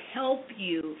can help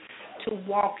you to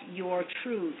walk your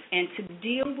truth and to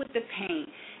deal with the pain.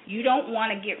 You don't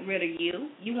want to get rid of you.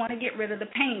 You want to get rid of the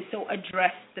pain, so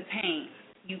address the pain.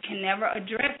 You can never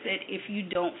address it if you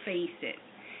don't face it.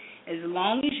 As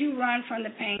long as you run from the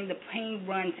pain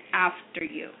runs after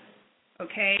you.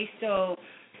 Okay? So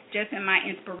just in my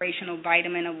inspirational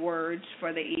vitamin of words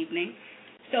for the evening.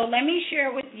 So let me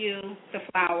share with you the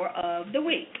flower of the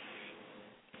week.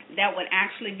 That would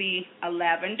actually be a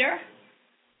lavender.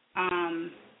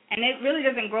 And it really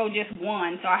doesn't grow just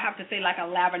one, so I have to say like a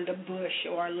lavender bush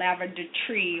or a lavender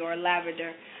tree or a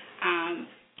lavender.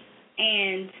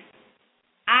 And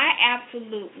I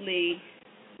absolutely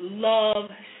love,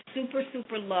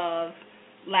 super love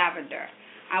lavender.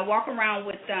 I walk around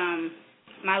with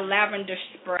my lavender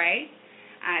spray.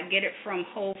 I get it from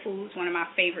Whole Foods, one of my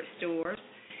favorite stores.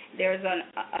 There's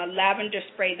a lavender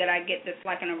spray that I get that's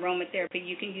like an aromatherapy.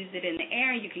 You can use it in the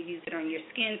air, you can use it on your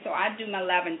skin. So I do my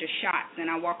lavender shots,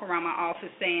 and I walk around my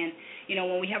office saying, you know,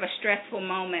 when we have a stressful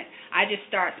moment, I just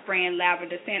start spraying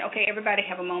lavender, saying, okay, everybody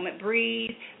have a moment,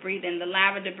 breathe in the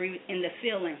lavender, breathe in the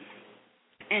feeling.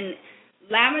 And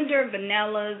lavender,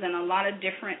 vanillas, and a lot of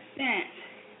different scents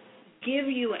give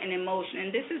you an emotion.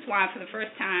 And this is why for the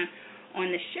first time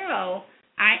on the show,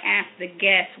 I asked the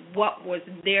guests what was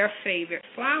their favorite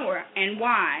flower and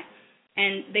why.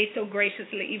 And they so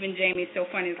graciously, even Jamie's so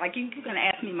funny, it's like, you're going to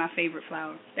ask me my favorite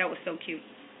flower. That was so cute.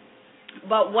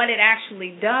 But what it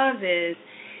actually does is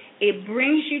it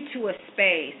brings you to a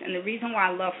space. And the reason why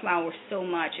I love flowers so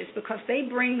much is because they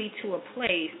bring me to a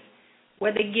place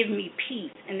where they give me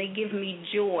peace and they give me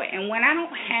joy. And when I don't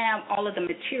have all of the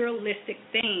materialistic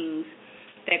things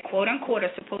that quote-unquote are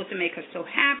supposed to make us so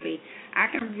happy, I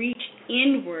can reach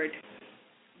inward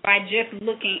by just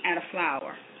looking at a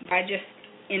flower, by just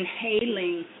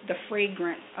inhaling the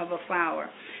fragrance of a flower.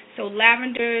 So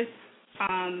lavenders,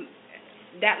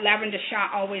 that lavender shot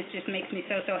always just makes me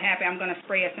so happy. I'm going to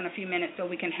spray us in a few minutes so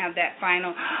we can have that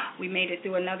final, we made it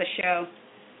through another show.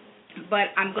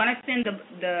 But I'm going to send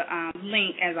the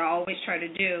link, as I always try to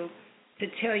do, to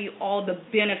tell you all the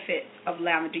benefits of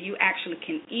lavender. You actually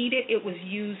can eat it. It was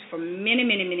used for many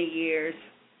years.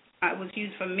 It was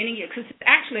used for many years because it's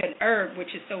actually an herb,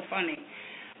 which is so funny.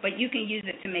 But you can use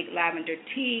it to make lavender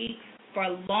tea. For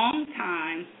a long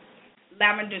time,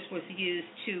 lavender was used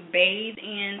to bathe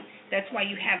in. That's why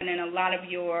you have it in a lot of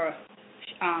your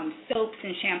soaps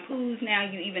and shampoos now.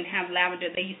 You even have lavender.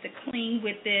 They used to clean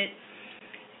with it.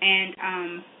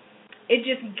 And it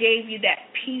just gave you that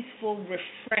peaceful,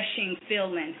 refreshing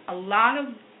feeling. A lot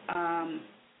of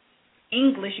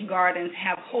English gardens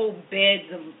have whole beds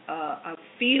of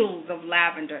fields of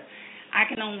lavender. I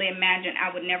can only imagine I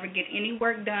would never get any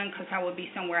work done because I would be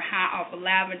somewhere high off of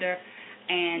lavender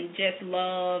and just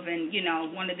love and,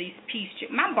 one of these peace.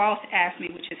 My boss asked me,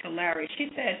 which is hilarious, she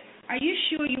said, "Are you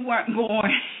sure you weren't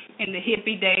born in the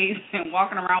hippie days and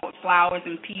walking around with flowers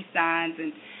and peace signs?"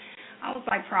 And I was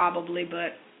like, probably,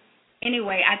 but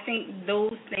anyway, I think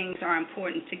those things are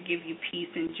important to give you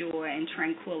peace and joy and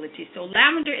tranquility. So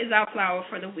lavender is our flower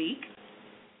for the week,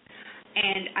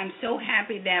 and I'm so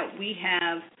happy that we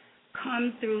have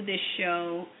come through this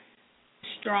show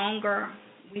stronger.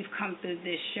 We've come through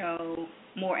this show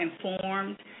more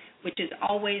informed, which is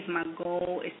always my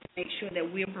goal, is to make sure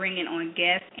that we're bringing on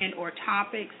guests and or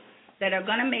topics that are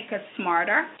going to make us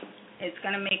smarter. It's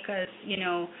going to make us,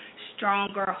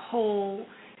 stronger, whole,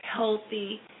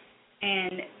 healthy,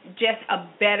 and just a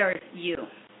better you.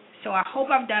 So I hope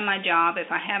I've done my job.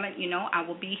 If I haven't, I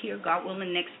will be here, God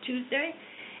willing, next Tuesday,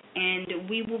 and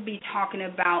we will be talking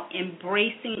about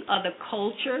embracing other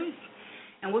cultures.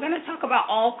 And we're going to talk about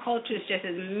all cultures, just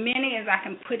as many as I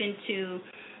can put into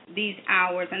these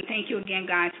hours. And thank you again,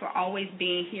 guys, for always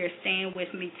being here, staying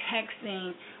with me,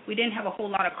 texting. We didn't have a whole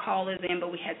lot of callers in, but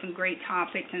we had some great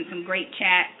topics and some great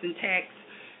chats and texts.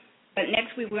 But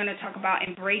next week we're going to talk about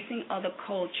embracing other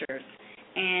cultures.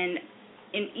 And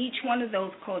in each one of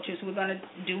those cultures, we're going to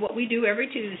do what we do every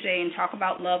Tuesday and talk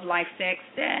about love, life, sex,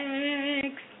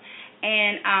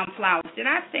 and flowers. Did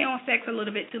I stay on sex a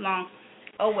little bit too long?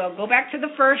 Oh, well, go back to the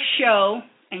first show,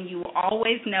 and you will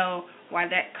always know why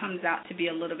that comes out to be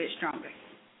a little bit stronger.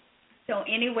 So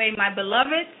anyway, my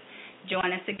beloveds,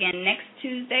 join us again next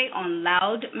Tuesday on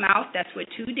Loudmouth, that's with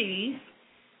 2 Ds,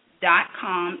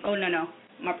 .com. Oh, no,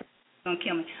 my producer's going to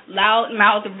kill me.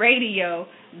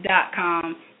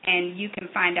 Loudmouthradio.com, and you can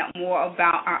find out more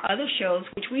about our other shows,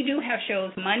 which we do have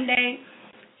shows Monday,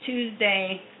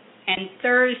 Tuesday, and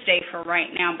Thursday for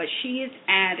right now, but she is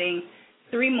adding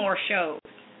 3 more shows.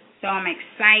 So I'm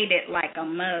excited like a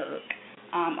mug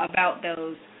about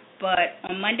those. But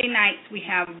on Monday nights, we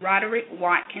have Roderick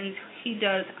Watkins. He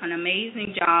does an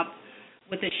amazing job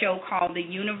with a show called The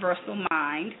Universal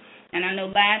Mind. And I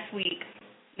know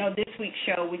this week's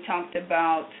show, we talked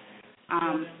about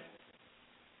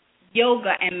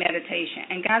yoga and meditation.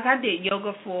 And, guys, I did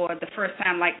yoga for the first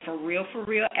time, like for real,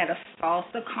 at a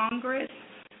salsa congress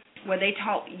where they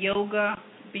taught yoga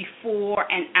before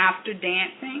and after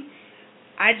dancing.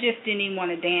 I just didn't even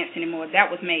want to dance anymore.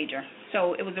 That was major.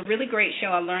 So it was a really great show.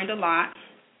 I learned a lot.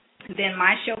 Then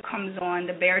my show comes on,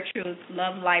 The Bare Truth,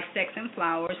 Love, Life, Sex, and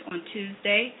Flowers, on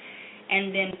Tuesday.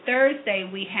 And then Thursday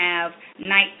we have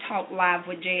Night Talk Live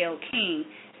with J.L. King.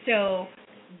 So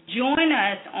join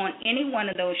us on any one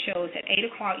of those shows at 8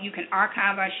 o'clock. You can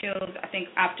archive our shows, I think,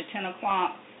 after 10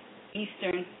 o'clock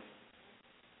Eastern.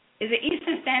 Is it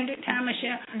Eastern Standard Time,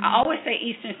 Michelle? Mm-hmm. I always say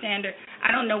Eastern Standard.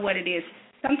 I don't know what it is.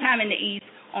 Sometime in the East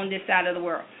on this side of the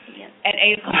world. Yes. At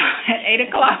 8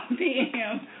 o'clock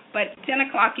p.m. But 10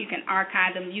 o'clock you can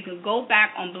archive them. You can go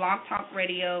back on Blog Talk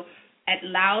Radio at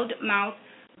Loudmouth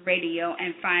Radio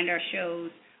and find our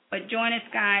shows. But join us,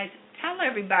 guys. Tell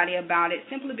everybody about it,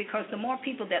 simply because the more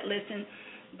people that listen,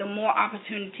 the more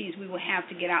opportunities we will have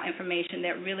to get out information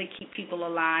that really keep people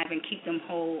alive and keep them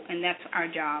whole, and that's our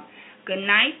job. Good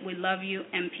night. We love you,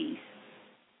 and peace.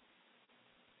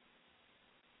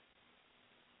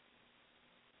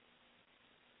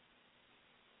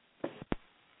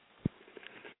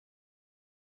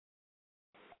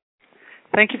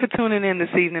 Thank you for tuning in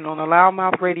this evening on the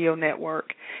Loudmouth Radio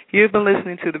Network. You've been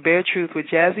listening to The Bare Truth with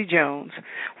Jazzie Jones.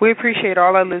 We appreciate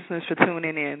all our listeners for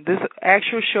tuning in. This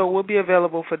actual show will be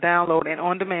available for download and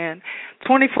on demand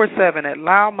 24/7 at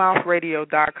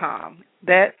loudmouthradio.com.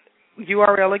 That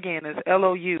URL again is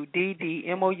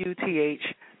LOUDDMOUTH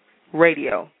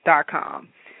radio.com.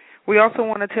 We also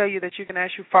want to tell you that you can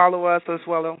actually follow us as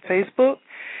well on Facebook,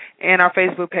 and our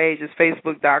Facebook page is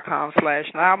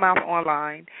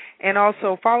facebook.com/loudmouthonline, and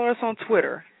also follow us on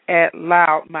Twitter at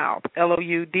Loudmouth,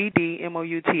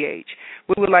 LOUDDMOUTH.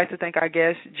 We would like to thank our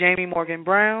guest, Jamie Morgan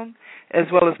Brown,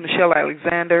 as well as Michelle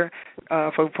Alexander,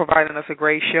 for providing us a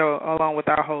great show, along with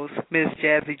our host, Ms.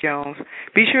 Jazzie Jones.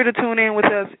 Be sure to tune in with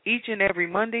us each and every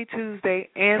Monday, Tuesday,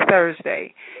 and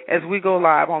Thursday as we go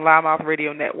live on Loudmouth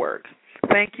Radio Network.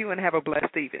 Thank you and have a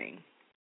blessed evening.